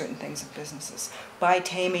require certain things of businesses. By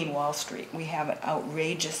taming Wall Street, we have an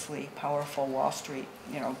outrageously powerful Wall Street,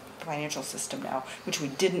 financial system now, which we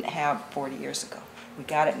didn't have 40 years ago. We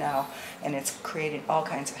got it now, and it's creating all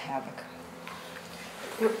kinds of havoc.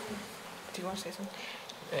 Do you want to say something?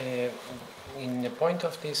 In the point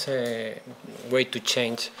of this way to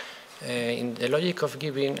change, in the logic of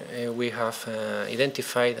giving, we have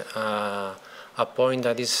identified a point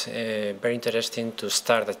that is very interesting to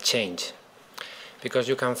start a change, because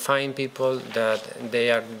you can find people that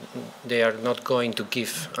they are not going to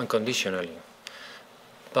give unconditionally,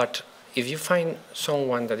 but if you find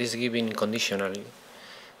someone that is giving unconditionally,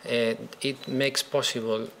 it makes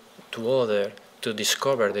possible to others to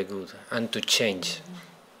discover the good and to change,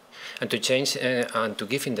 and to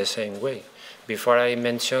give in the same way. Before I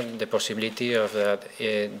mentioned the possibility of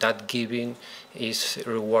that giving is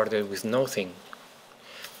rewarded with nothing.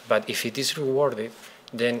 But if it is rewarded,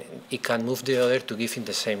 then it can move the other to give in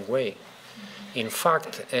the same way. In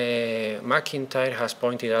fact, McIntyre has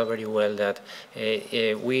pointed out very well that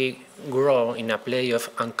we grow in a play of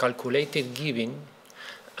uncalculated giving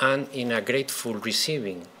and in a grateful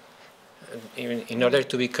receiving, in order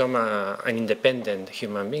to become an independent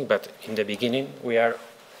human being. But in the beginning, we are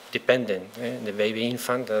dependent, the baby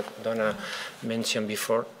infant that Donna mentioned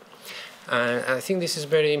before. And I think this is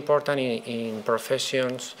very important in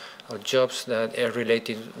professions or jobs that are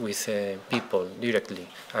related with people directly,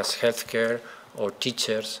 as healthcare or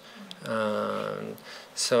teachers. I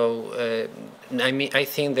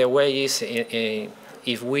think the way is,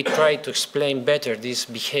 if we try to explain better this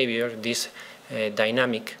behavior, this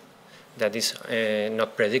dynamic, that is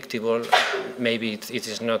not predictable, maybe it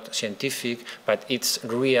is not scientific, but it's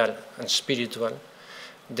real and spiritual,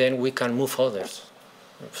 then we can move others.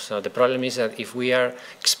 So the problem is that if we are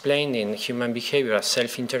explaining human behavior as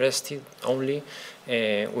self-interested only,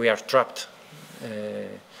 we are trapped.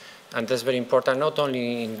 And that's very important, not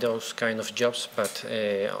only in those kind of jobs, but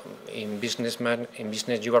in business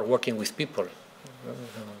you are working with people.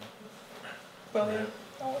 Well,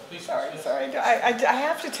 sorry. I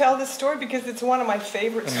have to tell this story because it's one of my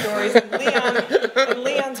favorite stories. And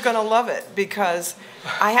Leon's going to love it, because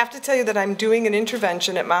I have to tell you that I'm doing an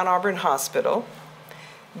intervention at Mount Auburn Hospital.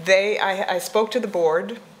 I spoke to the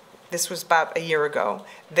board. This was about a year ago.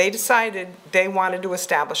 They decided they wanted to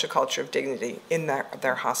establish a culture of dignity in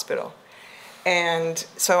their hospital. And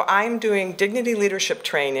so I'm doing dignity leadership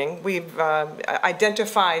training. We've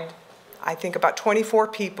identified, I think, about 24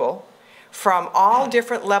 people from all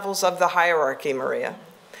different levels of the hierarchy, Maria.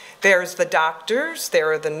 There's the doctors, there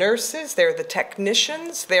are the nurses, there are the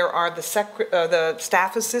technicians, there are the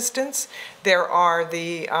staff assistants, there are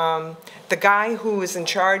the guy who is in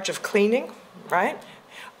charge of cleaning, right?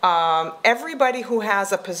 Everybody who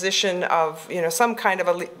has a position of, some kind of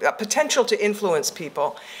a potential to influence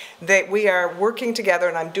people, we are working together,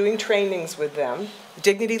 and I'm doing trainings with them,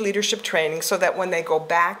 dignity leadership training, so that when they go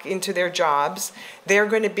back into their jobs, they're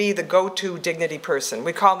going to be the go-to dignity person.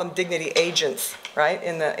 We call them dignity agents, right,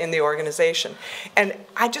 in the organization. And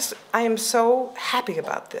I am so happy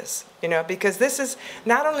about this, because this is,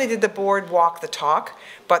 not only did the board walk the talk,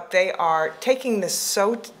 but they are taking this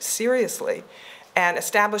so seriously and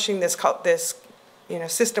establishing this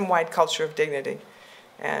system-wide culture of dignity.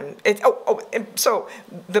 And so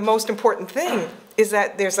the most important thing is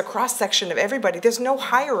that there's a cross-section of everybody. There's no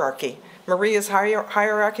hierarchy. Maria's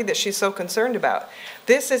hierarchy that she's so concerned about.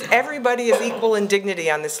 This is, everybody is equal in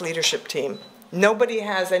dignity on this leadership team. Nobody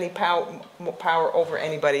has any power over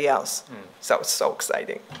anybody else. So it's so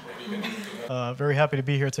exciting. Very happy to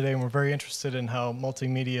be here today, and we're very interested in how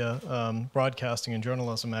multimedia broadcasting and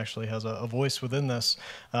journalism actually has a voice within this.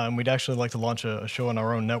 And we'd actually like to launch a show on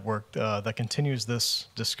our own network that continues this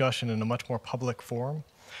discussion in a much more public forum.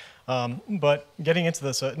 But getting into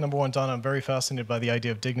this, number one, Donna, I'm very fascinated by the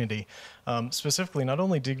idea of dignity, specifically not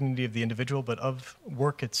only dignity of the individual, but of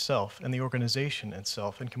work itself and the organization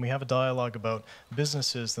itself. And can we have a dialogue about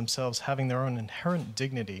businesses themselves having their own inherent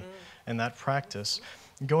dignity in that practice?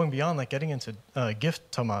 Going beyond that, getting into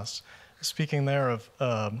gift, Tomás, speaking there of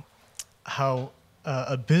how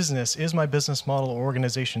a business, is my business model or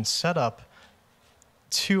organization set up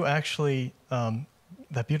to actually,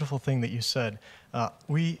 that beautiful thing that you said,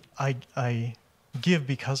 I give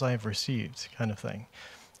because I have received, kind of thing.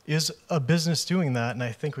 Is a business doing that? And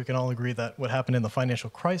I think we can all agree that what happened in the financial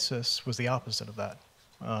crisis was the opposite of that.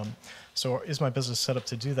 So is my business set up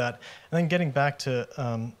to do that? And then getting back to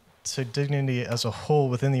dignity as a whole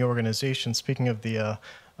within the organization, speaking of the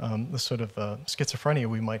the sort of schizophrenia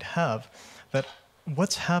we might have, that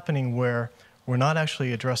what's happening where we're not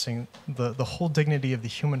actually addressing the whole dignity of the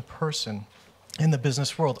human person in the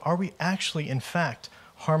business world. Are we actually, in fact,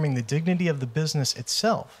 harming the dignity of the business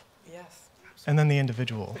itself? Yes. And then the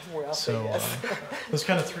individual. Well, So yes. there's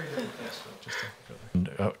kind of three different things. Just to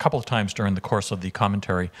go there. A couple of times during the course of the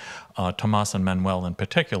commentary, Tomás and Manuel in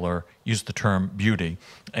particular used the term beauty,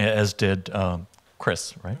 as did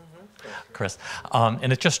Chris, right? Chris.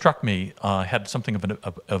 And it just struck me, had something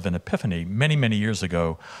of an epiphany. Many, many years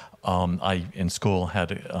ago, I, in school, had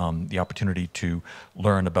the opportunity to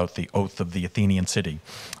learn about the oath of the Athenian city.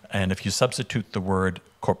 And if you substitute the word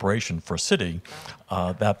corporation for city,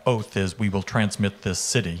 that oath is, we will transmit this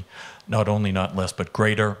city, not only not less, but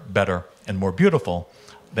greater, better, and more beautiful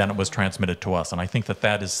than it was transmitted to us. And I think that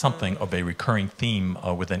that is something of a recurring theme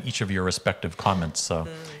within each of your respective comments.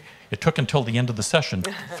 It took until the end of the session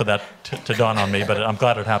for that to dawn on me, but I'm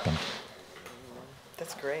glad it happened.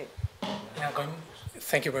 That's great.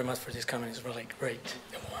 Thank you very much for this comment. It's really great,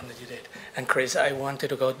 the one that you did. And Chris, I wanted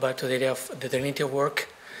to go back to the idea of the dignity of work.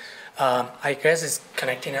 I guess it's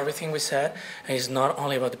connecting everything we said, and it's not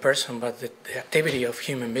only about the person, but the activity of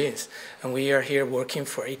human beings. And we are here working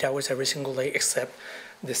for 8 hours every single day, except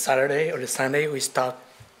the Saturday or the Sunday we stop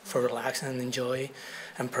for relax and enjoy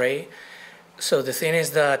and pray. So the thing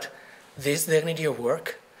is that this dignity of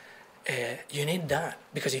work, you need that,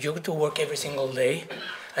 because if you go to work every single day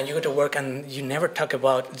and you go to work and you never talk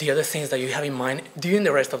about the other things that you have in mind during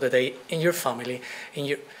the rest of the day in your family,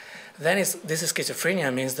 then this is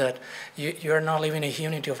schizophrenia. Means that you are not living a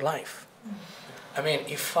unity of life. I mean,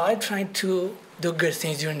 if I try to do good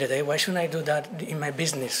things during the day, why shouldn't I do that in my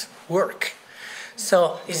business work?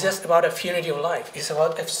 So it's just about a unity of life. It's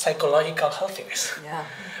about psychological healthiness. Yeah.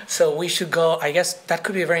 So we should go, I guess that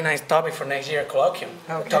could be a very nice topic for next year colloquium.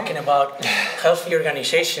 Okay. Talking about healthy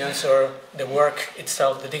organizations or the work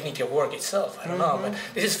itself, the dignity of work itself. I don't know, but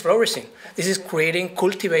this is flourishing. This is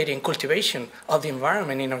cultivation of the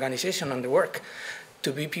environment in organization and the work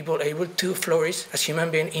to be people able to flourish as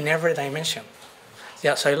human beings in every dimension.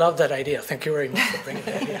 Yeah, so I love that idea. Thank you very much for bringing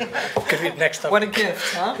that idea. Could be next up. What a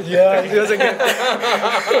gift, huh? Yeah, it was a gift.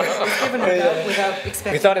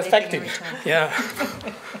 Without expecting. Yeah.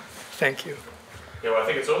 Thank you. Yeah, well, I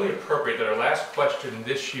think it's only appropriate that our last question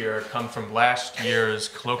this year come from last year's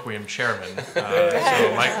colloquium chairman. So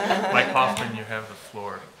Mike Hoffman, you have the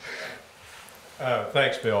floor.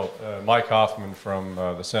 Thanks, Bill. Mike Hoffman from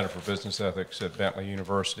the Center for Business Ethics at Bentley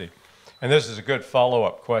University. And this is a good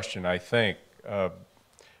follow-up question, I think,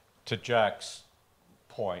 to Jack's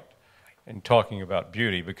point in talking about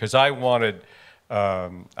beauty, because I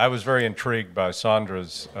was very intrigued by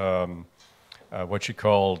Sandra's, what she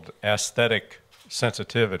called aesthetic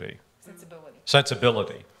sensitivity.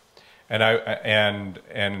 Sensibility. And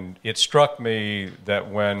it struck me that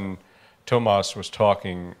when Tomás was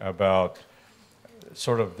talking about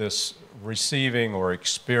sort of this receiving or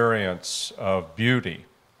experience of beauty,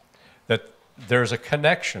 that there's a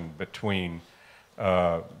connection between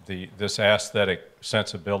this aesthetic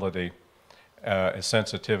sensibility,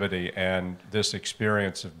 sensitivity, and this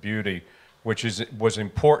experience of beauty, which was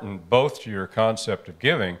important both to your concept of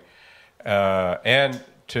giving and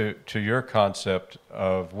to your concept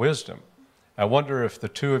of wisdom. I wonder if the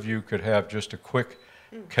two of you could have just a quick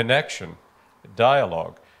connection,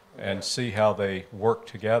 dialogue, and see how they work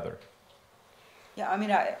together. Yeah, I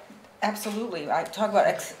mean, absolutely. I talk about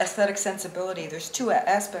aesthetic sensibility. There's two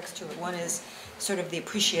aspects to it. One is sort of the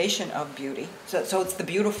appreciation of beauty. So it's the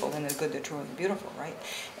beautiful and the good, the true, and the beautiful, right?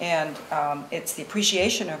 And it's the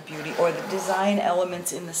appreciation of beauty or the design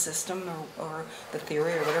elements in the system or the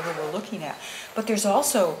theory or whatever we're looking at. But there's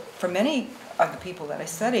also, for many of the people that I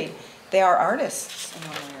studied, they are artists in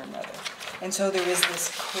one way or another. And so there is this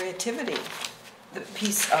creativity, the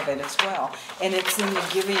piece of it as well. And it's in the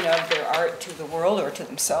giving of their art to the world or to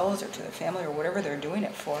themselves or to their family or whatever they're doing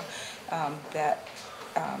it for,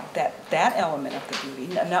 that element of the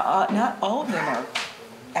beauty. Not all of them are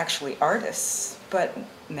actually artists, but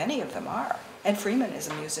many of them are. Ed Freeman is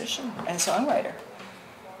a musician and a songwriter.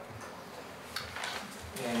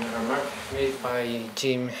 And a remark made by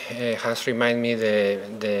Jim has reminded me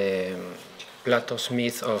the Plato's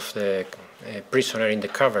myth of the prisoner in the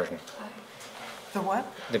cavern. The what?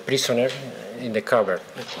 The prisoner in the cavern.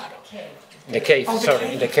 The cave,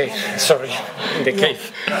 sorry, in the cave, sorry, in the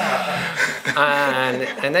cave.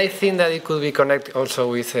 And I think that it could be connected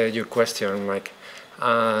also with your question, Mike.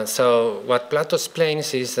 So what Plato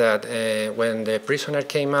explains is that when the prisoner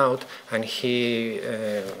came out and he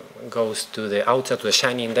goes to the outside, to the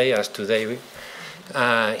shining day as today,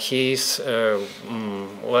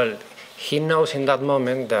 he knows in that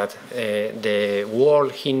moment that the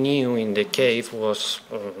world he knew in the cave was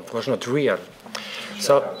not real.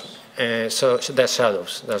 So the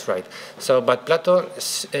shadows, that's right. So, but Plato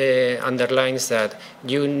underlines that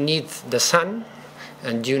you need the sun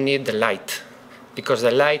and you need the light, because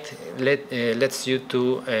the light lets you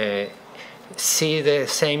to see the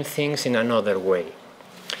same things in another way.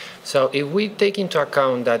 So if we take into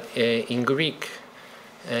account that in Greek,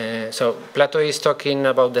 so Plato is talking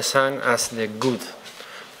about the sun as the good.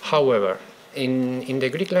 However, in the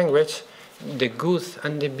Greek language, the good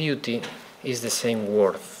and the beauty is the same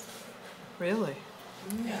word. Really?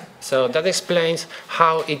 So that explains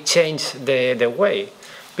how it changed the way.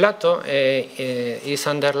 Plato is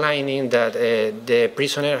underlining that the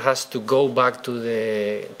prisoner has to go back to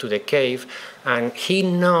the cave, and he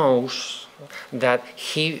knows that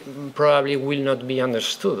he probably will not be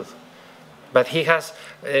understood. But he has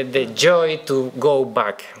the joy to go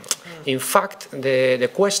back. In fact, the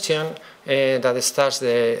question that starts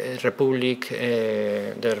the Republic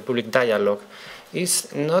dialogue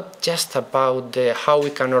is not just about how we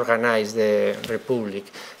can organize the Republic.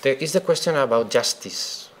 It's the question about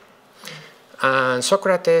justice. And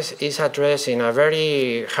Socrates is addressing a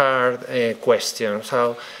very hard question.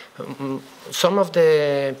 So some of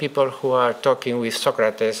the people who are talking with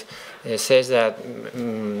Socrates says that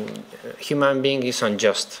human being is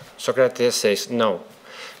unjust. Socrates says no.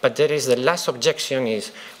 But there is the last objection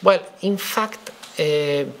is, well, in fact,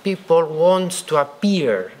 people want to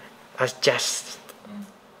appear as just,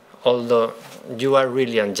 although you are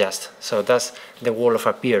really unjust. So that's the wall of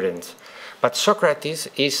appearance. But Socrates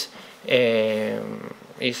is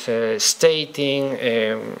stating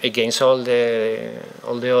against all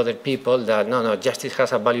the other people that no, justice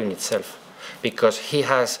has a value in itself, because he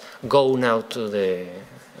has gone out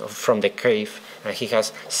from the cave and he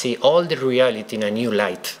has seen all the reality in a new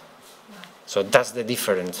light. So that's the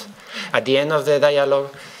difference. At the end of the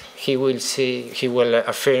dialogue, he will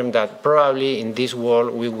affirm that probably in this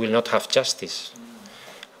world we will not have justice.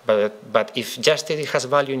 But if justice has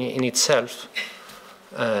value in itself,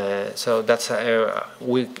 so that's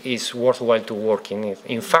is worthwhile to work in it.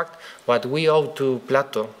 In fact, what we owe to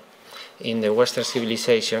Plato in the Western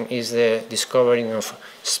civilization is the discovering of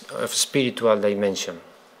spiritual dimension.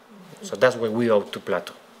 So that's what we owe to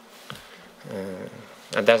Plato.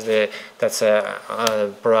 And that's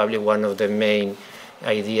probably one of the main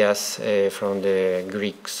ideas from the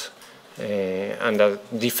Greeks, and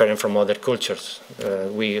that different from other cultures.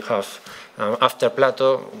 We have, after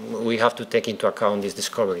Plato, we have to take into account this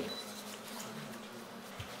discovery.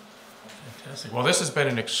 Fantastic. Well, this has been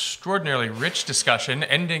an extraordinarily rich discussion,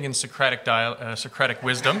 ending in Socratic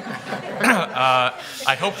wisdom.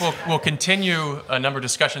 I hope we'll continue a number of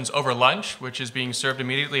discussions over lunch, which is being served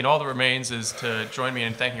immediately, and all that remains is to join me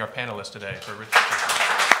in thanking our panelists today for a rich discussion.